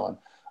over time.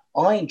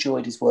 I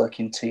enjoyed his work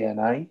in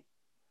TNA.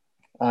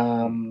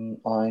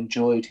 I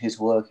enjoyed his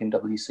work in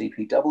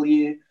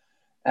WCPW,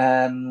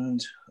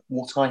 and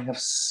what I have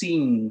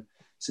seen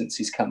since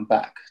he's come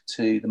back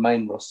to the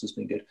main roster has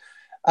been good.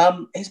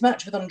 His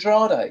match with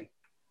Andrade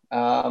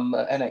at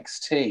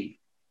NXT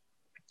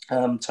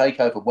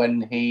TakeOver,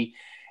 when he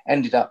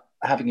ended up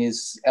having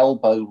his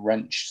elbow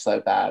wrenched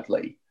so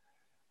badly,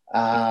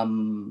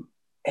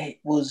 it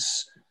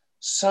was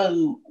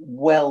so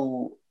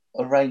well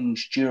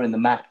arranged during the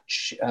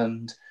match,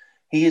 and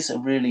he is a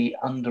really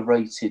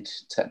underrated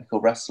technical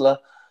wrestler.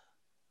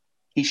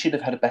 He should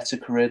have had a better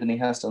career than he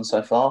has done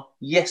so far.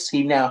 Yes,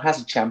 he now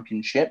has a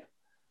championship.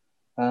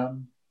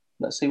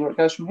 Let's see where it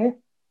goes from here.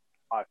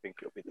 I think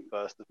it'll be the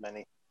first of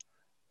many.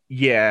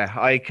 Yeah,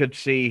 I could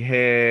see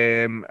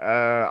him.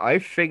 I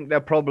think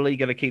they're probably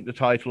going to keep the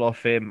title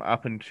off him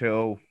up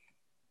until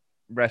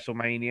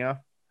WrestleMania.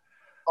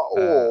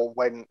 Or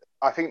when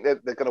I think they're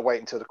going to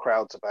wait until the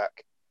crowds are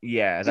back.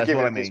 Yeah, that's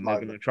what I mean. They're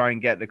going to try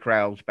and get the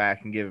crowds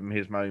back and give him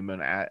his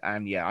moment.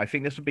 And yeah, I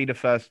think this will be the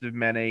first of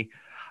many.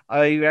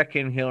 I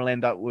reckon he'll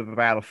end up with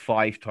about a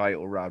 5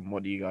 title run.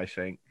 What do you guys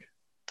think?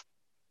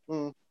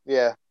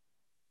 Yeah,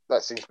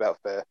 that seems about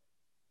fair.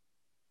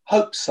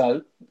 Hope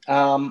so.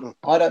 I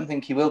don't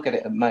think he will get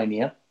it at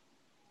Mania.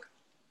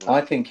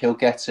 I think he'll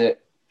get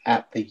it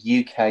at the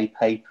UK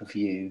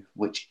pay-per-view,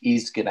 which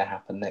is going to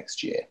happen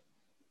next year.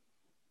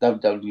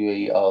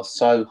 WWE are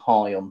so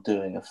high on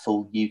doing a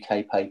full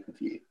UK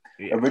pay-per-view.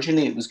 Yeah.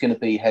 Originally, it was going to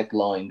be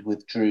headlined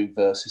with Drew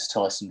versus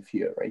Tyson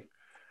Fury.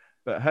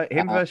 But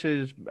him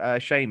versus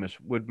Sheamus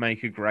would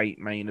make a great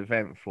main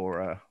event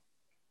for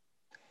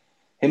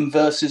him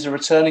versus a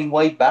returning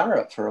Wade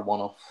Barrett for a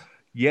one-off.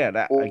 Yeah,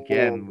 that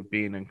again would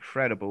be an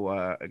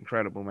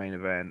incredible main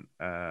event.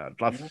 I'd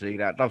love to see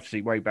that. I'd love to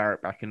see Wade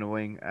Barrett back in the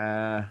ring.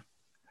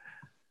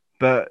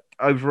 But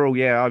overall,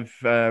 yeah, I've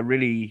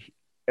really,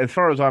 as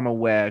far as I'm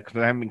aware, because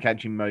I haven't been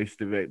catching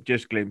most of it,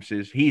 just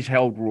glimpses, he's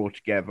held Raw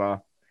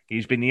together.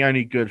 He's been the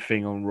only good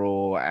thing on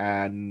Raw,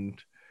 and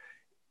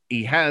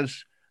he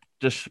has,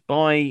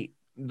 despite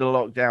the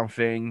lockdown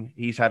thing,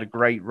 he's had a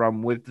great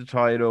run with the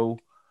title.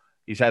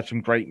 He's had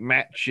some great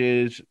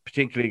matches,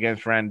 particularly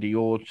against Randy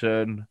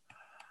Orton.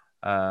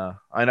 I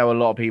know a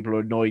lot of people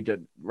are annoyed that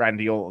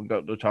Randy Orton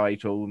got the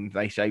title, and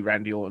they say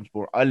Randy Orton's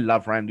boring. I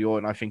love Randy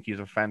Orton. I think he's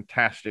a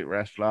fantastic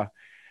wrestler.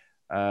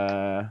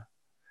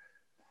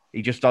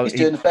 He just does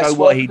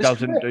what he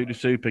doesn't do, the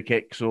super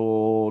kicks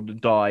or the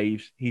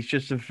dives. He's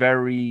a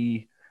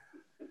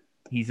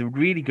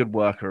really good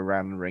worker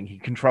around the ring. He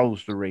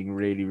controls the ring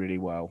really, really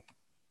well.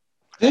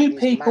 Do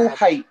people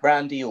hate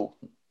Randy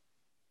Orton?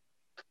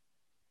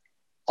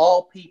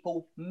 Are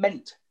people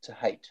meant to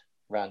hate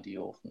Randy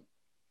Orton?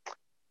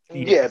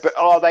 Yeah, but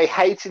are they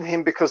hating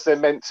him because they're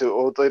meant to,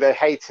 or do they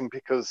hate him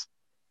because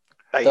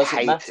they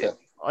hate him?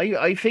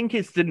 I think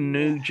it's the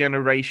new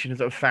generations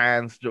of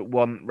fans that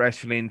want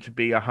wrestling to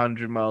be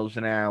 100 miles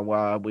an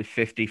hour with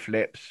 50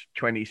 flips,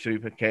 20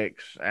 super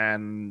kicks,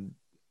 and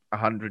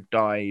 100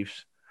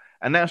 dives.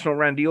 And that's not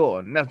Randy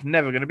Orton. That's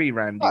never going to be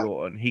Randy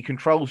Orton. He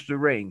controls the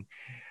ring.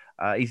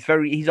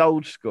 He's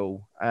old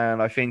school,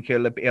 and I think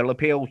he'll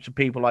appeal to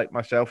people like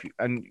myself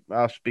and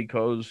us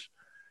because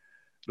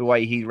the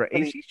way he's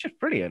just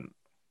brilliant.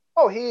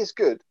 Oh, he is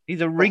good.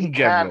 He's a ring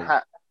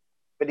general.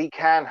 But he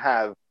can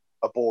have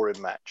a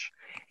boring match.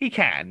 He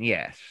can,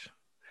 yes.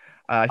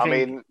 I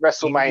mean,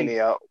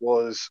 WrestleMania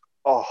was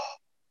I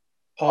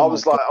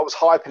was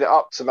hyping it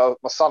up to my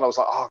son. I was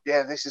like, oh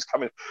yeah, this is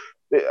coming,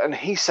 and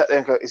he sat there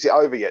and go, "Is it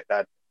over yet,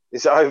 Dad?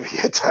 Is it over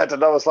yet, Dad?"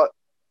 And I was like,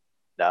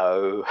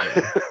 "No."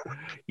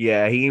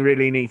 Yeah, he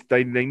really needs.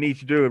 They need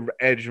to do an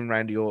Edge and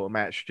Randy Orton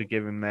match to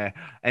give him there.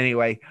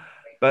 Anyway,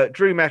 but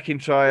Drew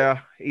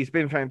McIntyre, he's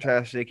been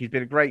fantastic. He's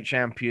been a great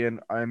champion.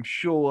 I'm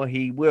sure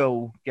he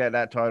will get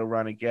that title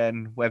run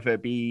again, whether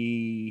it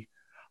be,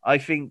 I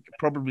think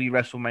probably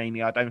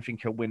WrestleMania. I don't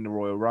think he'll win the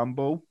Royal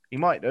Rumble. He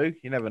might do.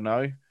 You never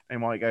know. They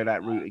might go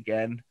that route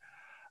again.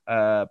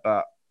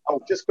 But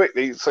just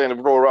quickly saying the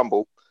Royal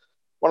Rumble,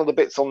 one of the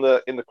bits in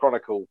the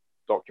Chronicle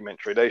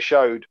documentary, they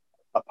showed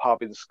a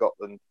pub in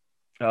Scotland.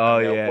 Oh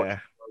yeah,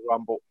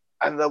 Rumble,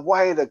 and the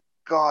way the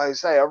guys,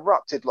 they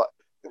erupted, like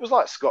it was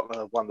like Scotland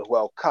had won the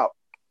World Cup.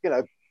 You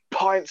know,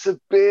 pints of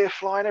beer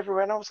flying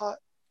everywhere, and I was like,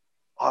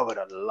 I would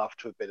have loved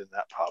to have been in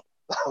that pub.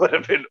 That would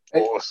have been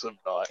awesome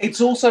night. It's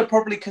also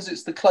probably because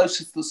it's the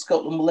closest that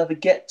Scotland will ever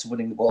get to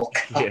winning the World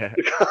Cup. Yeah,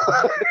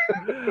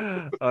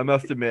 I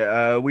must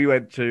admit, we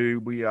went to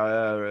a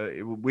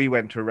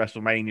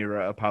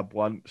WrestleMania at a pub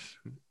once.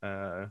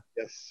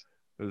 Yes.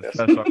 It was the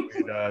first time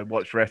we'd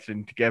watched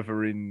wrestling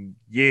together in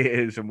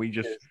years, and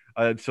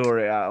I saw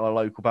it at our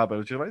local pub. I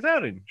was just like,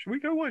 Sowden, should we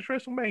go watch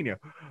WrestleMania?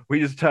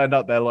 We just turned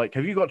up there like,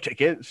 have you got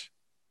tickets?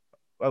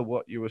 Oh,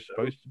 what? You were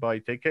supposed to buy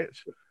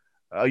tickets?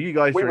 Are you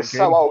guys We drinking?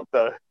 were so old,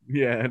 though.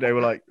 Yeah, they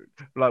were like,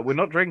 we're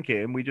not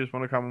drinking. We just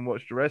want to come and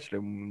watch the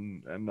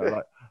wrestling. And they're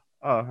like,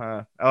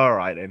 oh, all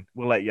right then,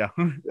 we'll let you.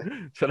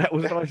 So that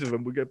was nice of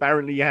them. We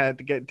apparently had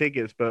to get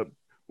tickets, but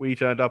we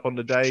turned up on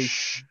the day.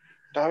 Shh,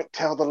 don't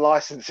tell the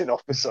licensing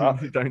officer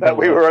that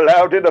we were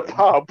allowed in a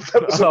pub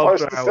that was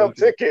supposed to sell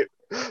tickets.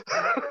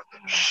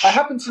 I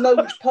happen to know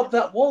which pub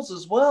that was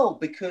as well,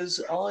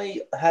 because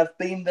I have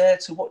been there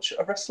to watch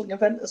a wrestling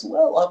event as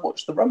well. I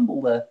watched the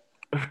Rumble there.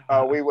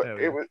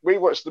 We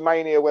watched the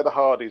Mania where the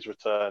Hardys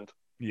returned.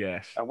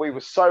 Yes. And we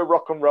were so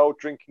rock and roll,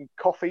 drinking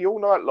coffee all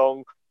night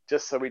long,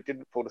 just so we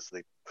didn't fall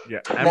asleep. Yeah,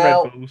 and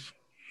now, Red Bulls.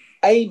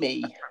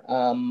 Amy,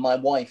 my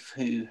wife,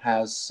 who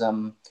has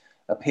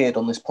appeared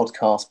on this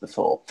podcast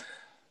before,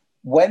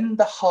 when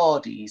the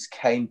Hardys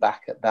came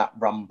back at that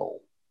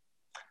Rumble,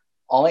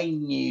 I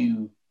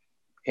knew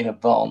in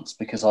advance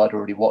because I'd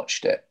already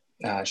watched it.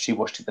 She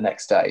watched it the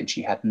next day and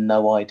she had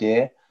no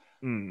idea.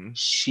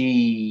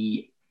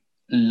 She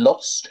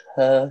lost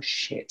her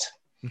shit.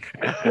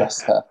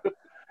 Bless her.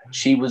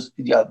 She was,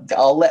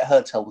 I'll let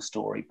her tell the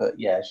story, but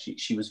yeah,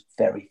 she was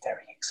very,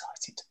 very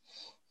excited.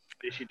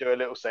 Did she do a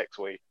little sex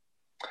week?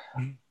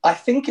 I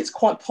think it's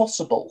quite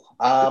possible.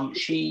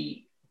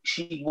 She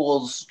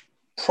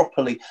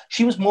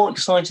was more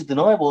excited than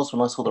I was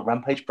when I saw the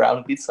Rampage Brown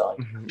had been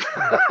signed.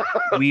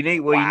 We need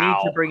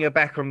to bring her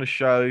back on the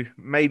show,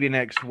 maybe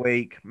next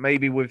week,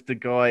 maybe with the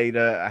guy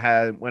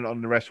that went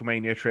on the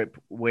WrestleMania trip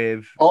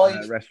with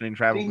Wrestling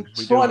Travel. I've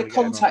been trying to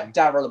contact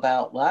Daryl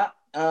about that.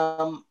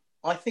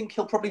 I think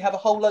he'll probably have a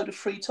whole load of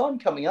free time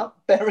coming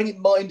up, bearing in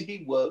mind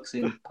he works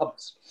in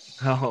pubs.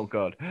 Oh,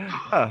 God.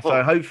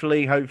 So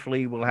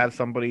hopefully we'll have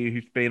somebody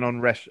who's been on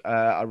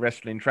a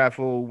Wrestling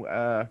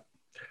Travel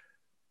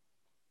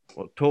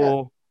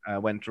tour,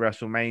 went to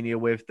WrestleMania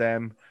with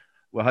them.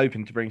 We're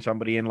hoping to bring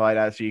somebody in like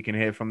that so you can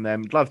hear from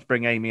them. Love to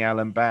bring Amy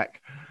Allen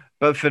back.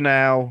 But for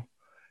now,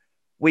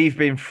 we've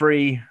been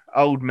three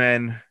old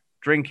men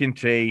drinking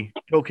tea,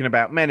 talking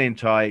about men in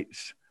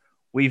tights.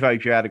 We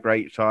hope you had a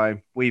great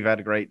time. We've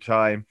had a great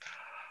time.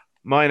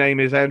 My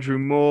name is Andrew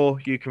More.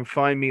 You can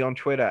find me on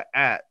Twitter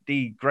at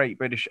the Great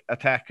British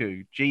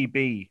Attaku,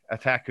 GB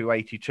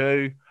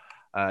Attaku82.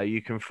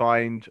 You can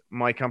find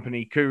my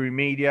company Kuru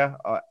Media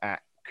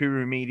at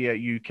Kuru Media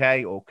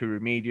UK or Kuru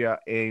Media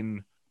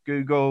in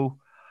Google.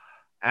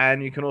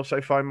 And you can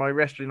also find my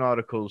wrestling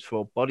articles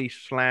for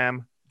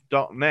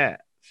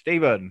bodyslam.net.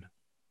 Stephen.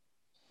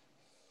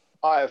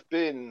 I have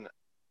been...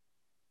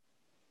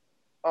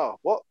 Oh,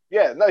 what?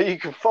 Yeah, no, you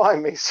can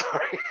find me,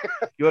 sorry.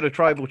 You're the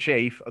tribal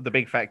chief of the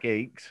Big Fat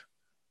Geeks.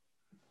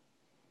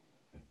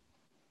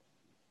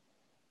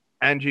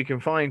 And you can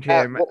find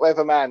him...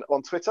 Whatever Man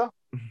on Twitter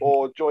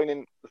or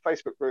joining the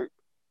Facebook group.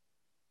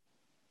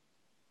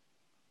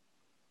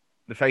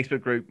 The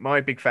Facebook group, My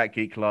Big Fat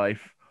Geek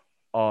Life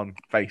on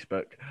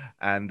Facebook.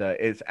 And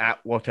it's at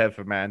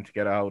Whatever Man to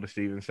get a hold of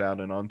Stephen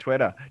Sowden on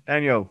Twitter.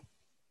 Daniel.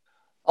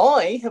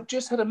 I have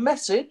just had a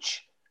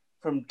message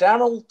from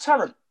Daryl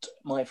Tarrant,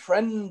 my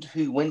friend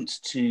who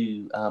went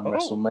to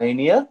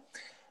WrestleMania,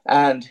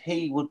 and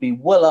he would be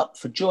well up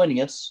for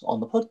joining us on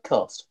the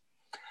podcast.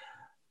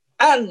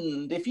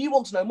 And if you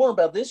want to know more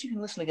about this, you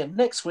can listen again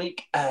next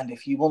week. And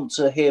if you want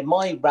to hear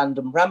my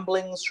random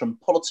ramblings from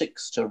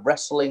politics to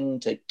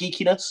wrestling to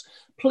geekiness,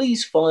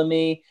 please follow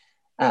me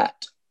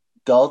at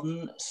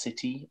Garden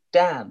City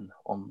Dan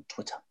on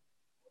Twitter.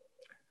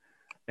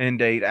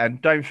 Indeed.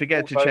 And don't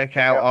forget to check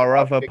out our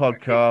other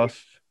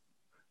podcast,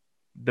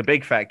 The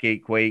Big Fat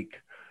Geek Week,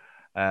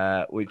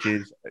 which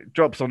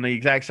drops on the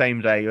exact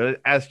same day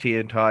as Tea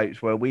and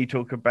Types, where we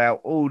talk about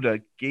all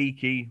the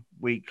geeky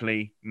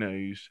weekly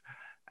news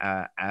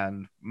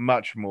and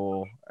much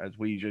more as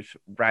we just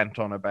rant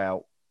on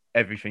about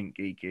everything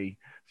geeky.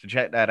 So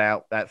check that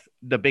out. That's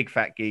The Big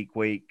Fat Geek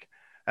Week.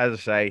 As I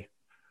say,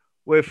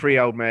 we're three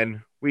old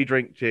men. We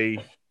drink tea.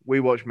 We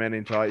watch Men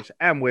in Tights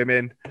and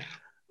women.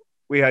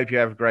 We hope you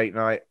have a great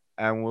night,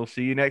 and we'll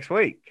see you next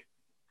week.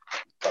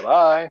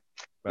 Bye-bye.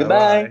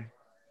 Goodbye.